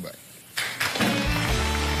that when we come back.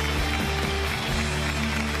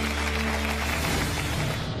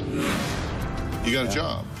 You got a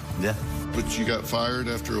job? Yeah. But you got fired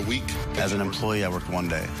after a week? As an employee, I worked 1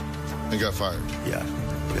 day. And got fired? Yeah.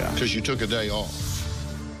 Yeah. Because you took a day off.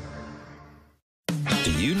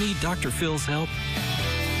 Do you need Dr. Phil's help?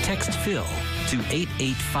 Text Phill to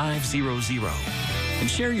 88500 and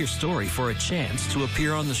share your story for a chance to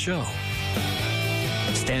appear on the show.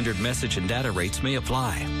 Standard message and data rates may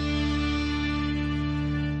apply.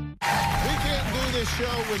 This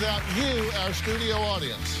show without you, our studio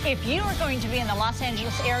audience. If you are going to be in the Los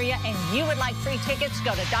Angeles area and you would like free tickets,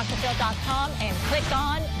 go to drphil.com and click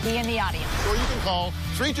on Be in the Audience. Or you can call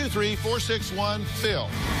 323-461-PHIL.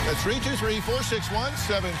 That's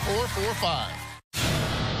 323-461-7445.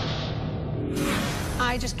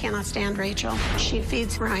 I just cannot stand Rachel. She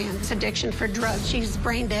feeds Ryan's addiction for drugs. She's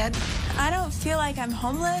brain dead. I don't feel like I'm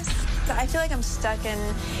homeless. I feel like I'm stuck in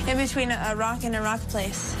between a rock and a rock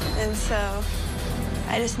place. And so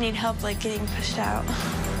I just need help, like, getting pushed out.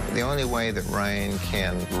 The only way that Ryan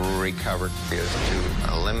can recover is to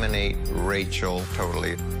eliminate Rachel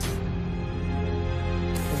totally.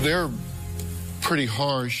 They're pretty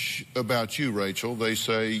harsh about you, Rachel. They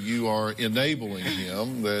say you are enabling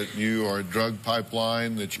him, that you are a drug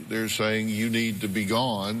pipeline, that they're saying you need to be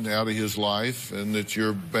gone out of his life, and that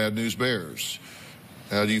you're bad news bears.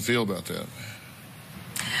 How do you feel about that?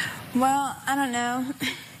 Well, I don't know.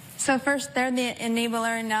 So first they're the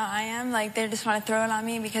enabler and now I am? Like they just want to throw it on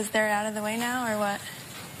me because they're out of the way now, or what?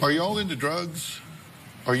 Are you all into drugs?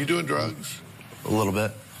 Are you doing drugs? A little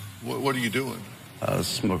bit. What are you doing?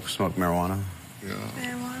 Smoke marijuana. Yeah.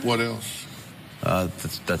 Marijuana. What else?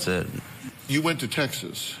 That's it. You went to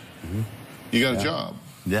Texas. Mm-hmm. You got a job.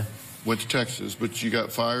 Yeah. Went to Texas, but you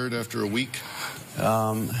got fired after a week?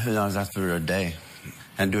 No, it was after a day.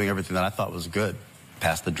 And doing everything that I thought was good.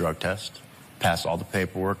 Passed the drug test. Passed all the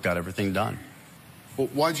paperwork, got everything done. Well,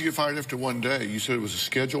 why'd you get fired after 1 day? You said it was a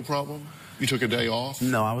schedule problem? You took a day off?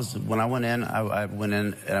 No, when I went in, I went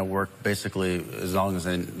in and I worked basically as long as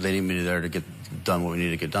they needed me there to get done what we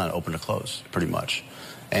needed to get done, open to close, pretty much.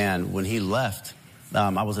 And when he left,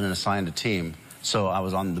 I wasn't assigned a team, so I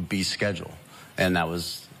was on the B schedule. And I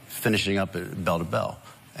was finishing up at bell to bell.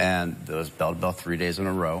 And there was bell to bell 3 days in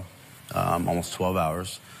a row, almost 12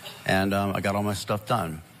 hours. And I got all my stuff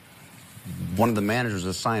done. One of the managers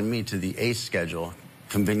assigned me to the A schedule.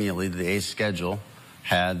 Conveniently, the A schedule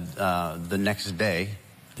had the next day.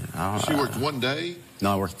 So you worked 1 day?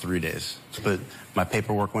 No, I worked 3 days. But my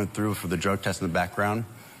paperwork went through for the drug test in the background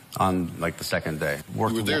on like the second day. You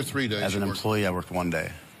were there 3 days? As an employee, I worked 1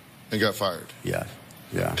 day. And got fired? Yeah,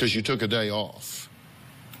 yeah. Because you took a day off?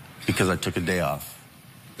 Because I took a day off.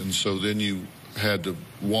 And so then you had to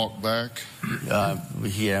walk back?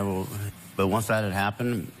 Yeah, well, but once that had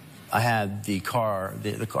happened, I had the car,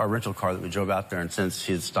 the rental car that we drove out there, and since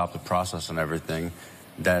he had stopped the process and everything,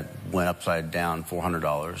 that went upside down,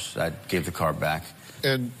 $400. I gave the car back.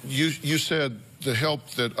 And you said the help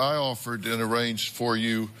that I offered and arranged for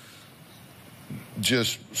you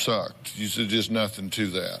just sucked. You said just nothing to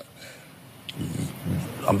that.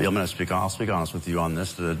 I'll speak honest with you on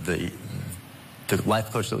this. The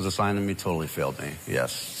life coach that was assigned to me totally failed me.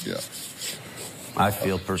 Yes. Yeah. I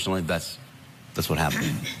feel personally that's what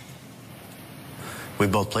happened. We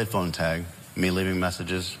both played phone tag. Me leaving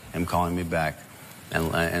messages, him calling me back,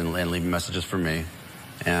 and leaving messages for me.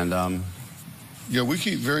 And yeah, we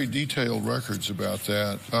keep very detailed records about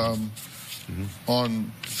that.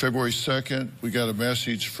 On February 2nd, we got a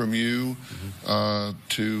message from you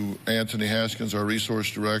to Anthony Haskins, our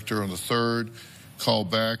resource director. On the 3rd, call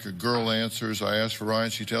back. A girl answers. I ask for Ryan.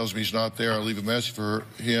 She tells me he's not there. I leave a message for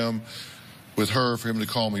him, with her, for him to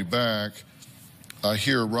call me back. I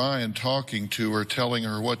hear Ryan talking to her, telling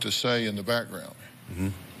her what to say in the background.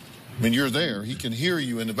 I mean, you're there. He can hear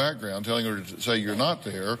you in the background, telling her to say you're not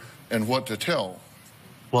there and what to tell.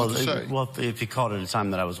 Well, if he called at a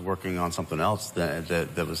time that I was working on something else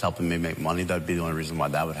that was helping me make money, that'd be the only reason why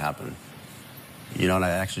that would happen. You know, and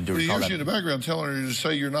I actually do recall that. He hears you in the background telling her to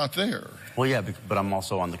say you're not there. Well, yeah, but I'm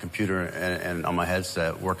also on the computer and on my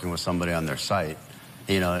headset working with somebody on their site,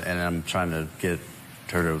 you know, and I'm trying to get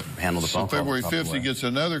her to handle the phone call. So February 5th, he gets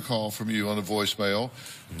another call from you on a voicemail.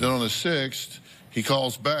 Then on the 6th, He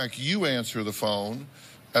calls back. You answer the phone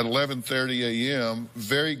at 11:30 a.m.,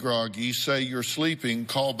 very groggy, say you're sleeping,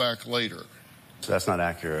 call back later. That's not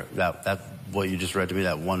accurate. That what you just read to me,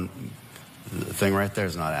 that one thing right there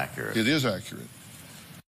is not accurate. It is accurate.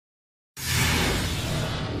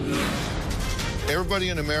 Everybody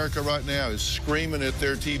in America right now is screaming at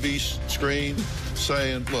their TV screen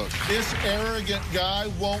saying, look, this arrogant guy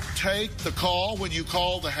won't take the call when you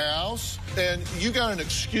call the house, and you got an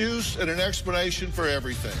excuse and an explanation for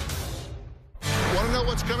everything. Want to know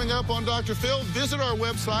what's coming up on Dr. Phil? Visit our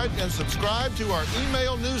website and subscribe to our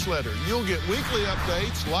email newsletter. You'll get weekly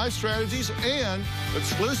updates, life strategies, and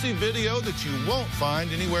exclusive video that you won't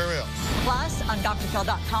find anywhere else. Plus, on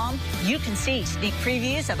drphil.com, you can see sneak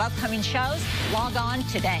previews of upcoming shows. Log on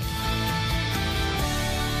today.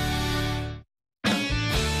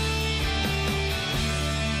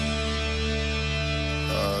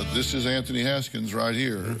 This is Anthony Haskins right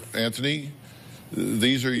here. Anthony,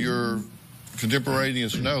 these are your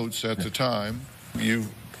contemporaneous notes at the time. You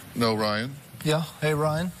know Ryan? Yeah. Hey,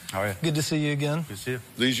 Ryan. How are you? Good to see you again. Good to see you.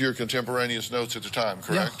 These are your contemporaneous notes at the time,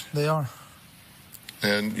 correct? Yeah, they are.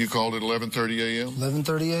 And you called at 11:30 a.m.?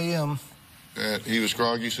 11:30 a.m. And he was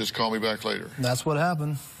groggy, says, call me back later. That's what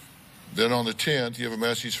happened. Then on the 10th, you have a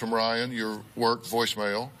message from Ryan, your work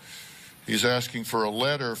voicemail. He's asking for a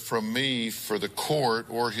letter from me for the court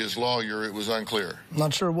or his lawyer. It was unclear.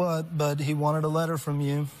 Not sure what, but he wanted a letter from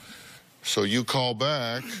you. So you call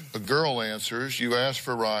back. A girl answers. You ask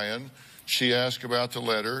for Ryan. She asks about the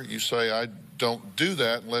letter. You say, I don't do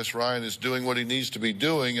that unless Ryan is doing what he needs to be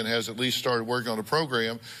doing and has at least started working on a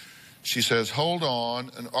program. She says, hold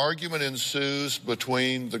on. An argument ensues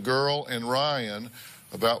between the girl and Ryan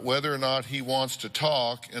about whether or not he wants to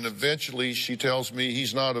talk, and eventually she tells me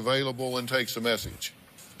he's not available and takes a message.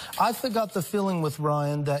 I got the feeling with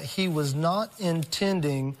Ryan that he was not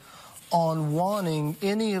intending on wanting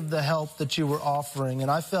any of the help that you were offering,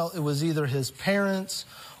 and I felt it was either his parents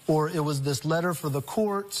or it was this letter for the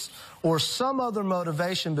courts or some other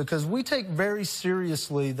motivation, because we take very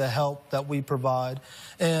seriously the help that we provide,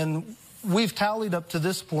 and we've tallied up to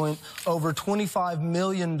this point over $25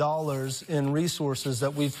 million in resources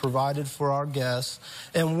that we've provided for our guests.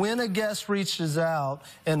 And when a guest reaches out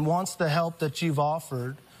and wants the help that you've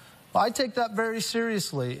offered, I take that very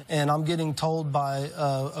seriously. And I'm getting told by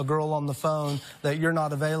a girl on the phone that you're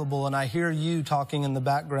not available, and I hear you talking in the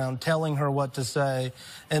background, telling her what to say.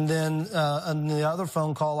 And then on the other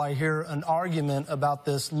phone call, I hear an argument about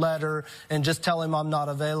this letter and just tell him I'm not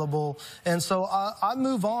available. And so I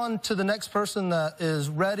move on to the next person that is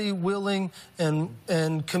ready, willing,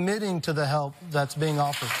 and committing to the help that's being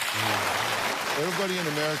offered. Everybody in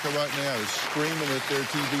America right now is screaming at their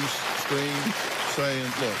TV screen, saying,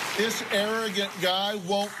 look, this arrogant guy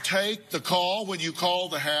won't take the call when you call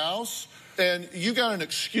the house, and you got an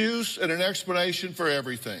excuse and an explanation for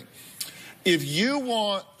everything. If you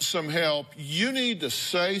want some help, you need to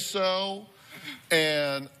say so,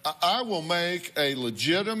 and I will make a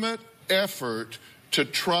legitimate effort to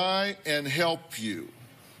try and help you.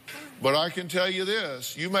 But I can tell you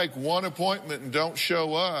this, you make one appointment and don't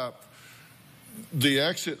show up, the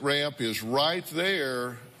exit ramp is right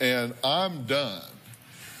there, and I'm done.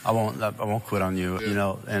 I won't quit on you, you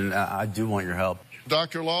know, and I do want your help.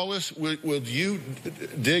 Dr. Lawless, will you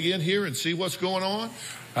dig in here and see what's going on?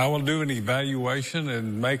 I will do an evaluation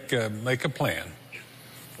and make a plan.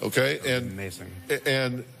 Okay, and amazing.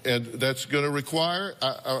 And that's going to require,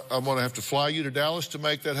 I'm going to have to fly you to Dallas to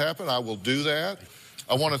make that happen. I will do that.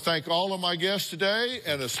 I want to thank all of my guests today,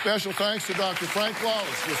 and a special thanks to Dr. Frank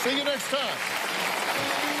Lawless. We'll see you next time.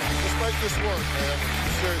 Let's make this work, man.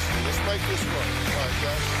 Seriously, let's make this work. All right,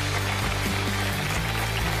 guys.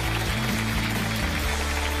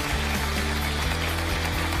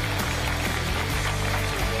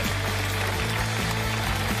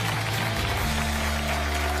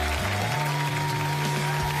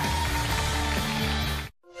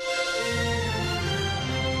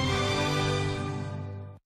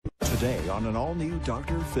 Today on an all-new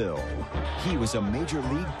Dr. Phil, he was a major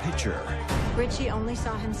league pitcher. Richie only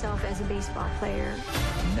saw himself as a baseball player.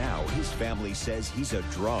 Now his family says he's a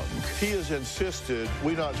drunk. He has insisted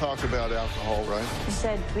we not talk about alcohol, right? He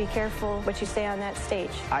said, be careful what you say on that stage.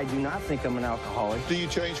 I do not think I'm an alcoholic. Do you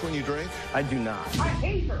change when you drink? I do not. I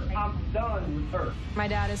hate her. I'm done with her. My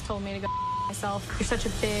dad has told me to go myself. You're such a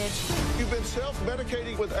bitch. You've been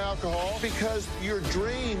self-medicating with alcohol because your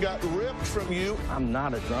dream got ripped from you. I'm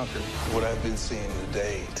not a drunkard. What I've been seeing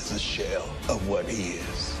today is a shell of what he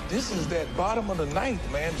is. This is that bottom of the ninth,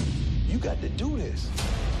 man. You got to do this.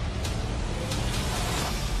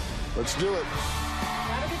 Let's do it.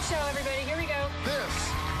 Have a good show, everybody. Here we go.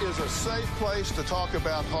 This is a safe place to talk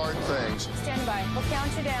about hard things. Stand by. We'll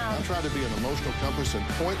count you down. I'm trying to be an emotional compass and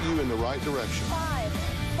point you in the right direction. 5,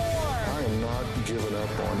 4. I am not giving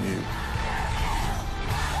up on you.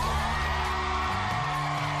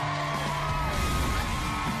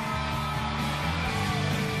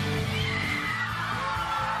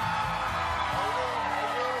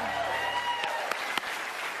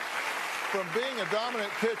 From being a dominant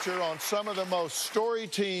pitcher on some of the most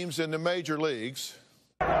storied teams in the major leagues,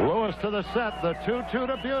 Lewis to the set, the 2-2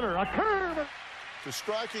 to Buhner, a curve, to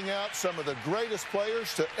striking out some of the greatest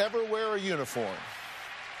players to ever wear a uniform.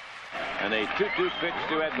 And a 2-2 pitch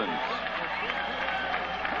to Edmonds.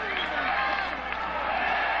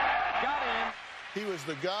 Got him. He was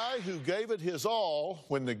the guy who gave it his all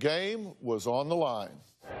when the game was on the line.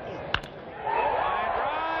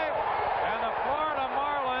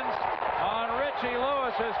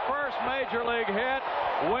 Lewis's first major league hit,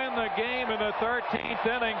 win the game in the 13th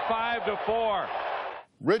inning, 5-4.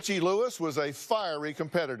 Richie Lewis was a fiery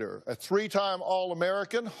competitor, a 3-time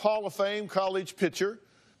All-American, Hall of Fame college pitcher,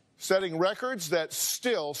 setting records that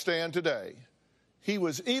still stand today. He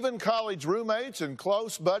was even college roommates and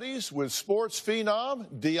close buddies with sports phenom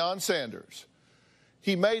Deion Sanders.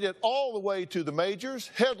 He made it all the way to the majors,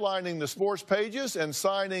 headlining the sports pages and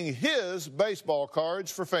signing his baseball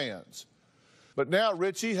cards for fans. But now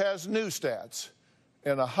Richie has new stats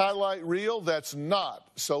and a highlight reel that's not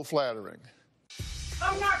so flattering.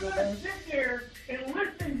 I'm not going to sit there and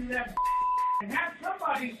listen to that and have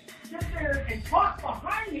somebody sit there and talk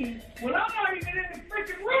behind me when I'm not even in the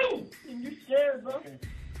freaking room. And you're scared, bro.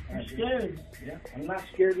 I'm scared. Yeah, I'm not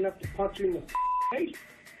scared enough to punch you in the face.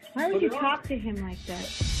 Why would you talk to him like that?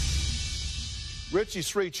 Richie's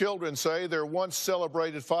 3 children say their once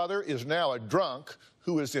celebrated father is now a drunk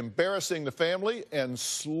who is embarrassing the family and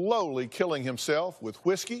slowly killing himself with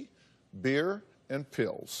whiskey, beer, and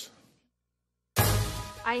pills.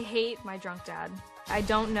 I hate my drunk dad. I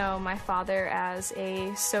don't know my father as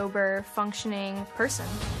a sober, functioning person.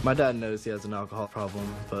 My dad knows he has an alcohol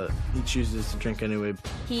problem, but he chooses to drink anyway.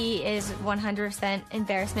 He is 100%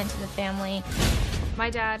 embarrassment to the family. My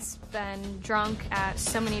dad's been drunk at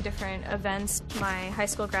so many different events. My high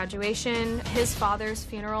school graduation, his father's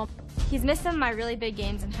funeral. He's missed some of my really big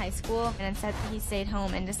games in high school, and instead he stayed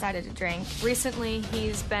home and decided to drink. Recently,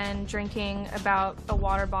 he's been drinking about a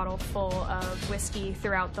water bottle full of whiskey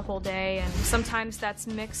throughout the whole day, and sometimes that's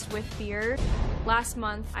mixed with beer. Last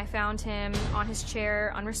month, I found him on his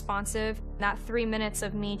chair, unresponsive. That 3 minutes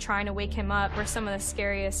of me trying to wake him up were some of the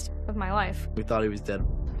scariest of my life. We thought he was dead.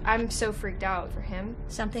 I'm so freaked out for him.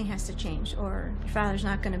 Something has to change, or your father's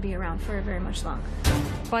not going to be around for very much longer.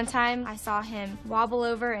 One time, I saw him wobble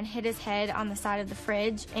over and hit his head on the side of the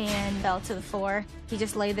fridge and fell to the floor. He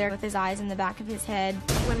just lay there with his eyes in the back of his head.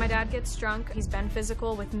 When my dad gets drunk, he's been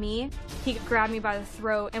physical with me. He grabbed me by the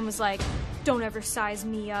throat and was like, "Don't ever size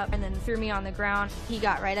me up," and then threw me on the ground. He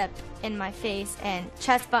got right up in my face and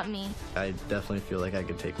chest bumped me. I definitely feel like I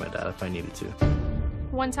could take my dad if I needed to.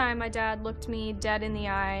 One time, my dad looked me dead in the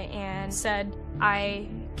eye and said, "I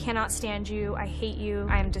cannot stand you. I hate you.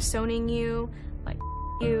 I am disowning you. Like,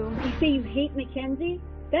 you." You say you hate Mackenzie?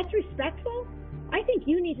 That's respectful? I think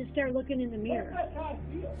you need to start looking in the mirror.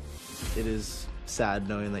 It is sad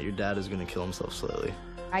knowing that your dad is going to kill himself slowly.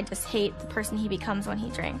 I just hate the person he becomes when he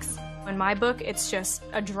drinks. In my book, it's just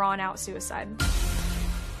a drawn-out suicide.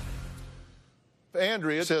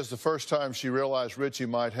 Andrea says the first time she realized Richie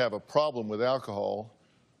might have a problem with alcohol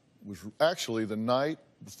was actually the night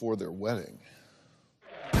before their wedding.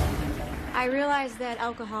 I realized that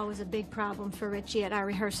alcohol was a big problem for Richie at our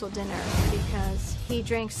rehearsal dinner because he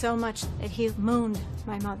drank so much that he mooned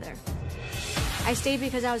my mother. I stayed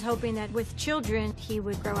because I was hoping that with children, he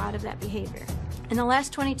would grow out of that behavior. In the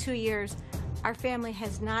last 22 years, our family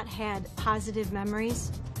has not had positive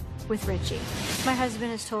memories with Richie. My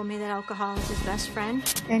husband has told me that alcohol is his best friend.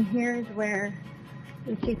 And here's where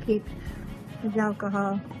Richie keeps his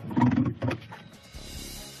alcohol.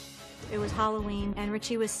 It was Halloween, and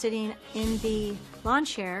Richie was sitting in the lawn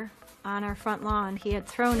chair on our front lawn. He had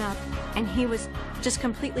thrown up, and he was just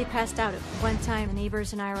completely passed out. One time, the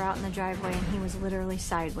neighbors and I were out in the driveway, and he was literally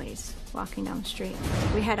sideways walking down the street.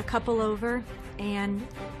 We had a couple over, and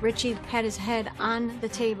Richie had his head on the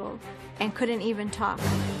table and couldn't even talk.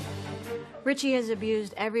 Richie has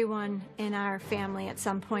abused everyone in our family at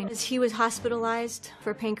some point. He was hospitalized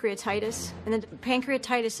for pancreatitis, and the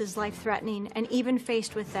pancreatitis is life-threatening, and even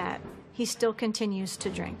faced with that, he still continues to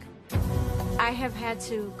drink. I have had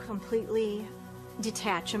to completely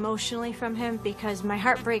detach emotionally from him because my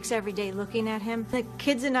heart breaks every day looking at him. The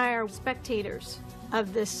kids and I are spectators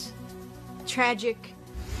of this tragic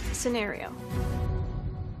scenario.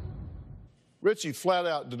 Richie flat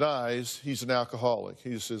out denies he's an alcoholic.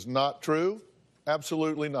 He says, not true,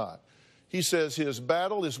 absolutely not. He says his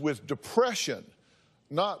battle is with depression,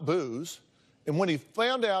 not booze. And when he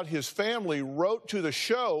found out his family wrote to the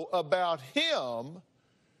show about him,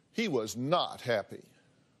 he was not happy.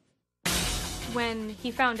 When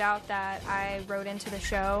he found out that I wrote into the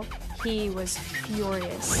show, he was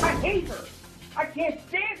furious. I hate her. I can't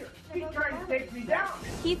stand her. She's trying to take me down.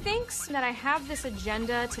 He thinks that I have this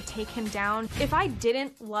agenda to take him down. If I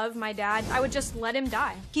didn't love my dad, I would just let him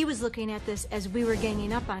die. He was looking at this as we were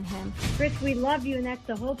ganging up on him. Rich, we love you, and that's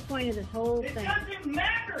the whole point of this whole It thing. doesn't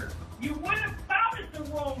matter. You went about it the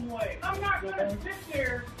wrong way. I'm not going to sit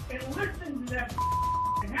there and listen to that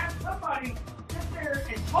and have somebody sit there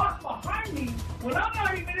and talk behind me when I'm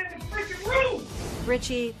not even in the freaking room.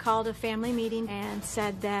 Richie called a family meeting and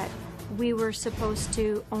said that we were supposed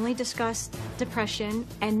to only discuss depression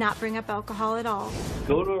and not bring up alcohol at all.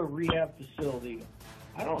 Go to a rehab facility.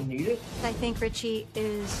 I don't need it. I think Richie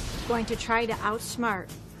is going to try to outsmart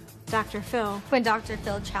Dr. Phill. When Dr.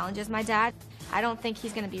 Phill challenges my dad, I don't think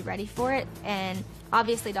he's going to be ready for it, and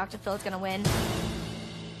obviously Dr. Phill is going to win.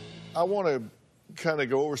 I want to kind of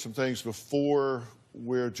go over some things before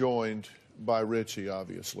we're joined by Richie,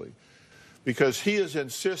 obviously, because he has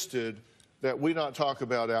insisted that we not talk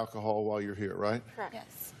about alcohol while you're here, right? Correct.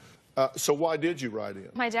 Yes. So why did you write in?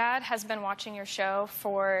 My dad has been watching your show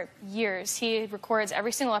for years. He records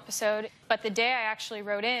every single episode, but the day I actually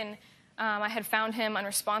wrote in, I had found him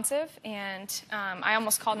unresponsive, and I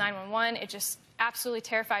almost called 911. It just absolutely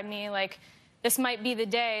terrified me. Like, this might be the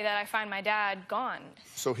day that I find my dad gone.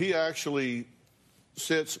 So he actually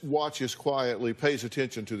sits, watches quietly, pays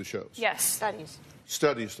attention to the shows? Yes.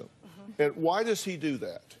 Studies them. And why does he do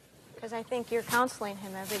that? Because I think you're counseling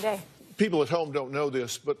him every day. People at home don't know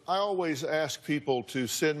this, but I always ask people to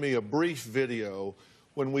send me a brief video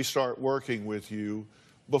when we start working with you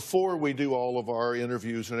before we do all of our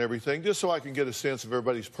interviews and everything, just so I can get a sense of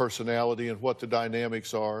everybody's personality and what the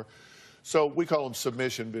dynamics are. So we call them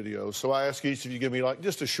submission videos. So I ask each of you to give me like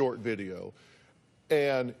just a short video.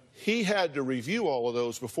 And he had to review all of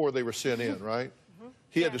those before they were sent in, right?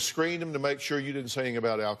 He had to screen them to make sure you didn't say anything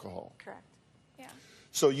about alcohol. Correct.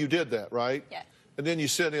 So you did that, right? Yes. And then you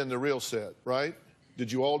sent in the real set, right?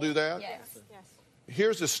 Did you all do that? Yes.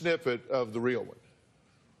 Here's a snippet of the real one.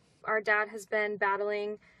 Our dad has been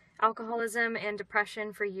battling alcoholism and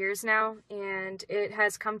depression for years now, and it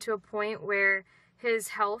has come to a point where his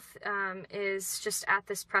health is just at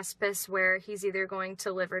this precipice where he's either going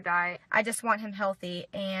to live or die. I just want him healthy,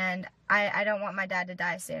 and I don't want my dad to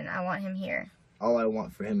die soon. I want him here. All I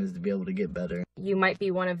want for him is to be able to get better. You might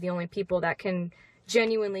be one of the only people that can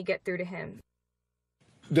genuinely get through to him.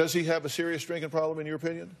 Does he have a serious drinking problem, in your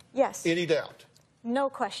opinion? Yes. Any doubt? No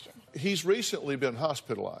question. He's recently been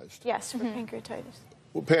hospitalized. Yes, for pancreatitis.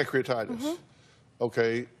 Well, pancreatitis.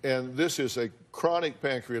 Okay, and this is a chronic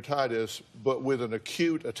pancreatitis, but with an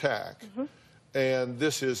acute attack. And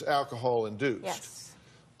this is alcohol-induced. Yes.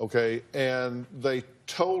 Okay, and they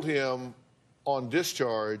told him on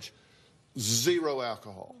discharge, 0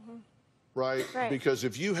 alcohol, right? Because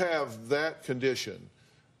if you have that condition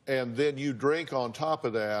and then you drink on top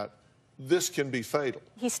of that, this can be fatal.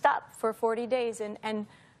 He stopped for 40 days and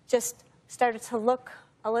just started to look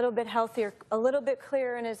a little bit healthier, a little bit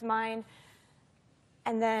clearer in his mind.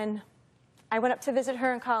 And then I went up to visit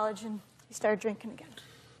her in college, and he started drinking again.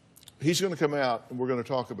 He's going to come out, and we're going to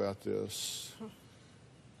talk about this.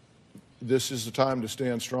 This is the time to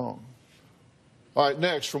stand strong. All right,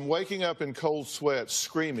 next, from waking up in cold sweats,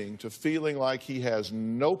 screaming, to feeling like he has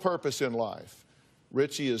no purpose in life,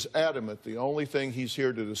 Richie is adamant the only thing he's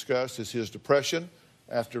here to discuss is his depression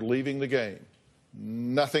after leaving the game.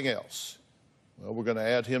 Nothing else. Well, we're going to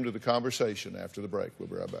add him to the conversation after the break. We'll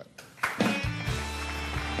be right back.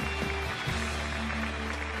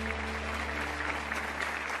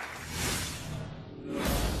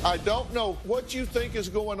 I don't know what you think is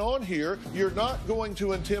going on here. You're not going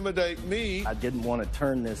to intimidate me. I didn't want to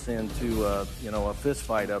turn this into a fist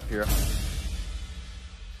fight up here.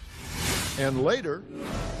 And later,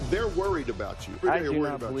 they're worried about you. I do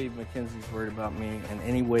not believe Mackenzie's worried about me in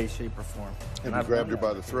any way, shape, or form. Have you grabbed her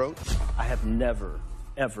by the throat? I have never,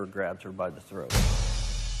 ever grabbed her by the throat.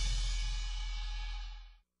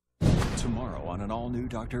 Tomorrow on an all-new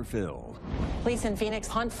Dr. Phill. Police in Phoenix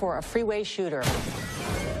hunt for a freeway shooter.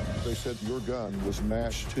 They said your gun was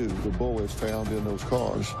matched to the bullets found in those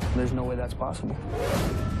cars. There's no way that's possible.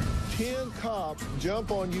 10 cops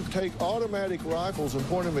jump on you, take automatic rifles and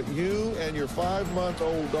point them at you and your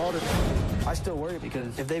 5-month-old daughter. I still worry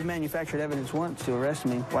because if they've manufactured evidence once to arrest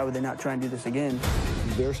me, why would they not try and do this again?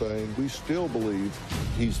 They're saying we still believe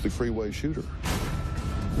he's the freeway shooter.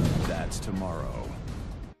 That's tomorrow.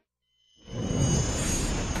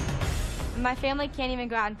 My family can't even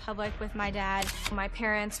go out in public with my dad. My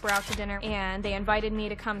parents were out to dinner and they invited me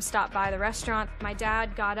to come stop by the restaurant. My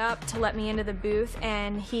dad got up to let me into the booth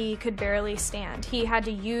and he could barely stand. He had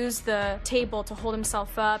to use the table to hold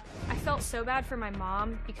himself up. I felt so bad for my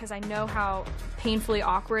mom because I know how painfully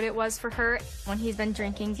awkward it was for her. When he's been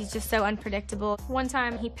drinking, he's just so unpredictable. One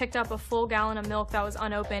time he picked up a full gallon of milk that was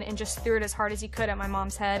unopened and just threw it as hard as he could at my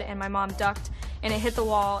mom's head, and my mom ducked and it hit the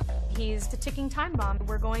wall. He's the ticking time bomb.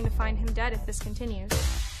 We're going to find him dead if this continues.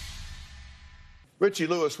 Richie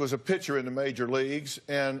Lewis was a pitcher in the major leagues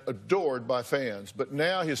and adored by fans, but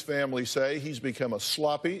now his family say he's become a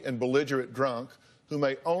sloppy and belligerent drunk who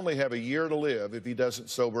may only have a year to live if he doesn't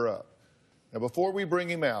sober up. Now, before we bring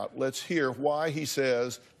him out, let's hear why he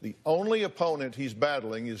says the only opponent he's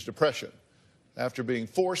battling is depression after being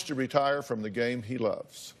forced to retire from the game he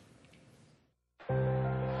loves.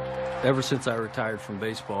 Ever since I retired from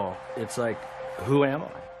baseball, it's like, who am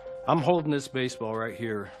I? I'm holding this baseball right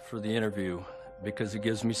here for the interview because it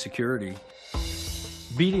gives me security.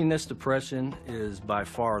 Beating this depression is by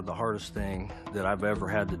far the hardest thing that I've ever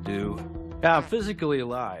had to do. Yeah, I'm physically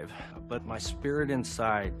alive, but my spirit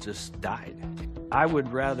inside just died. I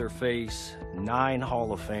would rather face 9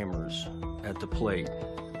 Hall of Famers at the plate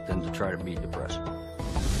than to try to beat depression.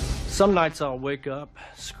 Some nights I'll wake up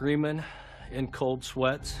screaming in cold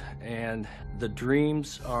sweats, and the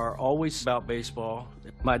dreams are always about baseball.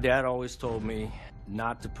 My dad always told me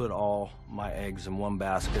not to put all my eggs in one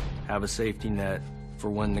basket, have a safety net for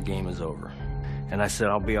when the game is over. And I said,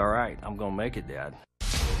 I'll be all right. I'm gonna make it, Dad.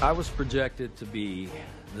 I was projected to be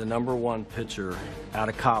the #1 pitcher out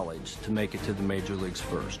of college to make it to the major leagues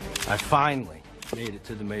first. I finally made it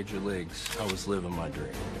to the major leagues. I was living my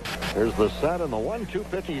dream. Here's the set and the 1-2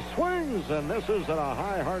 pitch. He swings, and this is at a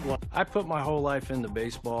high, hard one. I put my whole life into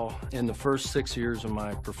baseball. In the first 6 years of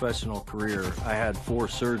my professional career, I had 4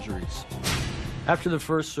 surgeries. After the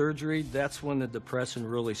first surgery, that's when the depression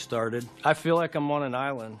really started. I feel like I'm on an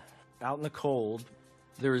island, out in the cold.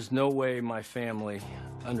 There is no way my family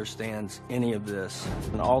understands any of this,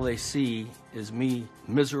 and all they see is me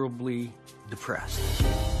miserably depressed.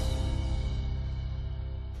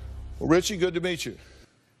 Well, Richie, good to meet you.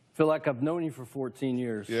 Feel like I've known you for 14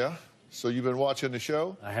 years. Yeah? So you've been watching the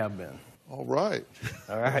show? I have been. All right.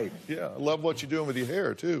 All right. Yeah, I love what you're doing with your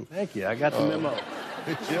hair, too. Thank you. I got the memo.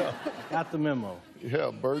 Yeah. Got the memo. Yeah,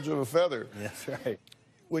 birds of a feather. That's right.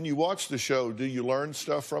 When you watch the show, do you learn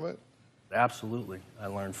stuff from it? Absolutely. I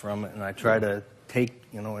learn from it, and I try to take,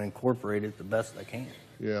 and incorporate it the best I can.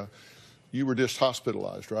 Yeah. You were just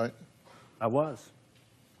hospitalized, right? I was.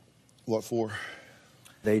 What for?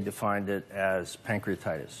 They defined it as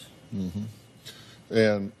pancreatitis. Mm-hmm.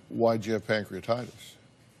 And why'd you have pancreatitis?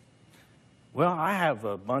 Well, I have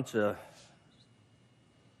a bunch of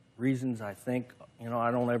reasons, I think.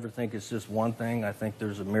 I don't ever think it's just one thing. I think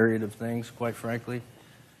there's a myriad of things, quite frankly,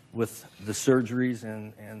 with the surgeries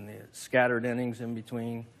and the scattered innings in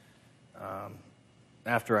between.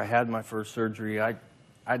 After I had my first surgery,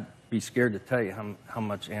 I'd be scared to tell you how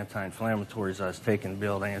much anti-inflammatories I was taking to be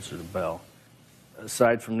able to answer the bell.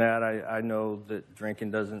 Aside from that, I know that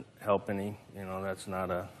drinking doesn't help any. That's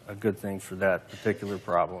not a good thing for that particular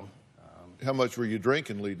problem. How much were you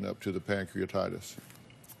drinking leading up to the pancreatitis?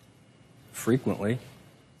 Frequently.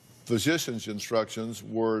 Physician's instructions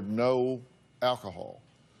were no alcohol.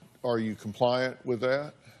 Are you compliant with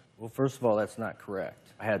that? Well, first of all, that's not correct.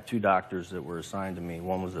 I had 2 doctors that were assigned to me.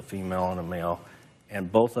 One was a female and a male,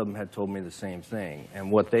 and both of them had told me the same thing.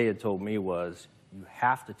 And what they had told me was, you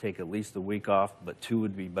have to take at least a week off, but 2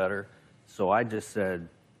 would be better. So I just said,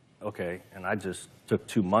 okay, and I just took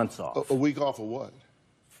 2 months off. A week off of what?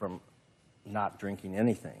 From not drinking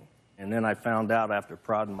anything. And then I found out after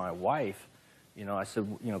prodding my wife, I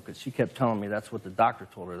said, because she kept telling me that's what the doctor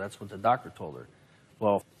told her, that's what the doctor told her.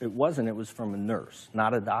 Well, it wasn't, it was from a nurse,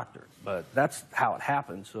 not a doctor. But that's how it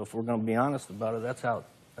happened. So if we're going to be honest about it, that's how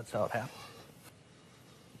it happened.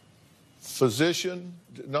 Physician,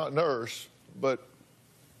 not nurse, but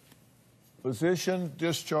physician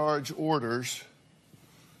discharge orders,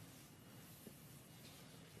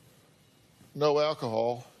 no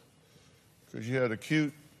alcohol, because you had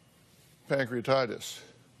acute pancreatitis.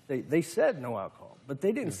 They said no alcohol, but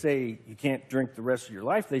they didn't say you can't drink the rest of your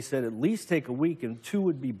life. They said at least take a week and 2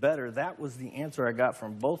 would be better. That was the answer I got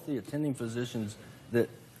from both the attending physicians that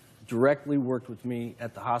directly worked with me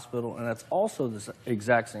at the hospital, and that's also the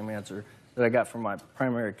exact same answer that I got from my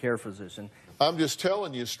primary care physician. I'm just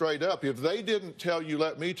telling you straight up, if they didn't tell you,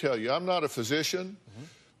 let me tell you. I'm not a physician,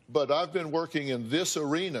 but I've been working in this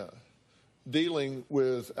arena dealing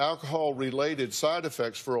with alcohol-related side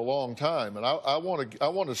effects for a long time. And I want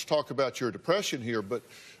to talk about your depression here, but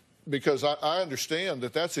because I understand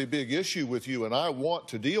that that's a big issue with you, and I want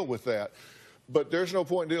to deal with that. But there's no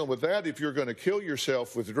point in dealing with that if you're going to kill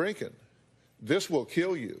yourself with drinking. This will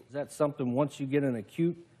kill you. Is that something, once you get an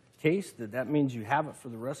acute case, that means you have it for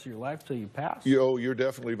the rest of your life till you pass? You're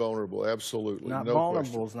definitely vulnerable, absolutely. Not no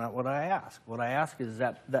vulnerable question. is not what I ask. What I ask is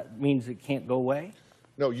that means it can't go away?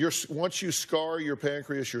 No, once you scar your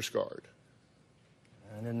pancreas, you're scarred.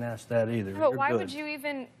 I didn't ask that either. But why would you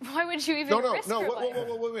even risk your life? Wait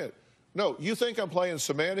a minute. No, you think I'm playing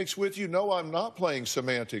semantics with you? No, I'm not playing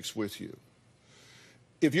semantics with you.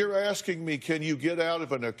 If you're asking me, can you get out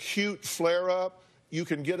of an acute flare-up? You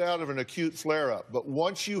can get out of an acute flare-up. But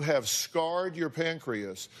once you have scarred your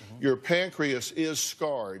pancreas is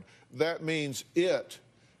scarred. That means it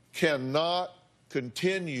cannot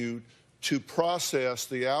continue to process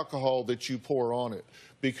the alcohol that you pour on it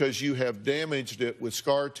because you have damaged it with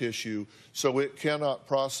scar tissue, so it cannot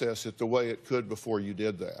process it the way it could before you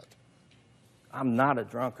did that. I'm not a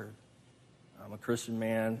drunkard. I'm a Christian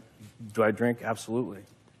man. Do I drink? Absolutely.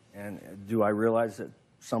 And do I realize that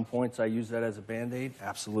some points I use that as a Band-Aid?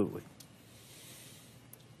 Absolutely.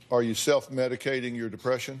 Are you self-medicating your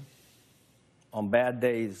depression? On bad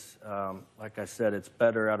days, like I said, it's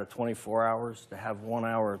better out of 24 hours to have 1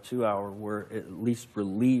 hour or 2 hour where it at least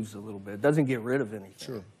relieves a little bit. It doesn't get rid of anything.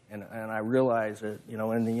 Sure. And I realize that,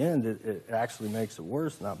 in the end, it actually makes it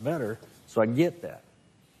worse, not better. So I get that.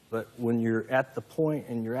 But when you're at the point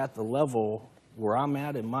and you're at the level where I'm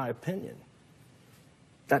at, in my opinion,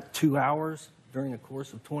 that 2 hours during the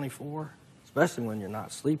course of 24, especially when you're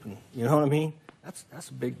not sleeping, you know what I mean? That's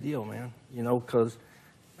a big deal, man. Because,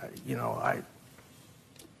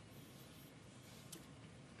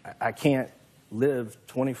 I can't live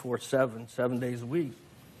 24/7, 7 days a week,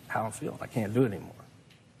 how I'm feeling. I can't do it anymore.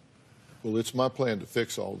 Well, it's my plan to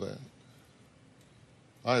fix all that.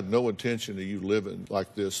 I have no intention of you living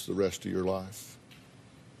like this the rest of your life.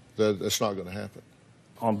 That's not going to happen.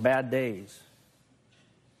 On bad days,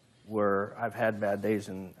 where I've had bad days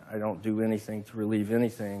and I don't do anything to relieve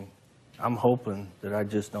anything, I'm hoping that I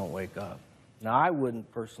just don't wake up. Now, I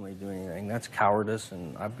wouldn't personally do anything. That's cowardice,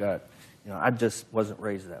 and I've got, I just wasn't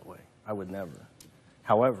raised that way. I would never.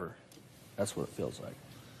 However, that's what it feels like.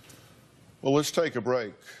 Well, let's take a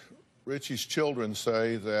break. Richie's children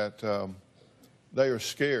say that they are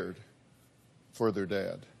scared for their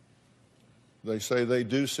dad. They say they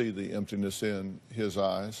do see the emptiness in his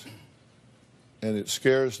eyes, and it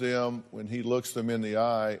scares them when he looks them in the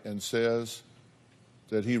eye and says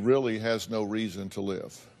that he really has no reason to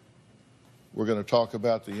live. We're going to talk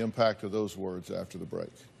about the impact of those words after the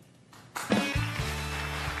break.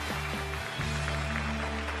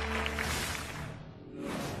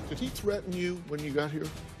 Did he threaten you when you got here?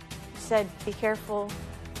 He said, be careful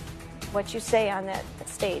what you say on that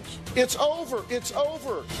stage. It's over. It's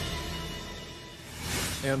over.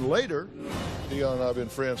 And later, Dion and I have been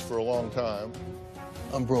friends for a long time.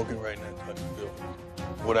 I'm broken right now, Dr. Phill.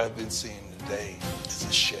 What I've been seeing today is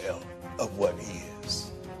a shell of what he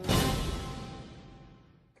is.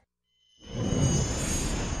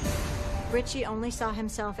 Richie only saw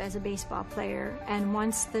himself as a baseball player, and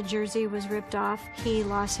once the jersey was ripped off, he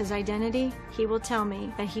lost his identity. He will tell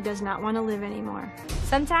me that he does not want to live anymore.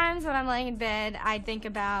 Sometimes when I'm laying in bed, I think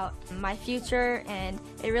about my future, and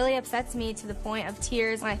it really upsets me to the point of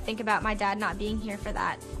tears when I think about my dad not being here for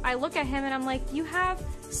that. I look at him and I'm like, you have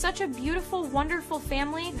such a beautiful, wonderful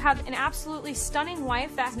family. You have an absolutely stunning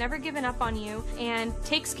wife that's never given up on you and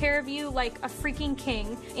takes care of you like a freaking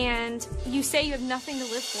king, and you say you have nothing to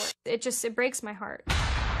live for. It breaks my heart.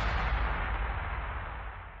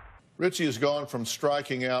 Richie has gone from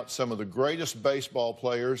striking out some of the greatest baseball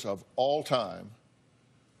players of all time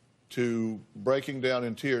to breaking down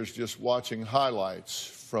in tears just watching highlights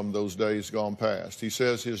from those days gone past. He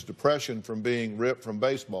says his depression from being ripped from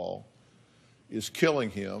baseball is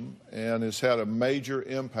killing him and has had a major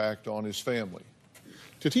impact on his family.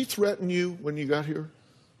 Did he threaten you when you got here?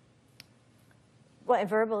 What,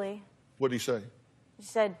 verbally? What did he say? He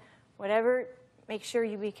said, whatever, make sure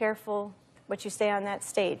you be careful what you say on that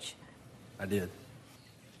stage. I did.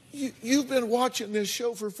 You've been watching this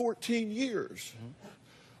show for 14 years.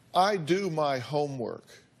 I do my homework.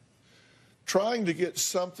 Trying to get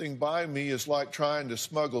something by me is like trying to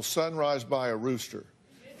smuggle sunrise by a rooster.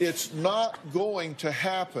 It's not going to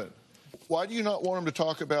happen. Why do you not want him to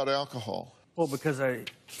talk about alcohol? Well, because I,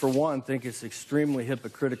 for one, think it's extremely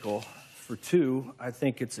hypocritical. For two, I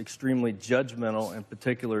think it's extremely judgmental, in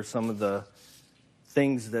particular some of the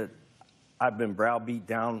things that I've been browbeat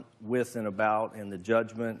down with and about, and the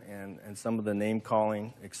judgment and some of the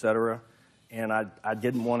name-calling, et cetera. And I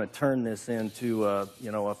didn't want to turn this into,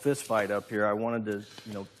 a fist fight up here. I wanted to,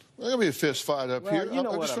 There's going to be a fist fight up here. You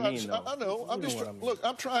know what I mean, though. I know. Look,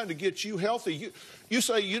 I'm trying to get you healthy. You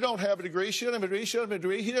say you don't have a degree. She doesn't have a degree. She doesn't have a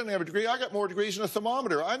degree. He doesn't have a degree. I got more degrees than a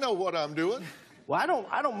thermometer. I know what I'm doing. Well,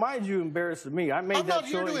 I don't mind you embarrassing me. I made I'm that not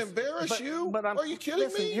here choice, to embarrass you. But Are you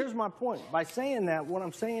kidding me? Here's my point. By saying that, what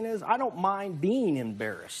I'm saying is I don't mind being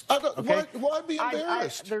embarrassed. Okay? Why be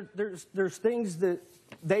embarrassed? There's things that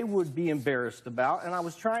they would be embarrassed about, and I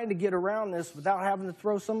was trying to get around this without having to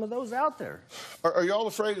throw some of those out there. Are you all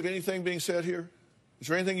afraid of anything being said here? Is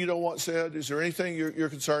there anything you don't want said? Is there anything you're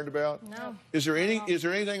concerned about? No. Is there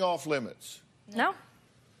anything off limits? No.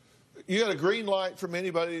 You got a green light from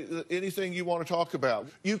anybody, anything you want to talk about.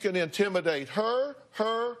 You can intimidate her,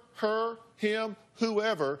 him,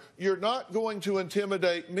 whoever. You're not going to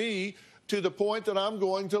intimidate me to the point that I'm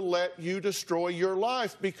going to let you destroy your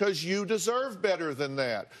life, because you deserve better than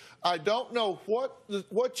that. I don't know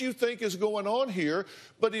what you think is going on here,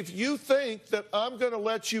 but if you think that I'm going to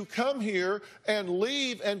let you come here and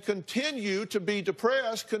leave and continue to be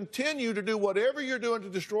depressed, continue to do whatever you're doing to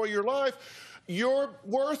destroy your life, you're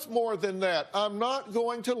worth more than that. I'm not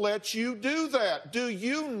going to let you do that. Do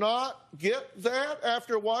you not get that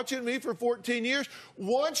after watching me for 14 years?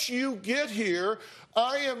 Once you get here,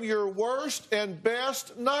 I am your worst and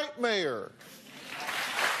best nightmare.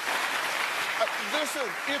 Listen,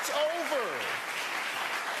 it's over.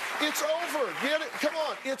 It's over. Get it? Come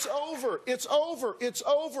on. It's over. It's over. It's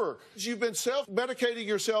over. You've been self-medicating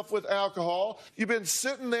yourself with alcohol. You've been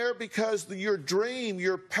sitting there because your dream,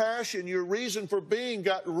 your passion, your reason for being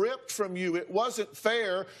got ripped from you. It wasn't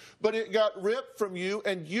fair, but it got ripped from you,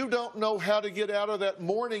 and you don't know how to get out of that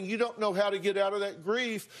mourning. You don't know how to get out of that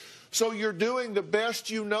grief, so you're doing the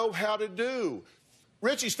best you know how to do.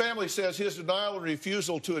 Richie's family says his denial and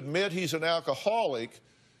refusal to admit he's an alcoholic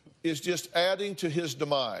is just adding to his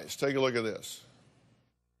demise. Take a look at this.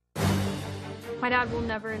 My dad will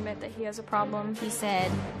never admit that he has a problem. He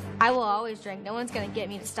said, I will always drink. No one's going to get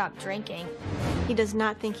me to stop drinking. He does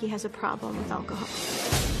not think he has a problem with alcohol.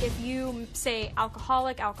 If you say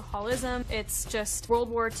alcoholic, alcoholism, it's just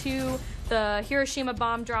World War II, the Hiroshima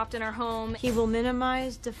bomb dropped in our home. He will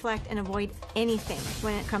minimize, deflect, and avoid anything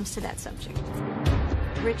when it comes to that subject.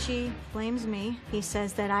 Richie blames me. He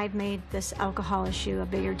says that I've made this alcohol issue a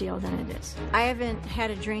bigger deal than it is. I haven't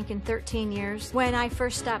had a drink in 13 years. When I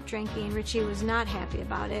first stopped drinking, Richie was not happy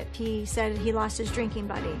about it. He said he lost his drinking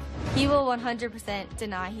buddy. He will 100%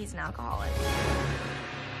 deny he's an alcoholic.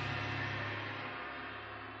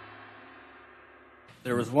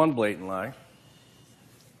 There was one blatant lie.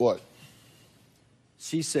 What?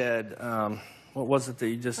 She said, what was it that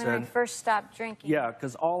you just when said? I first stopped drinking. Yeah,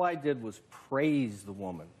 because all I did was praise the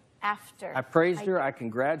woman. After. I praised her. I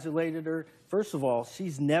congratulated her. First of all,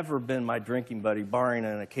 she's never been my drinking buddy, barring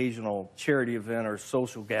an occasional charity event or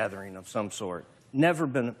social gathering of some sort. Never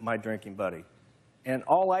been my drinking buddy. And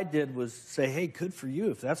all I did was say, hey, good for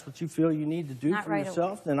you. If that's what you feel you need to do for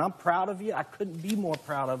yourself, then I'm proud of you. I couldn't be more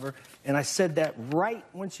proud of her. And I said that right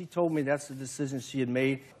when she told me that's the decision she had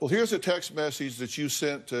made. Well, here's a text message that you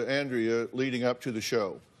sent to Andrea leading up to the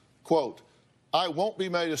show. Quote, I won't be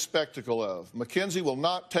made a spectacle of. Mackenzie will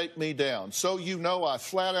not take me down. So you know, I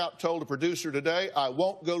flat out told a producer today I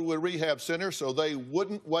won't go to a rehab center so they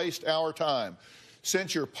wouldn't waste our time.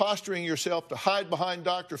 Since you're posturing yourself to hide behind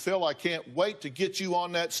Dr. Phill, I can't wait to get you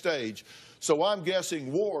on that stage. So I'm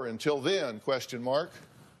guessing war until then, question mark.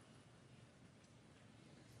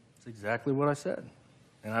 That's exactly what I said.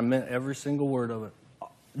 And I meant every single word of it.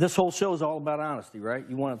 This whole show is all about honesty, right?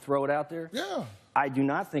 You want to throw it out there? Yeah. I do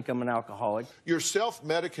not think I'm an alcoholic. You're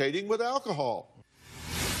self-medicating with alcohol.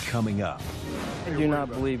 Coming up. I do not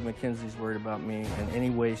believe Mackenzie's worried about me in any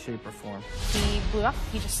way, shape, or form. He blew up.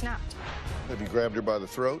 He just snapped. Have you grabbed her by the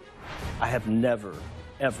throat? I have never,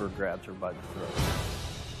 ever grabbed her by the throat.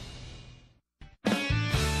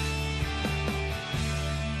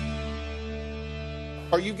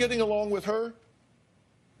 Are you getting along with her?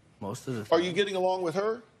 Most of the time. Are you getting along with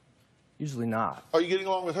her? Usually not. Are you getting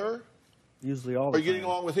along with her? Usually all the time. Are you getting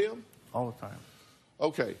along with him? All the time.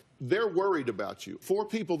 Okay. They're worried about you. 4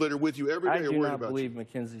 people that are with you every day are worried about you. I do not believe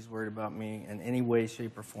Mackenzie's worried about me in any way,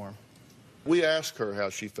 shape, or form. We asked her how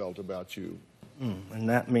she felt about you. And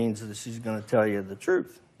that means that she's going to tell you the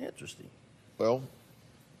truth. Interesting. Well,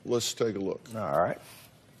 let's take a look. All right.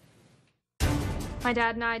 My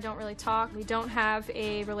dad and I don't really talk. We don't have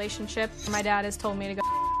a relationship. My dad has told me to go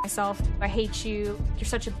myself. I hate you. You're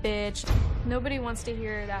such a bitch. Nobody wants to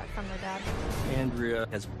hear that from their dad. Andrea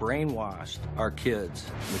has brainwashed our kids.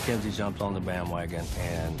 Mackenzie jumped on the bandwagon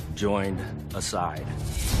and joined a side.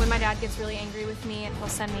 When my dad gets really angry with me, he'll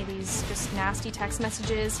send me these just nasty text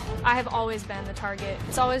messages. I have always been the target.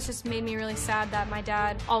 It's always just made me really sad that my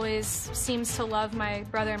dad always seems to love my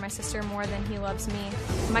brother and my sister more than he loves me.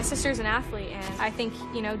 My sister's an athlete, and I think,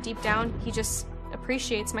 you know, deep down, he just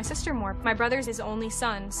appreciates my sister more. My brother's his only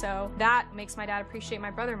son, so that makes my dad appreciate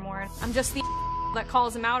my brother more. I'm just the that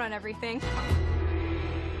calls him out on everything.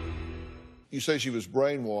 You say she was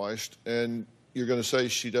brainwashed, and you're going to say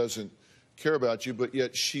she doesn't care about you, but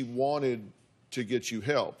yet she wanted to get you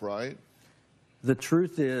help, right? The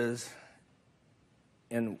truth is,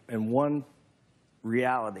 in one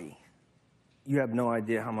reality, you have no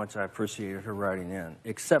idea how much I appreciated her writing in,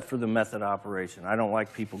 except for the method operation. I don't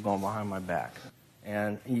like people going behind my back.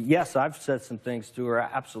 And yes, I've said some things to her,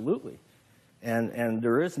 absolutely. And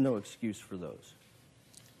there is no excuse for those.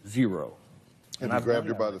 Zero. Have you grabbed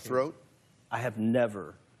her by the throat? I have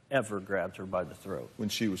never, ever grabbed her by the throat. When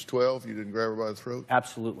she was 12, you didn't grab her by the throat?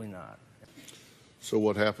 Absolutely not. So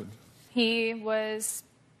what happened? He was,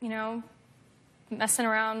 you know, messing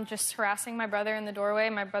around, just harassing my brother in the doorway.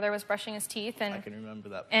 My brother was brushing his teeth, and I can remember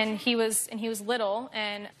that. And he was little,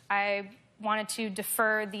 and I wanted to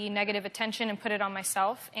defer the negative attention and put it on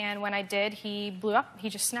myself. And when I did, he blew up. He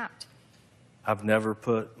just snapped. I've never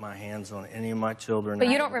put my hands on any of my children. But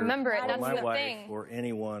you don't remember it. That's my the wife thing. Or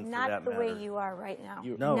anyone for Not that the matter. way you are right now.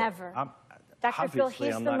 No, Never. Dr. Phill, obviously,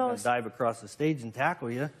 he's I'm the not going most. to dive across the stage and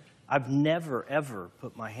tackle you. I've never, ever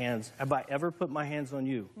put my hands. Have I ever put my hands on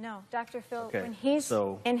you? No, Dr. Phill, Okay, when he's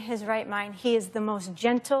so- in his right mind, he is the most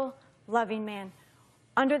gentle, loving man.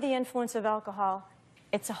 Under the influence of alcohol,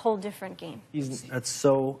 it's a whole different game. That's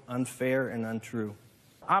so unfair and untrue.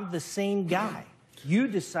 I'm the same guy. You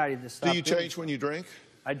decided to stop. Do you change when you drink?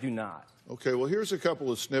 I do not. Okay, well, here's a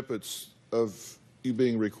couple of snippets of you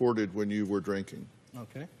being recorded when you were drinking.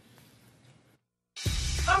 Okay.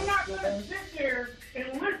 I'm not going to sit there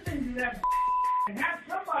and listen to that and have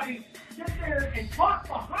somebody sit there and talk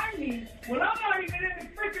behind me when I'm not even in the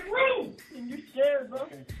freaking room. And you're scared, bro.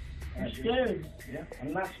 I'm scared. Yeah,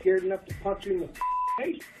 I'm not scared enough to punch you in the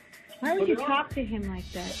face. Why would you talk to him like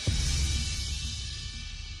that?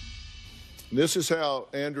 This is how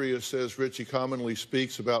Andrea says Richie commonly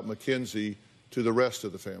speaks about Mackenzie to the rest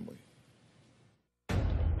of the family.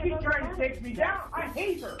 She's trying to take me down. I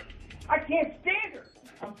hate her. I can't stand her.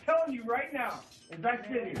 I'm telling you right now, as I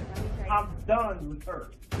sit here, I'm done with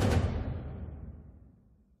her.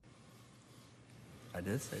 I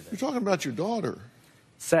did say that. You're talking about your daughter.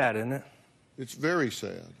 Sad, isn't it? It's very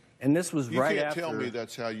sad. And this was right You after. can't tell me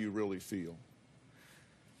that's how you really feel.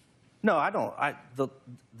 No, I don't.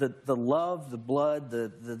 The love, the blood,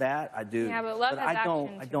 the that I do. Yeah, but love has I don't.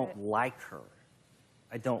 action I to don't it. like her.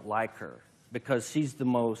 I don't like her because she's the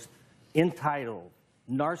most entitled,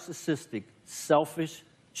 narcissistic, selfish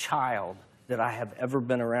child that I have ever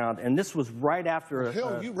been around. And this was right after. Well,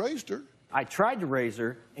 hell, you raised her. I tried to raise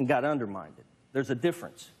her and got undermined. There's a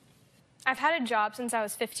difference. I've had a job since I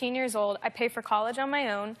was 15 years old. I pay for college on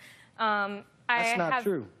my own. That's not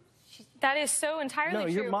true. That is so entirely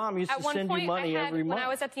true. No, your mom used to send you money every month. When I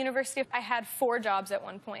was at the university, I had 4 jobs at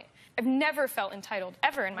one point. I've never felt entitled,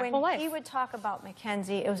 ever in my whole life. When he would talk about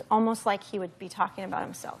Mackenzie, it was almost like he would be talking about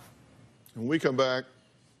himself. When we come back,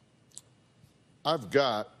 I've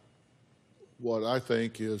got what I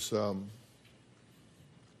think is an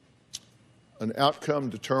outcome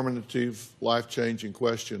determinative, life-changing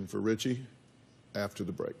question for Richie after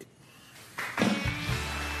the break.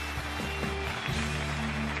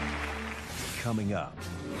 Coming up.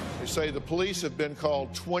 They say the police have been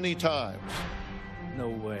called 20 times. No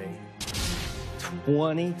way.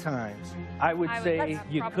 20 times. I would say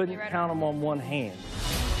you couldn't count them on one hand.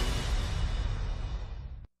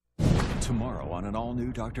 Tomorrow on an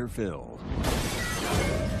all-new Dr. Phill.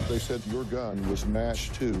 They said your gun was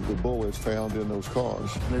matched to the bullets found in those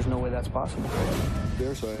cars. There's no way that's possible.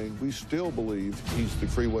 They're saying we still believe he's the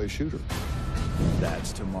freeway shooter.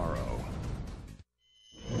 That's tomorrow.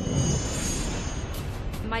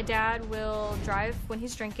 My dad will drive when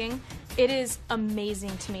he's drinking. It is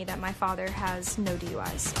amazing to me that my father has no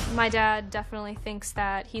DUIs. My dad definitely thinks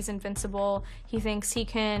that he's invincible. He thinks he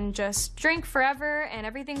can just drink forever and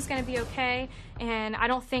everything's going to be okay. And I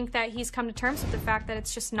don't think that he's come to terms with the fact that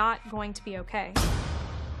it's just not going to be okay.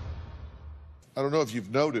 I don't know if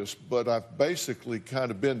you've noticed, but I've basically kind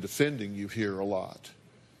of been defending you here a lot.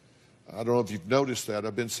 I don't know if you've noticed that.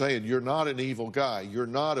 I've been saying you're not an evil guy. You're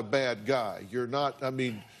not a bad guy. You're not, I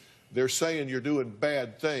mean, they're saying you're doing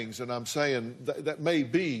bad things, and I'm saying that may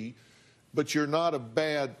be, but you're not a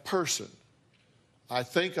bad person. I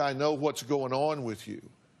think I know what's going on with you,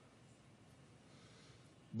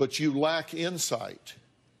 but you lack insight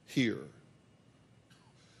here.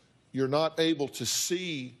 You're not able to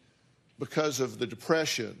see because of the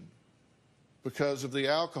depression, because of the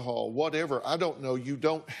alcohol, whatever. I don't know. You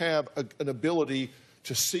don't have an ability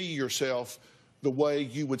to see yourself the way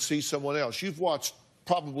you would see someone else. You've watched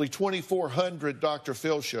probably 2,400 Dr.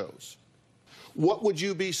 Phill shows. What would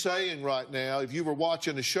you be saying right now if you were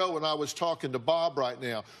watching a show and I was talking to Bob right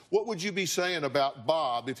now? What would you be saying about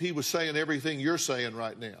Bob if he was saying everything you're saying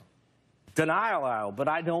right now? Denial, but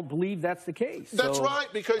I don't believe that's the case. That's right,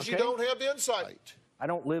 because you don't have insight. I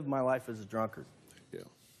don't live my life as a drunkard. Yeah.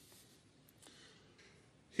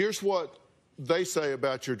 Here's what they say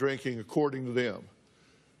about your drinking according to them.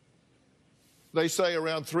 They say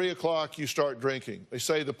around 3 o'clock you start drinking. They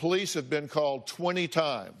say the police have been called 20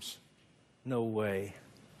 times. No way.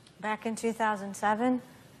 Back in 2007?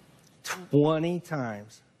 20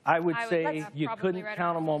 times. I would say that's you probably couldn't right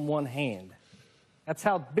count around them on one hand. That's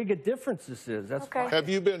how big a difference this is. That's why. Have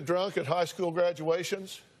you been drunk at high school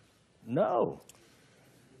graduations? No.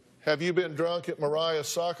 Have you been drunk at Mariah's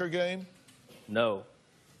soccer game? No.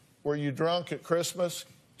 Were you drunk at Christmas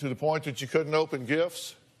to the point that you couldn't open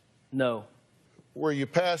gifts? No. Were you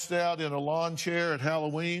passed out in a lawn chair at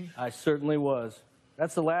Halloween? I certainly was.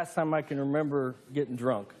 That's the last time I can remember getting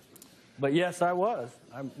drunk. But yes, I was.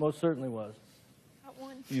 I most certainly was.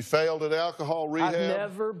 You failed at alcohol rehab? I've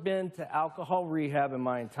never been to alcohol rehab in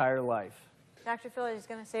my entire life. Dr. Phill is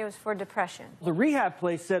going to say it was for depression. The rehab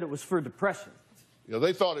place said it was for depression. Yeah,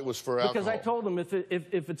 they thought it was for alcohol. Because I told them if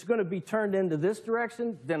it's going to be turned into this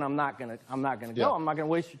direction, then I'm not going to go. I'm not going to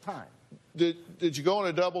waste your time. Did you go on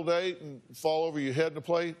a double date and fall over your head in a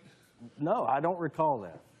plate? No, I don't recall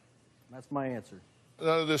that. That's my answer.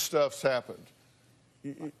 None of this stuff's happened.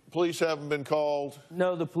 Police haven't been called?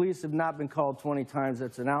 No, the police have not been called 20 times.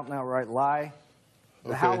 That's an out and outright lie.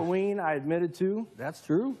 The Halloween I admitted to, that's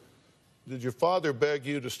true. Did your father beg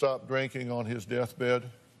you to stop drinking on his deathbed?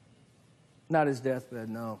 Not his deathbed,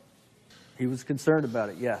 no. He was concerned about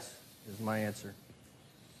it, yes, is my answer.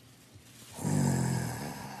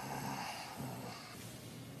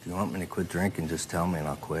 If you want me to quit drinking, just tell me and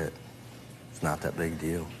I'll quit. It's not that big a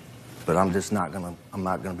deal. But I'm just not gonna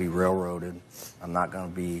be railroaded. I'm not gonna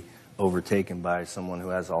be overtaken by someone who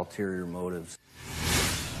has ulterior motives.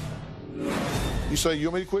 You say, you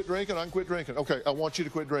want me to quit drinking? I can quit drinking. Okay, I want you to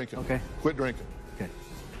quit drinking. Okay. Quit drinking. Okay.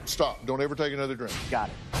 Stop. Don't ever take another drink. Got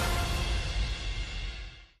it.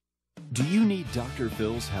 Do you need Dr.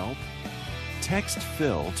 Phil's help? Text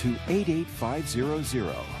Phill to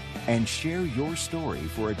 88500 and share your story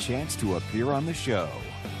for a chance to appear on the show.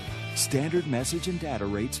 Standard message and data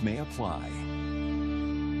rates may apply.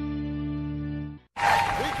 We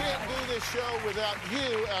can't do this show without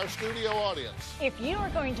you, our studio audience. If you are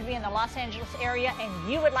going to be in the Los Angeles area and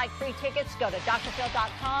you would like free tickets, go to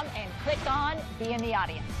drphil.com and click on Be in the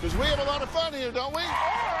Audience. Because we have a lot of fun here, don't we? Or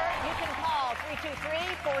you can call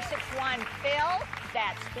 323-461-PHIL.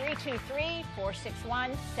 That's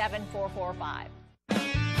 323-461-7445.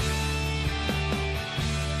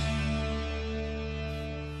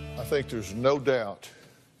 I think there's no doubt,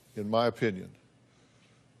 in my opinion,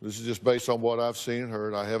 this is just based on what I've seen and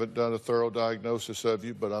heard. I haven't done a thorough diagnosis of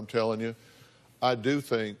you, but I'm telling you, I do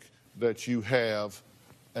think that you have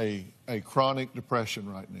a chronic depression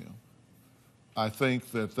right now. I think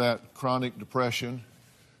that chronic depression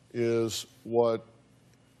is what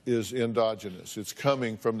is endogenous. It's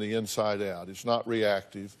coming from the inside out. It's not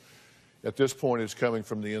reactive. At this point, it's coming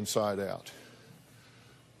from the inside out.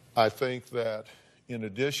 I think that in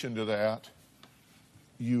addition to that,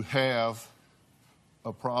 you have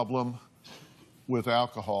a problem with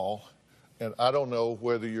alcohol, and I don't know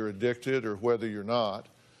whether you're addicted or whether you're not,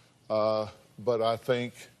 but I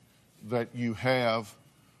think that you have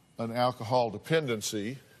an alcohol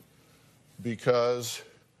dependency because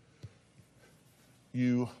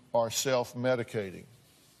you are self-medicating.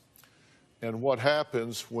 And what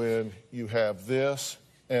happens when you have this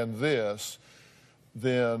and this,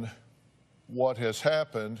 then what has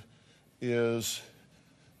happened is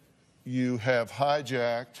you have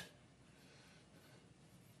hijacked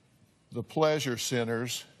the pleasure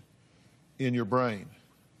centers in your brain.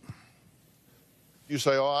 You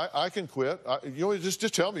say, oh, I can quit. You want me to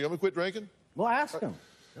just tell me, you want me to quit drinking? Well, ask them.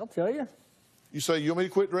 They'll tell you. You say, you want me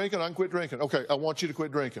to quit drinking? I can quit drinking. Okay, I want you to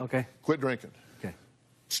quit drinking. Okay. Quit drinking. Okay.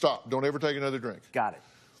 Stop. Don't ever take another drink. Got it.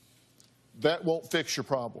 That won't fix your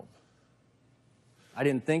problem. I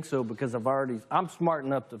didn't think so because I'm smart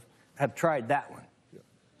enough to have tried that one. Yeah.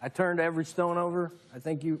 I turned every stone over. I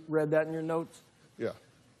think you read that in your notes. Yeah.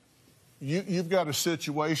 You've got a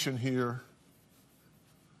situation here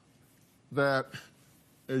that,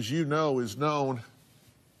 as you know, is known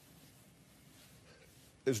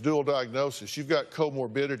as dual diagnosis. You've got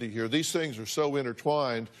comorbidity here. These things are so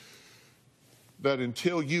intertwined that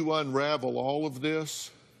until you unravel all of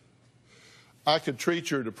this, I could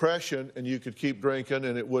treat your depression and you could keep drinking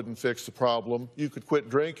and it wouldn't fix the problem. You could quit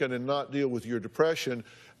drinking and not deal with your depression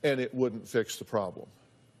and it wouldn't fix the problem.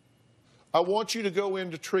 I want you to go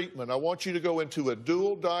into treatment. I want you to go into a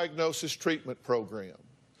dual diagnosis treatment program.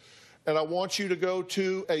 And I want you to go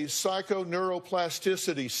to a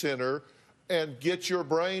psychoneuroplasticity center and get your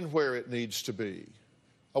brain where it needs to be.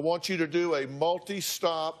 I want you to do a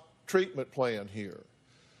multi-stop treatment plan here.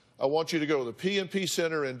 I want you to go to the P&P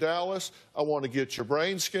Center in Dallas. I want to get your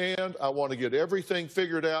brain scanned. I want to get everything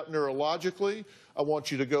figured out neurologically. I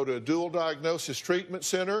want you to go to a dual diagnosis treatment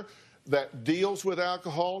center that deals with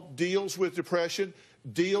alcohol, deals with depression,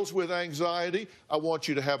 deals with anxiety. I want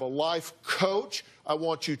you to have a life coach. I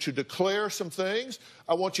want you to declare some things.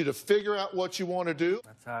 I want you to figure out what you want to do.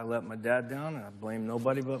 That's how I let my dad down, and I blame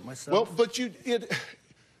nobody but myself. Well, but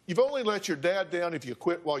you've only let your dad down if you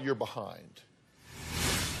quit while you're behind.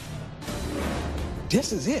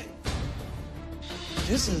 This is it.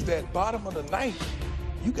 This is that bottom of the ninth.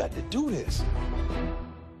 You got to do this.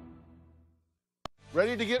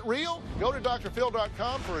 Ready to get real? Go to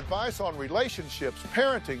drphil.com for advice on relationships,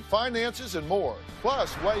 parenting, finances, and more.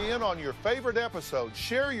 Plus, weigh in on your favorite episodes,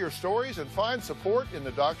 share your stories, and find support in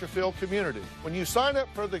the Dr. Phil community. When you sign up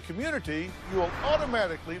for the community, you will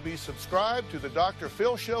automatically be subscribed to the Dr.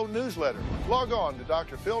 Phil Show newsletter. Log on to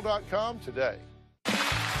drphil.com today.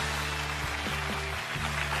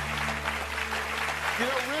 You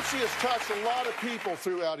know, Richie has touched a lot of people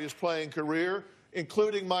throughout his playing career,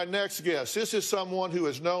 including my next guest. This is someone who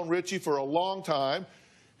has known Richie for a long time.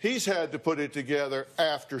 He's had to put it together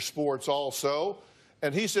after sports also.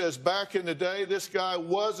 And he says back in the day, this guy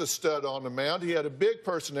was a stud on the mound. He had a big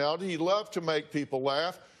personality. He loved to make people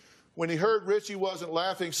laugh. When he heard Richie wasn't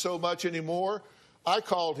laughing so much anymore, I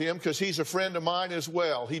called him because he's a friend of mine as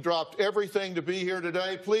well. He dropped everything to be here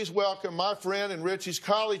today. Please welcome my friend and Richie's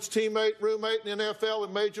college teammate, roommate in the NFL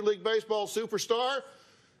and Major League Baseball superstar,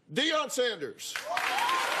 Deion Sanders.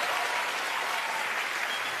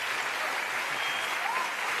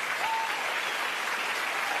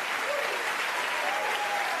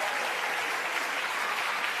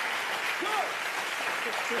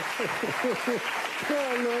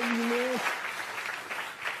 I love you, man.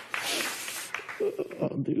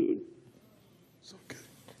 Oh, dude. It's okay.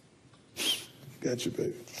 Got you,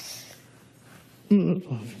 baby.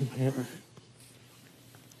 Love you, man.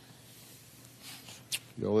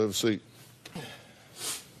 Y'all have a seat.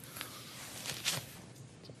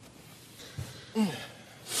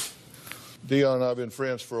 Deion and I have been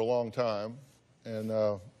friends for a long time, and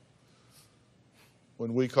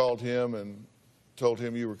when we called him and told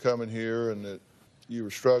him you were coming here and that you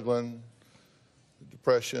were struggling,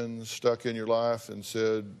 depression stuck in your life, and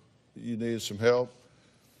said you needed some help,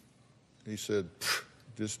 he said,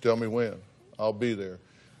 just tell me when. I'll be there.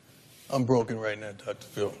 I'm broken right now, Dr.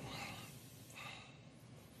 Phil.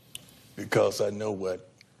 Because I know what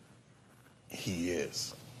he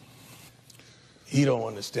is. He don't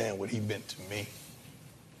understand what he meant to me.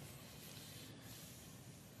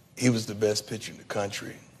 He was the best pitcher in the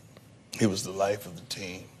country. He was the life of the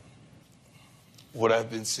team. What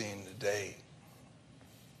I've been seeing today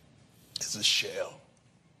is a shell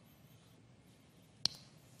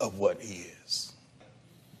of what he is.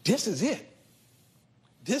 This is it.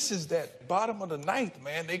 This is that bottom of the ninth,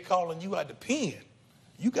 man. They calling you out the pen.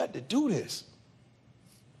 You got to do this.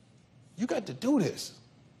 You got to do this.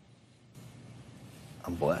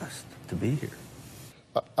 I'm blessed to be here.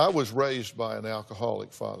 I was raised by an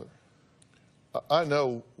alcoholic father. I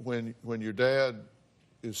know when your dad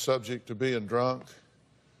is subject to being drunk,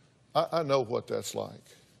 I know what that's like.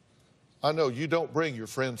 I know you don't bring your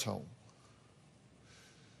friends home.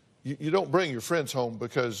 You don't bring your friends home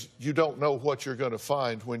because you don't know what you're going to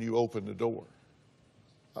find when you open the door.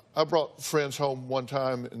 I brought friends home one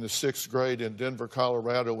time in the 6th grade in Denver,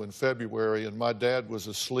 Colorado in February, and my dad was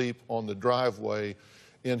asleep on the driveway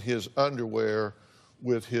in his underwear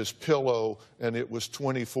with his pillow, and it was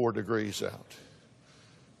 24 degrees out.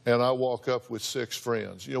 And I walk up with 6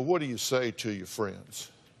 friends. You know, what do you say to your friends?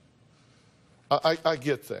 I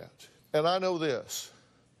get that. And I know this.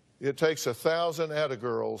 It takes 1,000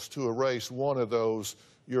 attagirls to erase one of those,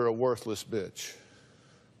 you're a worthless bitch.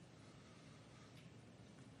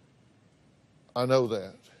 I know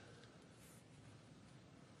that.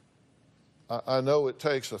 I know it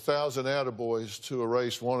takes 1,000 attaboys to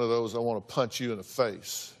erase one of those. I want to punch you in the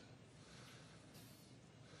face.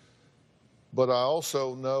 But I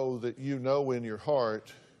also know that you know in your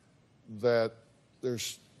heart that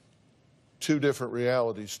there's two different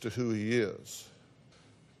realities to who he is.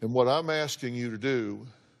 And what I'm asking you to do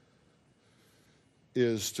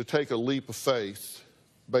is to take a leap of faith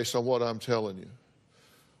based on what I'm telling you.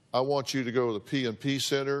 I want you to go to the P&P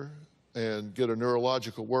Center and get a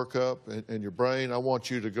neurological workup in your brain. I want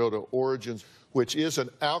you to go to Origins, which is an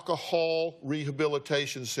alcohol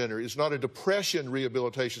rehabilitation center. It's not a depression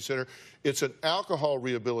rehabilitation center. It's an alcohol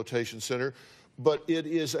rehabilitation center, but it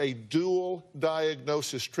is a dual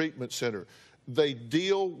diagnosis treatment center. They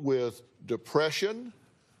deal with depression,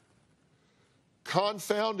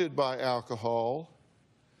 confounded by alcohol,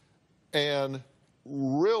 and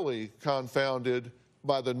really confounded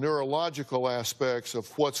by the neurological aspects of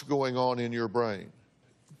what's going on in your brain.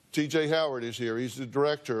 T.J. Howard is here. He's the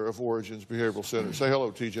director of Origins Behavioral Center. Say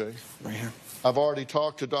hello, T.J. Right here. I've already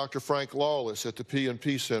talked to Dr. Frank Lawless at the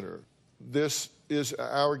P&P Center. This is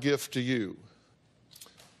our gift to you.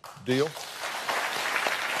 Deal?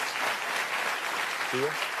 Deal?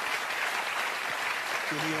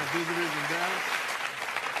 Visitors in Dallas?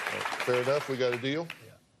 Fair enough. We got a deal?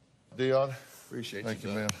 Yeah. Dion? Appreciate Thank you,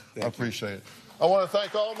 you, man. Thank I appreciate it. I want to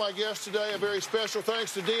thank all my guests today. A very special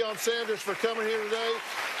thanks to Deion Sanders for coming here today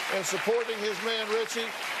and supporting his man, Richie.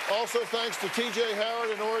 Also, thanks to T.J. Howard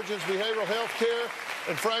and Origins Behavioral Health Care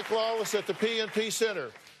and Frank Lawless at the P&P Center.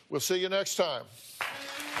 We'll see you next time.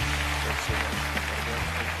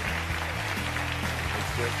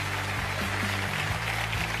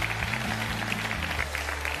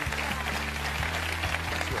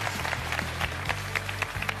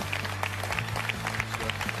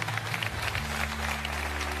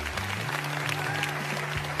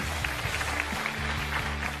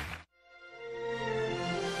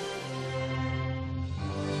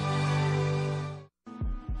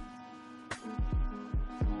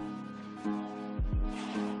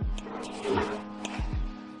 Thank you.